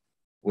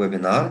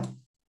webinar.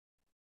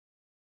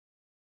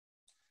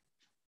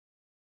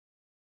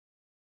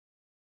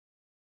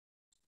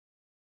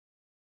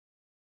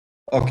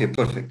 Okay,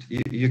 perfect.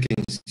 You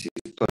can see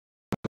it.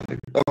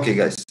 Perfect. Okay,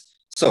 guys.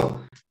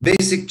 So,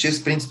 basic chess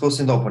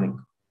principles in the opening.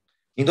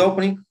 In the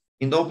opening,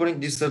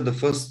 these are the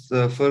first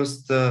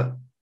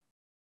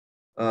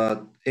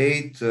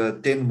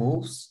 8-10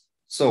 moves.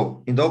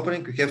 So, in the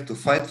opening, you have to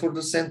fight for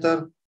the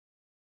center,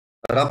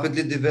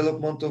 rapidly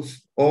development of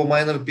all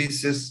minor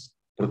pieces,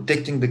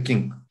 protecting the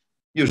king,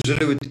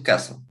 usually with the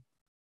castle.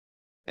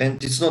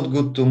 And it's not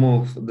good to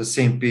move the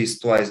same piece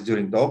twice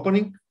during the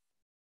opening.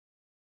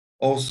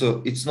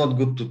 Also, it's not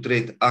good to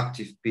trade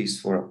active piece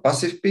for a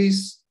passive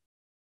piece.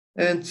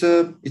 And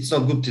it's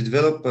not good to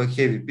develop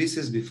heavy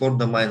pieces before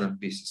the minor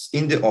pieces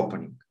in the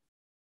opening.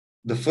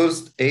 The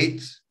first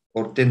 8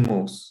 or 10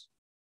 moves.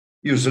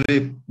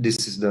 Usually,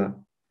 this is the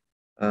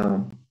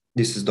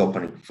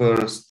opening.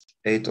 First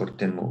 8 or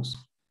 10 moves.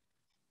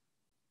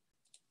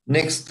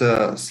 Next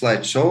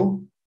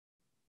slideshow.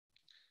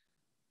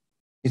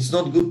 It's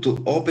not good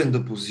to open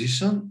the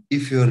position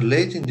if you are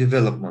late in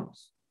development.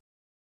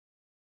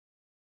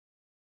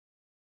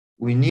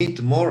 We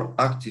need more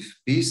active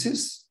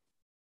pieces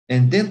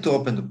and then to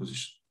open the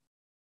position.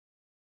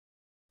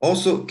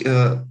 Also,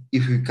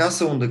 if we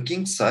castle on the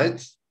king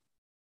side,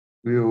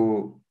 we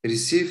will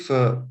receive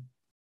a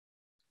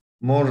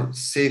more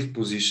safe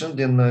position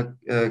than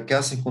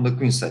castling on the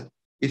queen side.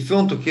 If you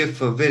want to have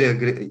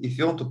if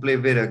you want to play a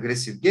very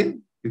aggressive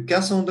game, you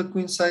castle on the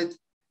queen side,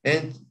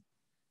 and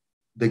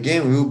the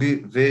game will be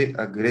very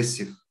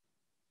aggressive.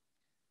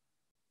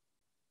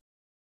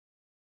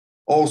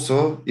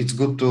 Also, it's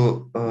good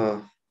to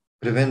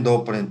prevent the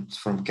opponent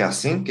from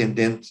castling, and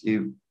then it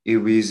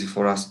will be easy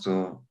for us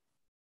to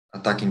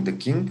attacking the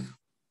king.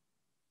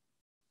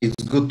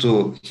 It's good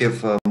to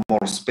have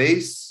more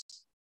space.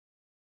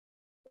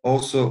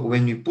 Also,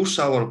 when we push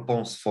our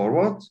pawns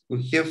forward,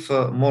 we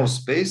have more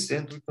space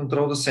and we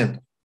control the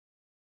center.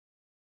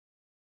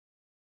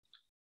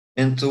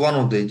 And one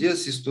of the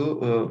ideas is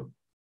to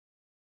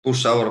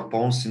push our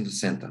pawns in the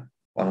center,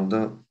 one of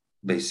the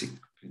basic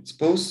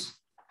principles.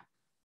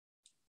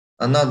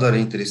 Another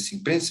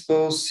interesting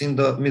principles in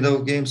the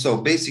middle game. So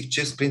basic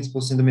chess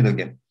principles in the middle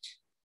game.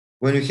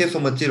 When we have a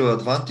material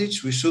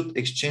advantage, we should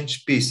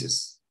exchange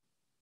pieces.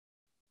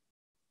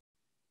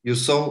 You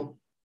saw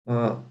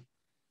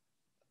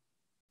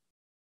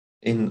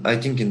I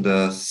think in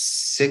the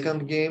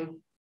second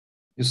game,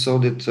 you saw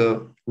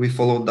that we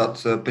followed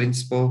that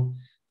principle.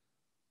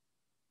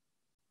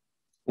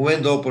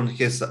 When the opponent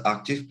has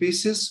active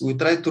pieces, we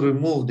try to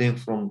remove them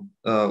from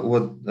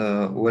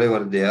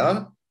wherever they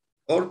are,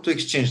 or to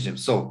exchange them.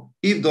 So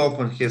if the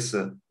opponent has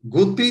a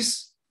good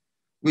piece,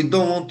 we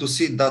don't want to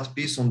see that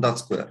piece on that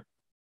square.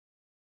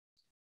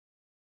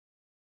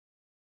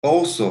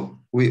 Also,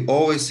 we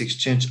always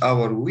exchange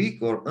our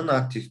weak or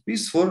inactive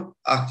piece for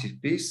active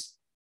piece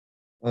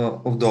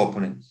of the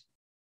opponent.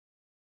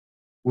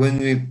 When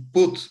we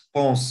put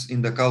pawns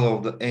in the color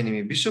of the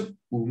enemy bishop,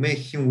 we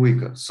make him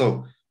weaker.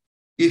 So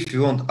if we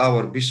want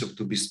our bishop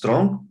to be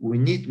strong, we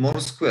need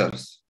more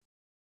squares.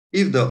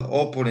 If the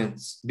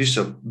opponent's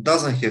bishop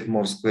doesn't have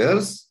more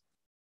squares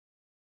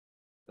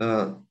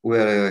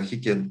where he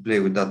can play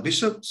with that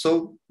bishop,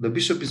 so the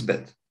bishop is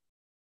bad.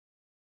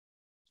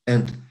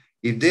 And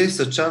if there is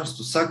a chance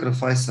to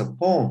sacrifice a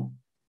pawn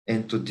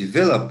and to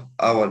develop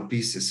our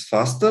pieces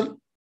faster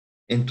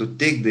and to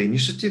take the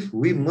initiative,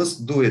 we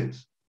must do it.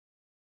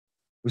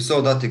 We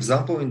saw that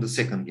example in the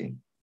second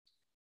game.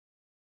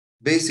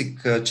 Basic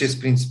chess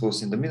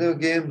principles in the middle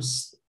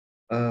games.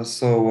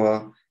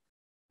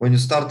 When you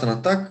start an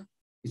attack,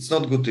 it's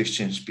not good to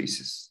exchange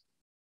pieces,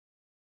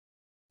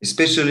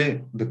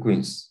 especially the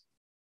queens.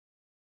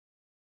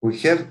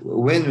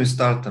 When we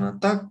start an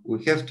attack,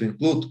 we have to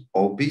include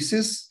all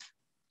pieces.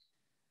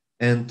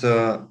 And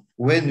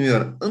when we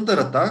are under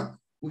attack,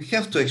 we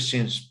have to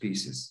exchange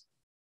pieces.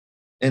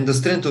 And the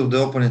strength of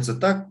the opponent's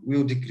attack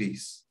will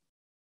decrease.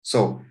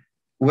 So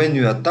when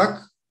you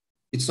attack,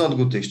 it's not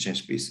good to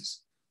exchange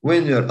pieces.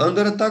 When you are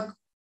under attack,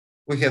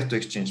 we have to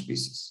exchange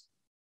pieces.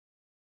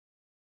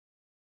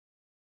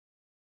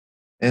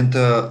 And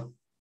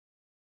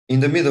in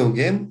the middle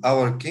game,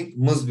 our king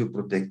must be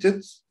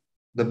protected.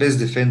 The best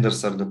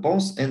defenders are the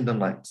pawns and the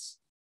knights.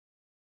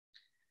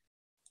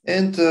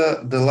 And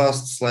the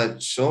last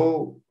slide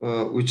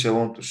which I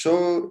want to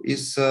show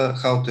is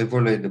how to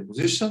evaluate the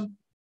position.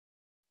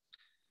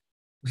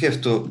 We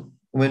have to,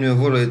 when we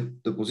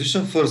evaluate the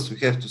position, first we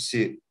have to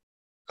see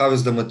how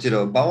is the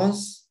material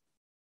balance,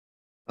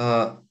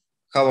 how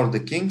are the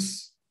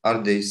kings, are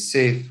they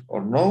safe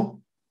or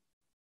no,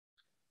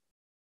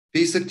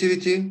 piece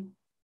activity,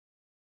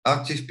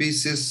 active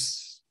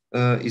pieces,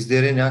 is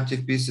there any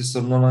active pieces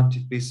or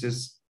non-active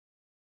pieces,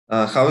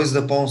 how is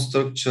the pawn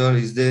structure,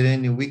 is there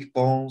any weak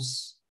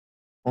pawns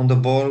on the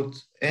board,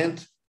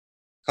 and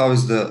how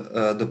is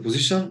the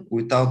position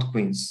without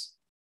queens.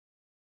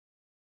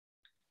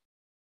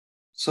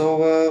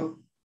 So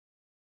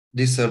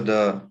these are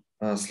the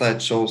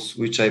slideshows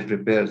which I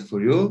prepared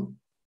for you.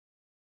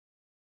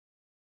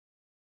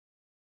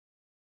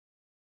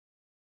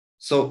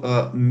 So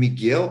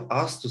Miguel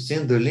asked to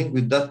send the link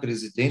with that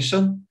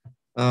presentation.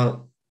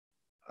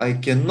 I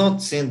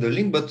cannot send the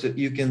link, but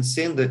you can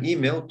send the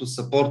email to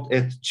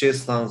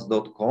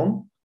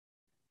support@chesslance.com,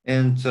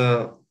 and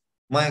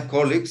my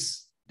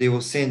colleagues, they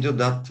will send you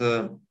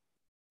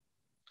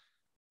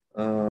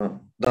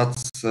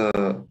that's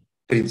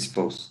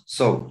principles.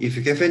 So if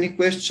you have any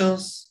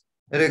questions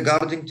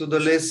regarding to the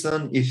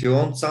lesson, if you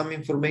want some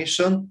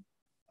information,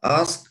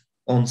 ask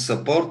on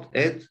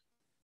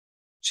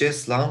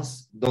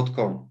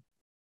support@chesslance.com.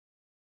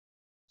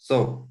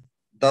 So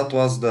that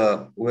was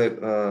the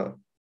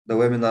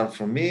webinar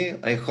from me.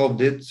 I hope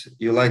that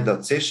you like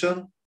that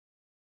session.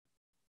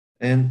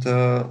 And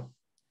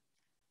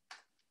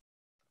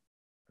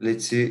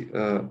let's see,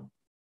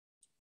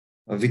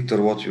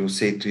 Victor, what you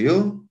say to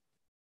you.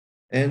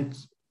 And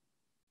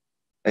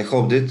I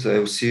hope that I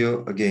will see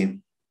you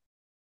again.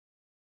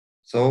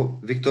 So,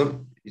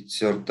 Victor,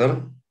 it's your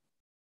turn.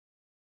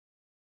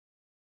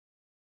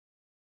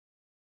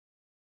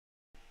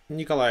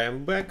 Nikolai,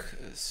 I'm back.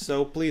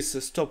 So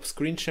please stop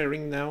screen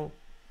sharing now.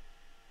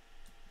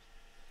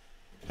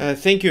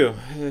 Thank you.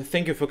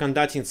 Thank you for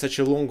conducting such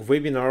a long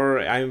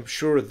webinar. I'm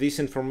sure this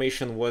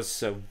information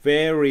was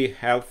very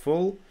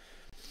helpful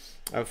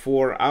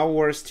for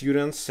our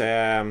students,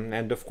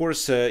 and of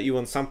course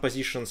even some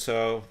positions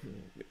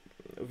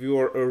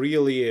were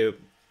really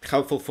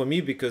helpful for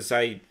me, because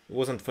I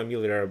wasn't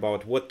familiar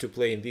about what to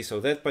play in this or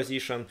that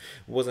position,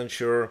 wasn't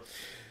sure.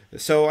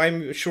 So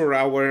I'm sure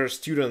our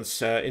students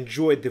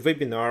enjoyed the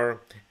webinar.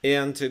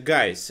 And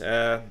guys,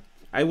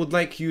 I would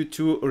like you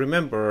to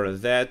remember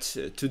that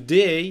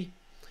today,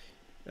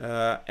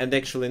 and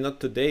actually not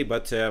today,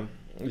 but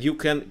you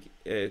can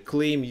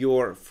claim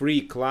your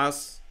free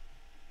class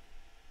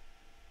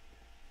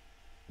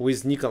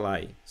with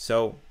Nikolai.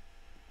 So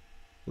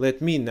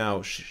Let me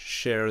now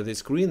share the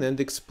screen and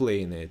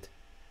explain it.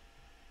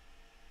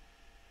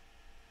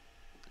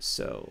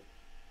 So,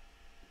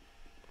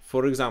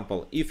 for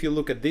example, if you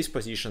look at this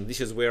position,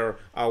 this is where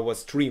our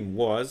stream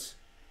was.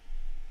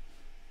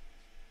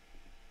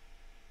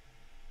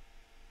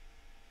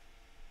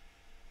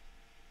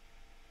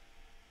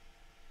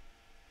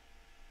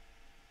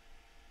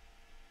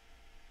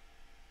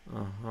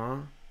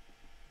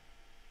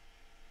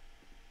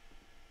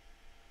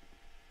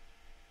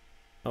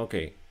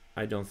 Okay,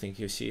 I don't think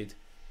you see it.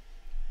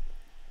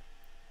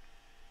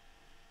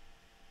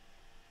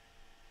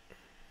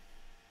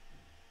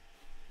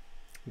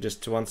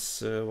 Just one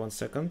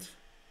second.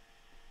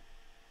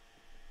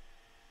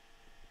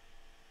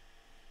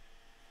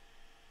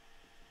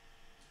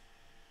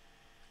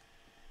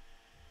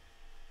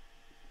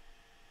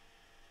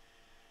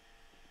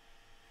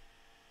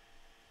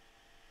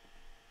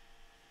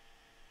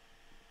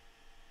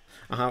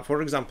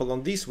 For example,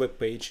 on this web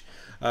page,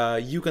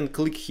 you can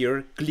click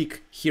here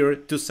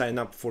to sign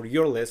up for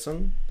your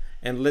lesson,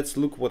 and let's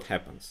look what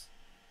happens.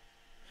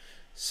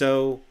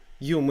 So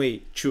you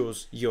may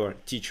choose your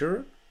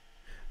teacher,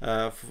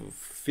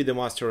 FIDE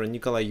Master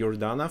Nikolai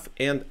Yordanov,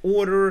 and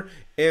order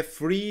a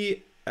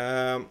free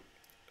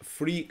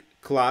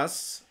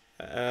class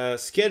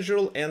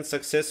schedule and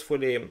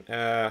successfully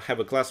have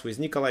a class with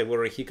Nikolai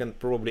where he can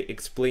probably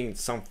explain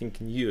something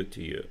new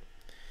to you.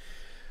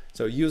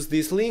 So use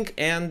this link,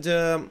 and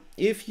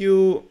if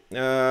you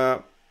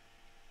no,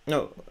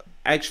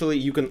 actually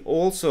you can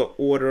also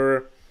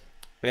order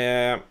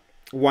a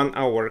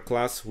 1-hour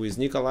class with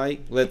Nikolai.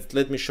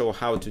 Let me show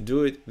how to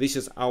do it. This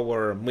is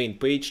our main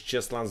page,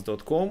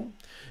 TheChessWorld.com.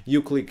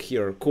 You click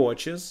here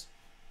coaches.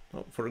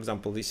 For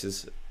example, this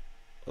is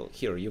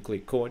here you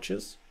click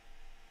coaches.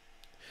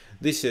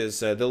 This is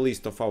the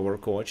list of our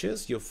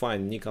coaches. You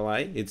find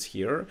Nikolai, it's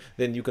here.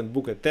 Then you can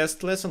book a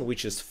test lesson,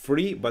 which is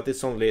free, but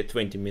it's only a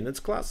 20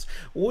 minutes class.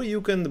 Or you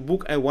can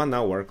book a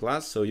 1-hour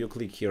class. So you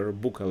click here,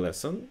 book a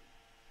lesson.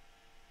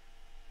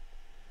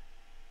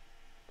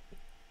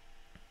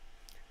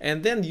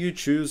 And then you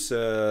choose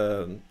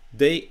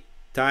day,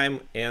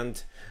 time,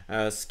 and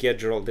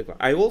schedule.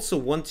 I also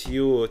want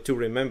you to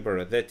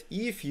remember that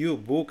if you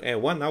book a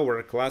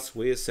 1-hour class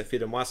with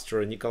FIDE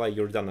Master Nikolai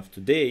Yordanov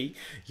today,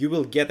 you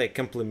will get a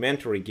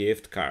complimentary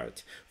gift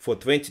card for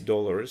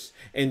 $20,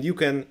 and you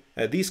can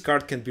this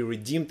card can be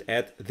redeemed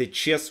at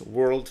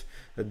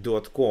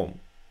TheChessWorld.com.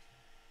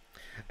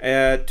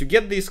 To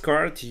get this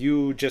card,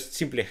 you just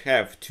simply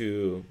have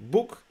to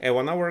book a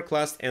 1-hour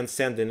class and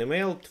send an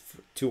email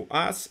to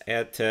us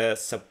at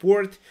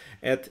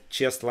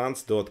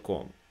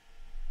support@chesslands.com.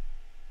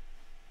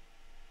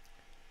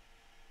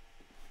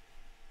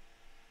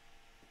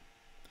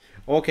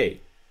 Okay,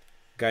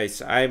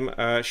 guys, I'm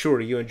sure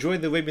you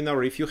enjoyed the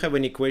webinar. If you have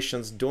any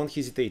questions, don't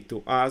hesitate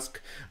to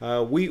ask.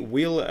 We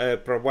will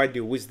provide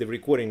you with the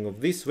recording of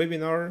this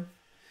webinar.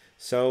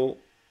 So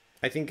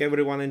I think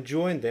everyone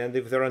enjoyed, and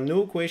if there are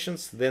no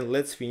questions, then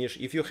let's finish.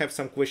 If you have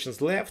some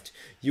questions left,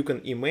 you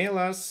can email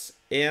us,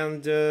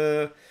 and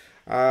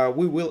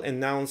we will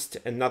announce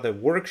another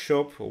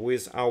workshop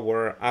with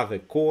our other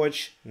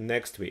coach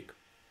next week.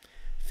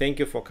 Thank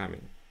you for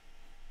coming.